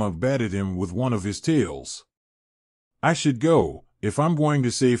Kurama batted him with one of his tails. I should go. If I'm going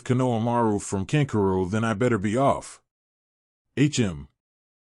to save Konohamaru from Kankuro, then I better be off. HM.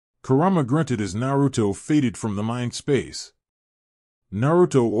 Kurama grunted as Naruto faded from the mind space.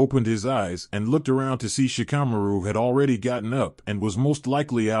 Naruto opened his eyes and looked around to see Shikamaru had already gotten up and was most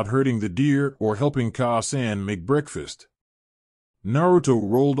likely out herding the deer or helping Kaa-san make breakfast. Naruto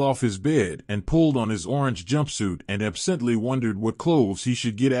rolled off his bed and pulled on his orange jumpsuit and absently wondered what clothes he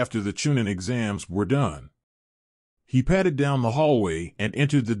should get after the Chunin exams were done. He padded down the hallway and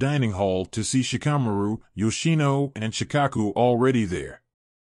entered the dining hall to see Shikamaru, Yoshino, and Shikaku already there.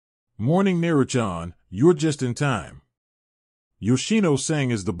 Morning, Naruchan, you're just in time. Yoshino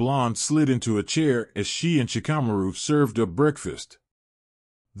sang as the blonde slid into a chair as she and Shikamaru served up breakfast.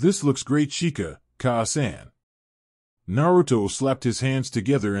 This looks great, Shika, Kaa-san. Naruto slapped his hands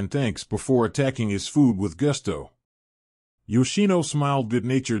together in thanks before attacking his food with gusto. Yoshino smiled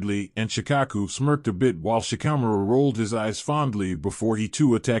good-naturedly and Shikaku smirked a bit while Shikamaru rolled his eyes fondly before he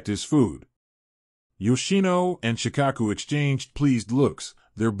too attacked his food. Yoshino and Shikaku exchanged pleased looks.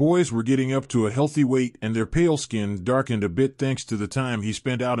 Their boys were getting up to a healthy weight and their pale skin darkened a bit thanks to the time he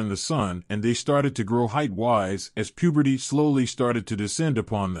spent out in the sun, and they started to grow height-wise as puberty slowly started to descend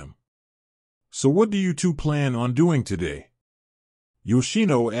upon them. So what do you two plan on doing today?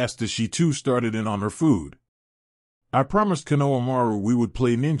 Yoshino asked as she too started in on her food. I promised Konohamaru we would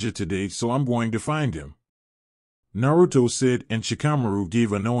play ninja today, so I'm going to find him. Naruto said, and Shikamaru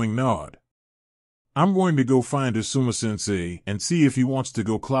gave a knowing nod. I'm going to go find Asuma-sensei and see if he wants to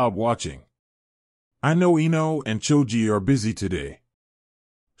go cloud watching. I know Ino and Choji are busy today.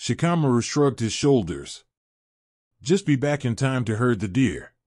 Shikamaru shrugged his shoulders. Just be back in time to herd the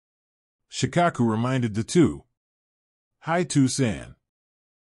deer. Shikaku reminded the two. Hi, Two-san.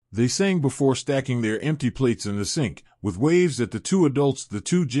 They sang before stacking their empty plates in the sink. With waves at the two adults, the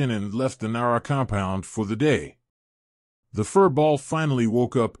two Genin left the Nara compound for the day. The furball finally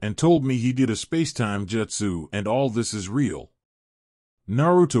woke up and told me he did a space-time jutsu and all this is real.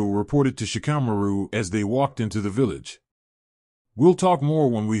 Naruto reported to Shikamaru as they walked into the village. We'll talk more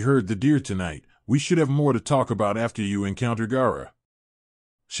when we herd the deer tonight. We should have more to talk about after you encounter Gaara.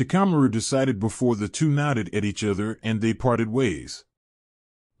 Shikamaru decided before the two nodded at each other and they parted ways.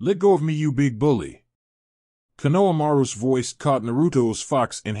 Let go of me, you big bully. Konohamaru's voice caught Naruto's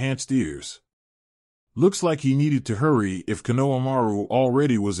fox-enhanced ears. Looks like he needed to hurry if Konohamaru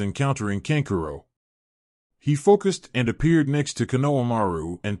already was encountering Kankuro. He focused and appeared next to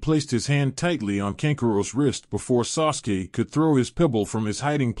Konohamaru and placed his hand tightly on Kankuro's wrist before Sasuke could throw his pebble from his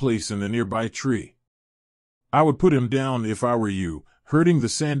hiding place in the nearby tree. I would put him down if I were you. Hurting the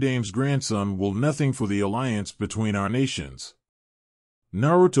Sandame's grandson will nothing for the alliance between our nations.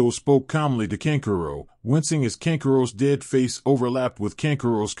 Naruto spoke calmly to Kankuro, wincing as Kankuro's dead face overlapped with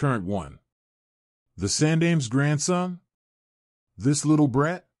Kankuro's current one. The Sandame's grandson? This little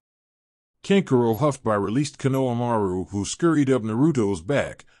brat? Kankuro huffed by released Konohamaru, who scurried up Naruto's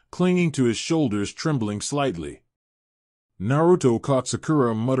back, clinging to his shoulders, trembling slightly. Naruto caught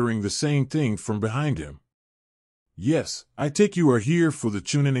Sakura muttering the same thing from behind him. Yes, I take you are here for the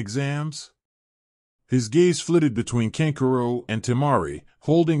Chunin exams? His gaze flitted between Kankuro and Temari,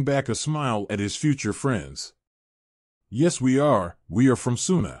 holding back a smile at his future friends. Yes, we are from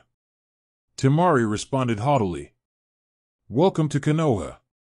Suna. Temari responded haughtily. Welcome to Konoha.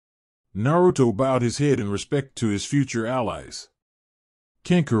 Naruto bowed his head in respect to his future allies.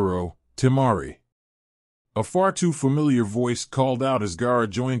 Kankuro, Temari. A far too familiar voice called out as Gaara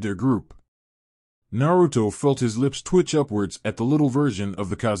joined their group. Naruto felt his lips twitch upwards at the little version of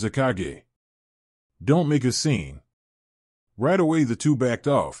the Kazekage. Don't make a scene. Right away the two backed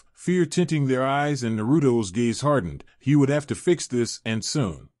off, fear tinting their eyes, and Naruto's gaze hardened. He would have to fix this, and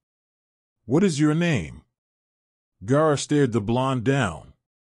soon. What is your name? Gaara stared the blonde down.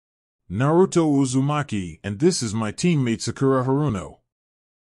 Naruto Uzumaki, and this is my teammate Sakura Haruno.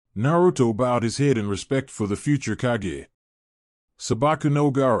 Naruto bowed his head in respect for the future Kage. Sabaku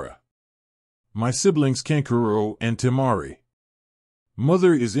no Gaara. My siblings Kankuro and Temari.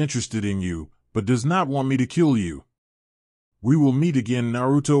 Mother is interested in you, but does not want me to kill you. We will meet again,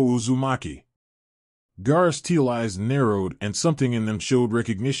 Naruto Uzumaki. Gaara's teal eyes narrowed, and something in them showed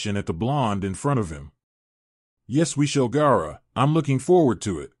recognition at the blonde in front of him. Yes, we shall, Gaara. I'm looking forward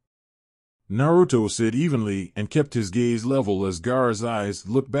to it. Naruto said evenly and kept his gaze level as Gaara's eyes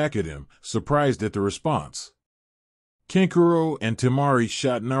looked back at him, surprised at the response. Kankuro and Temari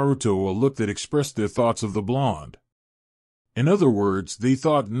shot Naruto a look that expressed their thoughts of the blonde. In other words, they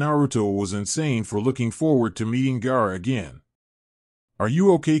thought Naruto was insane for looking forward to meeting Gaara again. Are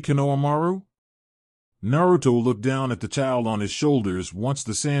you okay, Konohamaru? Naruto looked down at the child on his shoulders once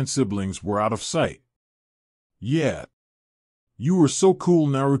the Sand siblings were out of sight. Yeah. You were so cool,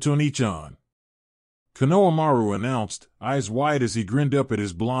 Naruto-ni-chan. Konohamaru announced, eyes wide as he grinned up at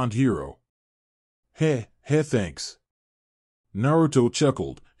his blonde hero. Thanks. Naruto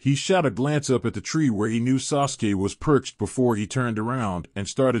chuckled. He shot a glance up at the tree where he knew Sasuke was perched before he turned around and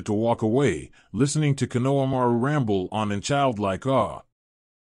started to walk away, listening to Konohamaru ramble on in childlike awe.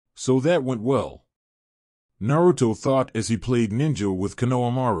 So that went well. Naruto thought as he played ninja with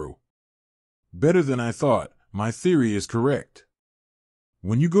Konohamaru. Better than I thought. My theory is correct.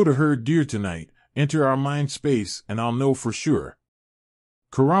 When you go to herd deer tonight, enter our mind space and I'll know for sure.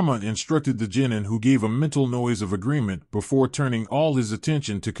 Kurama instructed the Genin, who gave a mental noise of agreement before turning all his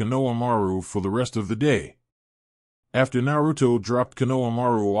attention to Konohamaru for the rest of the day. After Naruto dropped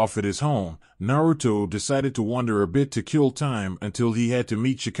Konohamaru off at his home, Naruto decided to wander a bit to kill time until he had to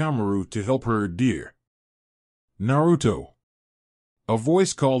meet Shikamaru to help herd deer. Naruto. A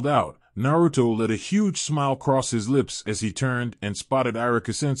voice called out. Naruto let a huge smile cross his lips as he turned and spotted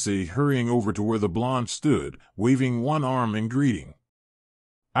Irika-sensei hurrying over to where the blonde stood, waving one arm in greeting.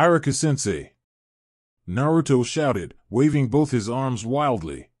 Irika-sensei! Naruto shouted, waving both his arms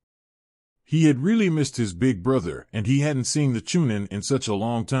wildly. He had really missed his big brother, and he hadn't seen the Chunin in such a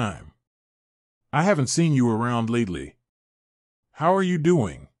long time. I haven't seen you around lately. How are you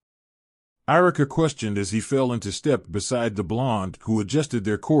doing? Irika questioned as he fell into step beside the blonde, who adjusted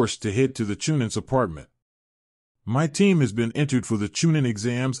their course to head to the Chunin's apartment. My team has been entered for the Chunin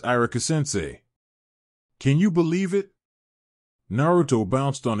exams, Irika-sensei. Can you believe it? Naruto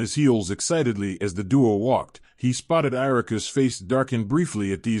bounced on his heels excitedly as the duo walked. He spotted Irika's face darken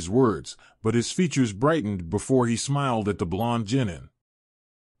briefly at these words, but his features brightened before he smiled at the blonde Genin.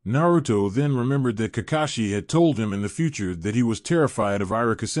 Naruto then remembered that Kakashi had told him in the future that he was terrified of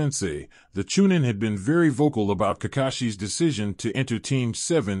Irika-sensei. The Chunin had been very vocal about Kakashi's decision to enter Team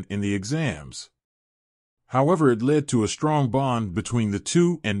 7 in the exams. However, it led to a strong bond between the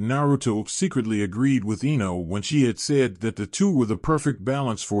two, and Naruto secretly agreed with Ino when she had said that the two were the perfect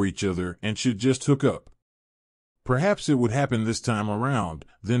balance for each other and should just hook up. Perhaps it would happen this time around,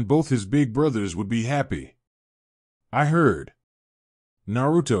 then both his big brothers would be happy. I heard.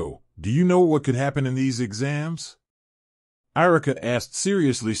 Naruto, do you know what could happen in these exams? Irika asked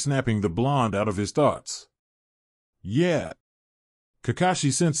seriously, snapping the blonde out of his thoughts. Yeah.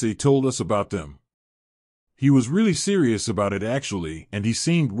 Kakashi-sensei told us about them. He was really serious about it actually, and he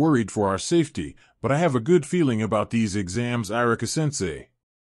seemed worried for our safety, but I have a good feeling about these exams, Irika-sensei.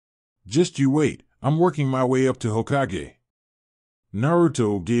 Just you wait, I'm working my way up to Hokage.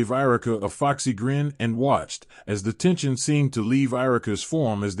 Naruto gave Irika a foxy grin and watched as the tension seemed to leave Irika's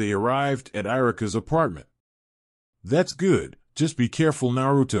form as they arrived at Irika's apartment. That's good, just be careful,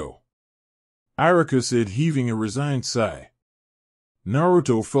 Naruto. Irika said, heaving a resigned sigh.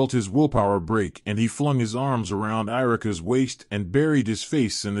 Naruto felt his willpower break and he flung his arms around Irika's waist and buried his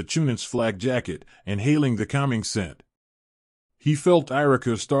face in the Chunin's flak jacket, inhaling the calming scent. He felt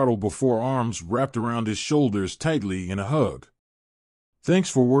Irika startle before arms wrapped around his shoulders tightly in a hug.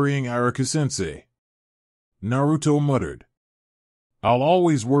 Thanks for worrying, Irika-sensei. Naruto muttered. I'll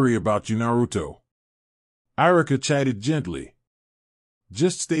always worry about you, Naruto. Irika chided gently.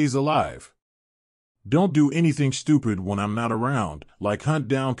 Just stays alive. Don't do anything stupid when I'm not around, like hunt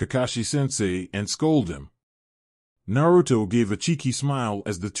down Kakashi-sensei and scold him. Naruto gave a cheeky smile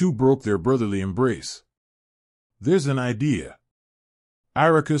as the two broke their brotherly embrace. There's an idea.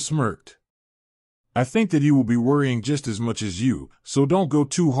 Irika smirked. I think that he will be worrying just as much as you, so don't go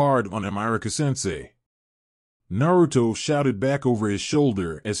too hard on him, Irika-sensei. Naruto shouted back over his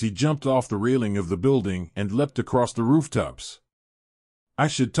shoulder as he jumped off the railing of the building and leapt across the rooftops. I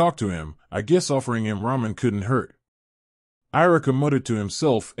should talk to him. I guess offering him ramen couldn't hurt. Irika muttered to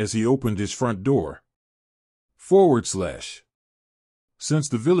himself as he opened his front door. Since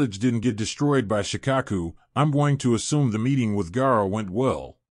the village didn't get destroyed by Shikaku, I'm going to assume the meeting with Gaara went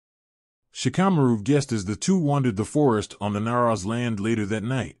well. Shikamaru guessed as the two wandered the forest on the Nara's land later that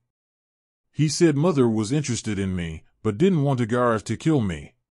night. He said Mother was interested in me, but didn't want Gaara to kill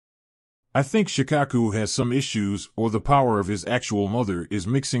me. I think Shikaku has some issues, or the power of his actual mother is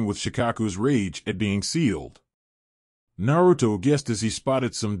mixing with Shikaku's rage at being sealed. Naruto guessed as he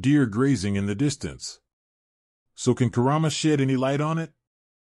spotted some deer grazing in the distance. So can Kurama shed any light on it?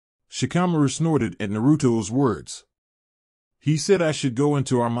 Shikamaru snorted at Naruto's words. He said I should go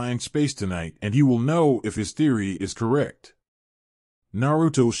into our mind space tonight and he will know if his theory is correct.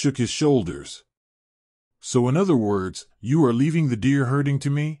 Naruto shook his shoulders. So in other words, you are leaving the deer herding to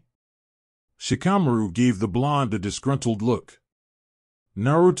me? Shikamaru gave the blonde a disgruntled look.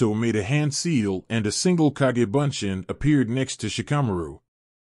 Naruto made a hand seal and a single Kage Bunshin appeared next to Shikamaru.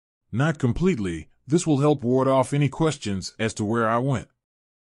 Not completely, this will help ward off any questions as to where I went.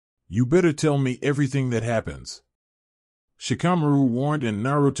 You better tell me everything that happens. Shikamaru warned and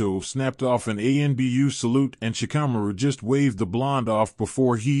Naruto snapped off an ANBU salute and Shikamaru just waved the blonde off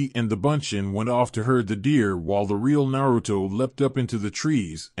before he and the Bunshin went off to herd the deer while the real Naruto leapt up into the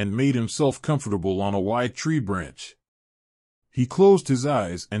trees and made himself comfortable on a wide tree branch. He closed his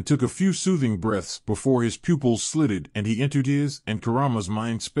eyes and took a few soothing breaths before his pupils slitted and he entered his and Kurama's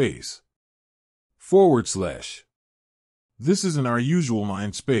mind space. This isn't our usual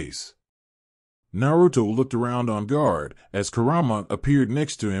mind space. Naruto looked around on guard as Kurama appeared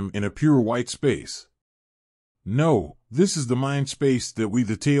next to him in a pure white space. No, this is the mind space that we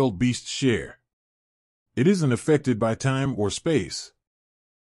the tailed beasts share. It isn't affected by time or space.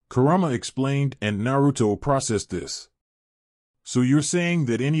 Kurama explained and Naruto processed this. So you're saying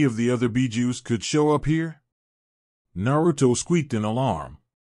that any of the other bijus could show up here? Naruto squeaked in alarm.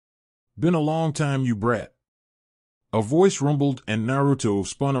 Been a long time, you brat. A voice rumbled and Naruto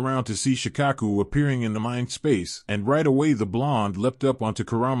spun around to see Shikaku appearing in the mind space and right away the blonde leapt up onto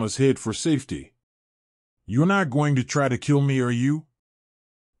Kurama's head for safety. You're not going to try to kill me, are you?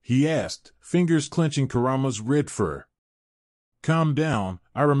 He asked, fingers clenching Kurama's red fur. Calm down,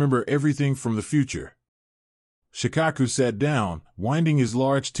 I remember everything from the future. Shikaku sat down, winding his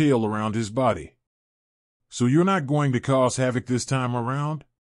large tail around his body. So you're not going to cause havoc this time around?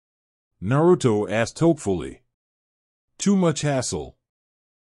 Naruto asked hopefully. Too much hassle.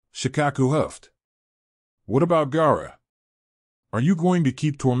 Shikaku huffed. What about Gaara? Are you going to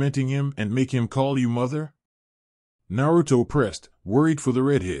keep tormenting him and make him call you mother? Naruto pressed, worried for the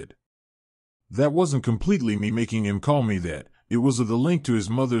redhead. That wasn't completely me making him call me that, it was the link to his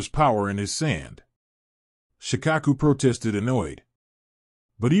mother's power in his sand. Shikaku protested, annoyed.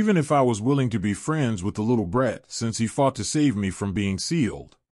 But even if I was willing to be friends with the little brat since he fought to save me from being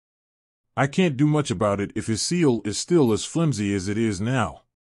sealed, I can't do much about it if his seal is still as flimsy as it is now.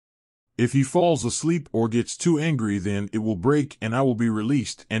 If he falls asleep or gets too angry, then it will break and I will be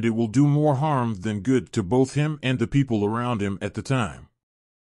released and it will do more harm than good to both him and the people around him at the time.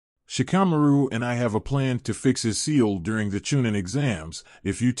 Shikamaru and I have a plan to fix his seal during the Chunin exams.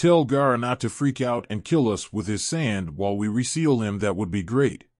 If you tell Gaara not to freak out and kill us with his sand while we reseal him, that would be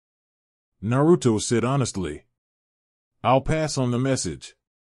great. Naruto said honestly. I'll pass on the message.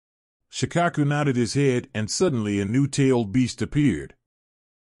 Shikaku nodded his head and suddenly a new tailed beast appeared.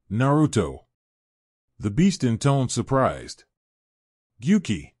 Naruto. The beast intoned surprised.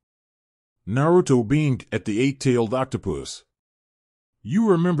 Gyuki. Naruto beamed at the eight-tailed octopus. You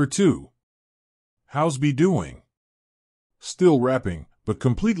remember too. How's B doing? Still rapping, but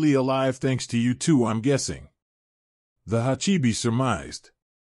completely alive thanks to you too, I'm guessing. The Hachibi surmised.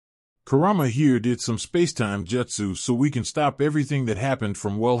 Kurama here did some space-time jutsu so we can stop everything that happened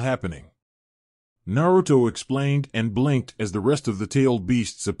from well happening. Naruto explained and blinked as the rest of the tailed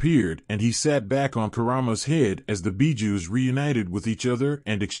beasts appeared and he sat back on Kurama's head as the bijus reunited with each other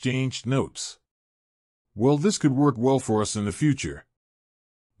and exchanged notes. Well, this could work well for us in the future.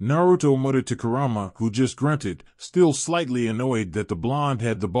 Naruto muttered to Kurama, who just grunted, still slightly annoyed that the blonde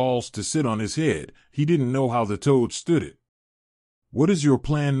had the balls to sit on his head. He didn't know how the toad stood it. What is your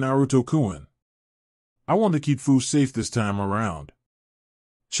plan, Naruto-kun? I want to keep Fu safe this time around.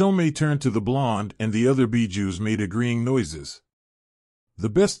 Chomei turned to the blonde, and the other bijus made agreeing noises. The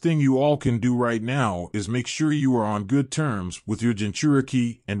best thing you all can do right now is make sure you are on good terms with your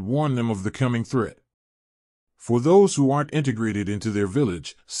Jinchuriki and warn them of the coming threat. For those who aren't integrated into their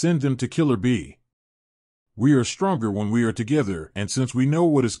village, send them to Killer Bee. We are stronger when we are together, and since we know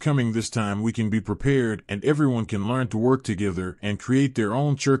what is coming this time, we can be prepared, and everyone can learn to work together and create their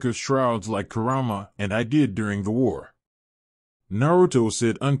own churka shrouds like Kurama and I did during the war. Naruto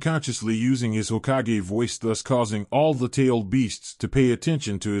said, unconsciously using his Hokage voice, thus causing all the tailed beasts to pay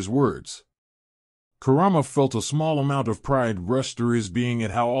attention to his words. Kurama felt a small amount of pride rush through his being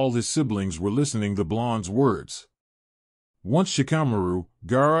at how all his siblings were listening to the blonde's words. Once Shikamaru,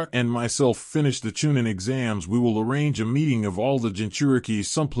 Gaara, and myself finish the Chunin exams, we will arrange a meeting of all the Jinchurikis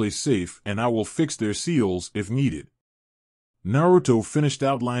someplace safe, and I will fix their seals if needed. Naruto finished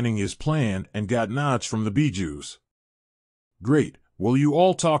outlining his plan and got nods from the bijus. Great, well, you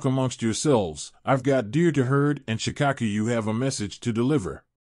all talk amongst yourselves. I've got Deer to herd, and Shikaku, you have a message to deliver.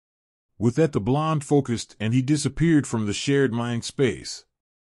 With that, the blonde focused, and he disappeared from the shared mind space.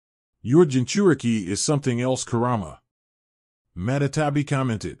 Your Jinchuriki is something else, Kurama. Matatabi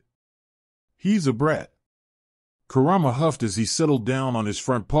commented. He's a brat. Kurama huffed as he settled down on his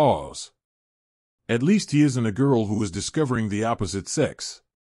front paws. At least he isn't a girl who is discovering the opposite sex.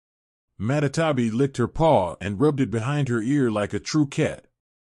 Matatabi licked her paw and rubbed it behind her ear like a true cat.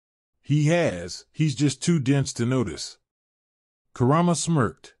 He's just too dense to notice. Kurama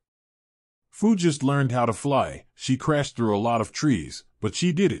smirked. Fu just learned how to fly. She crashed through a lot of trees, but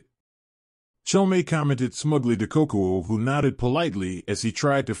she did it. Chomei commented smugly to Kokuo, who nodded politely as he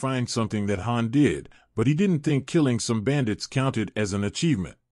tried to find something that Han did, but he didn't think killing some bandits counted as an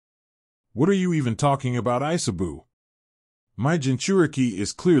achievement. What are you even talking about, Isabu? My Jinchuriki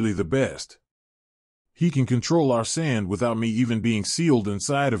is clearly the best. He can control our sand without me even being sealed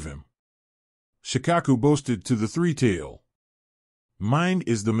inside of him. Shikaku boasted to the three-tail. Mine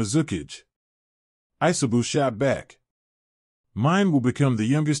is the Mizukage. Isabu shot back. Mine will become the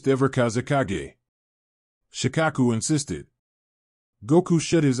youngest ever Kazekage. Shikaku insisted. Goku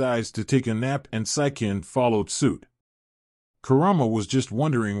shut his eyes to take a nap and Saiken followed suit. Kurama was just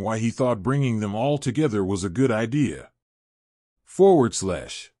wondering why he thought bringing them all together was a good idea. /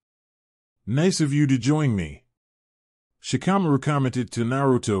 Nice of you to join me. Shikamaru commented to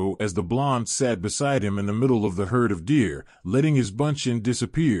Naruto as the blonde sat beside him in the middle of the herd of deer, letting his bunch-in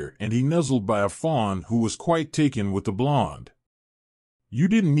disappear, and he nuzzled by a fawn who was quite taken with the blonde. You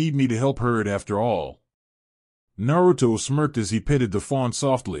didn't need me to help herd after all. Naruto smirked as he petted the fawn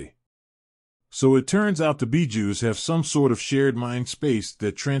softly. So it turns out the bijus have some sort of shared mind space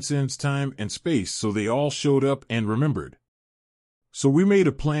that transcends time and space, so they all showed up and remembered. So we made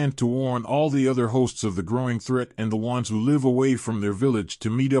a plan to warn all the other hosts of the growing threat and the ones who live away from their village to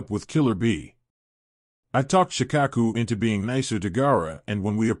meet up with Killer Bee. I talked Shikaku into being nicer to Gaara, and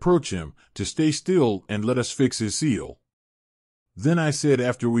when we approach him, to stay still and let us fix his seal. Then I said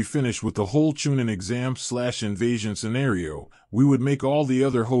after we finish with the whole Chunin exam/invasion scenario, we would make all the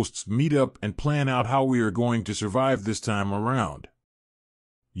other hosts meet up and plan out how we are going to survive this time around.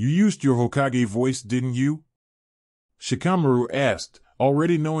 You used your Hokage voice, didn't you? Shikamaru asked,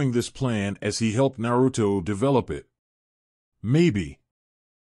 already knowing this plan as he helped Naruto develop it. Maybe.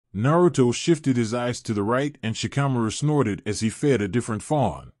 Naruto shifted his eyes to the right and Shikamaru snorted as he fed a different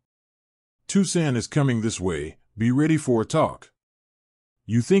fawn. Tusan is coming this way, be ready for a talk.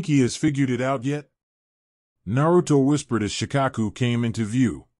 You think he has figured it out yet? Naruto whispered as Shikaku came into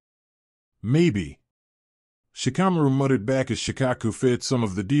view. Maybe. Shikamaru muttered back as Shikaku fed some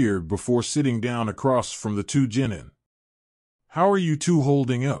of the deer before sitting down across from the two genin. How are you two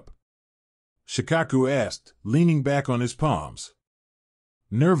holding up? Shikaku asked, leaning back on his palms.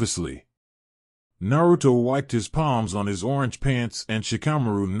 Nervously. Naruto wiped his palms on his orange pants and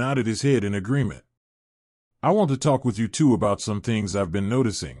Shikamaru nodded his head in agreement. I want to talk with you two about some things I've been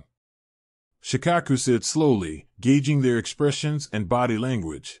noticing. Shikaku said slowly, gauging their expressions and body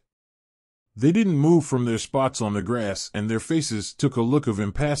language. They didn't move from their spots on the grass, and their faces took a look of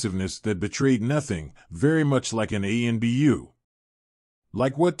impassiveness that betrayed nothing, very much like an ANBU.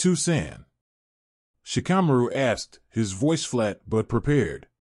 Like what, Tusan? Shikamaru asked, his voice flat but prepared.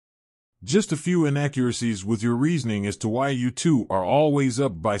 Just a few inaccuracies with your reasoning as to why you two are always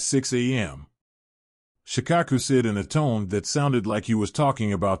up by 6 a.m. Shikaku said in a tone that sounded like he was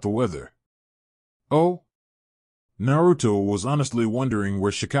talking about the weather. Oh? Naruto was honestly wondering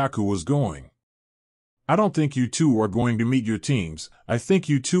where Shikaku was going. I don't think you two are going to meet your teams. I think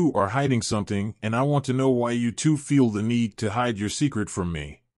you two are hiding something, and I want to know why you two feel the need to hide your secret from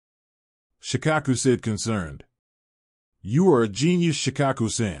me. Shikaku said, concerned. You are a genius,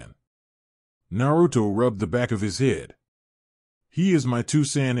 Shikaku-san. Naruto rubbed the back of his head. He is my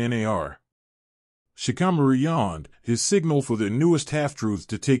 2-san NAR. Shikamaru yawned, his signal for the newest half-truths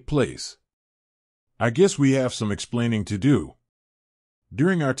to take place. I guess we have some explaining to do.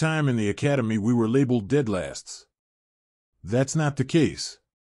 During our time in the academy we were labeled deadlasts. That's not the case.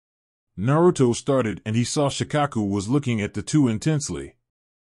 Naruto started and he saw Shikaku was looking at the two intensely.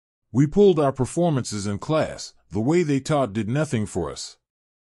 We pulled our performances in class, the way they taught did nothing for us.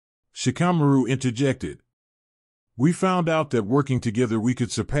 Shikamaru interjected. We found out that working together we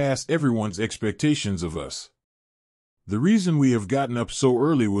could surpass everyone's expectations of us. The reason we have gotten up so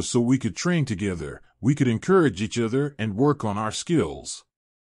early was so we could train together, we could encourage each other and work on our skills.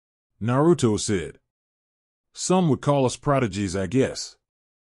 Naruto said. Some would call us prodigies, I guess.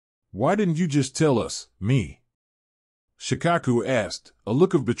 Why didn't you just tell us, me? Shikaku asked, a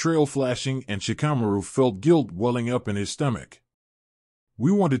look of betrayal flashing, and Shikamaru felt guilt welling up in his stomach.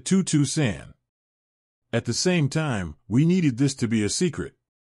 We wanted 2-san. At the same time, we needed this to be a secret.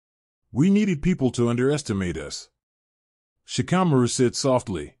 We needed people to underestimate us. Shikamaru said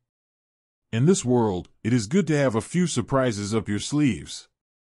softly. In this world, it is good to have a few surprises up your sleeves.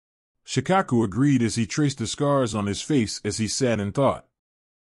 Shikaku agreed as he traced the scars on his face as he sat and thought.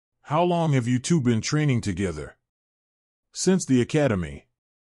 How long have you two been training together? Since the academy.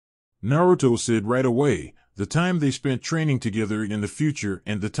 Naruto said right away, the time they spent training together in the future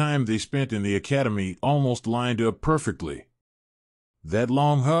and the time they spent in the academy almost lined up perfectly. That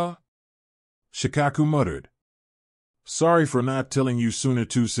long, huh? Shikaku muttered. Sorry for not telling you sooner,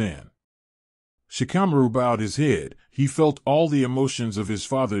 2-san. Shikamaru bowed his head. He felt all the emotions of his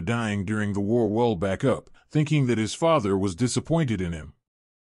father dying during the war well back up, thinking that his father was disappointed in him.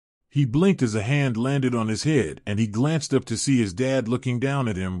 He blinked as a hand landed on his head, and he glanced up to see his dad looking down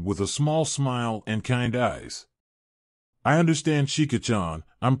at him with a small smile and kind eyes. I understand, Shika-chan.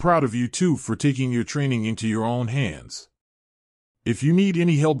 I'm proud of you too for taking your training into your own hands. If you need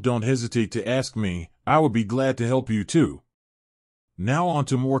any help, don't hesitate to ask me. I would be glad to help you too. Now on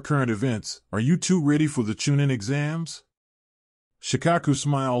to more current events. Are you two ready for the Chunin exams? Shikaku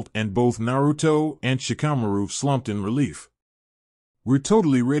smiled, and both Naruto and Shikamaru slumped in relief. We're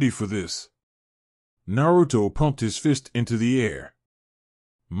totally ready for this. Naruto pumped his fist into the air.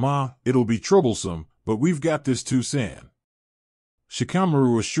 Ma, it'll be troublesome, but we've got this, 2-san.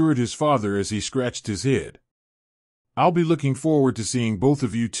 Shikamaru assured his father as he scratched his head. I'll be looking forward to seeing both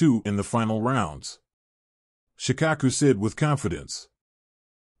of you two in the final rounds. Shikaku said with confidence.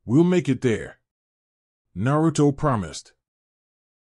 We'll make it there. Naruto promised.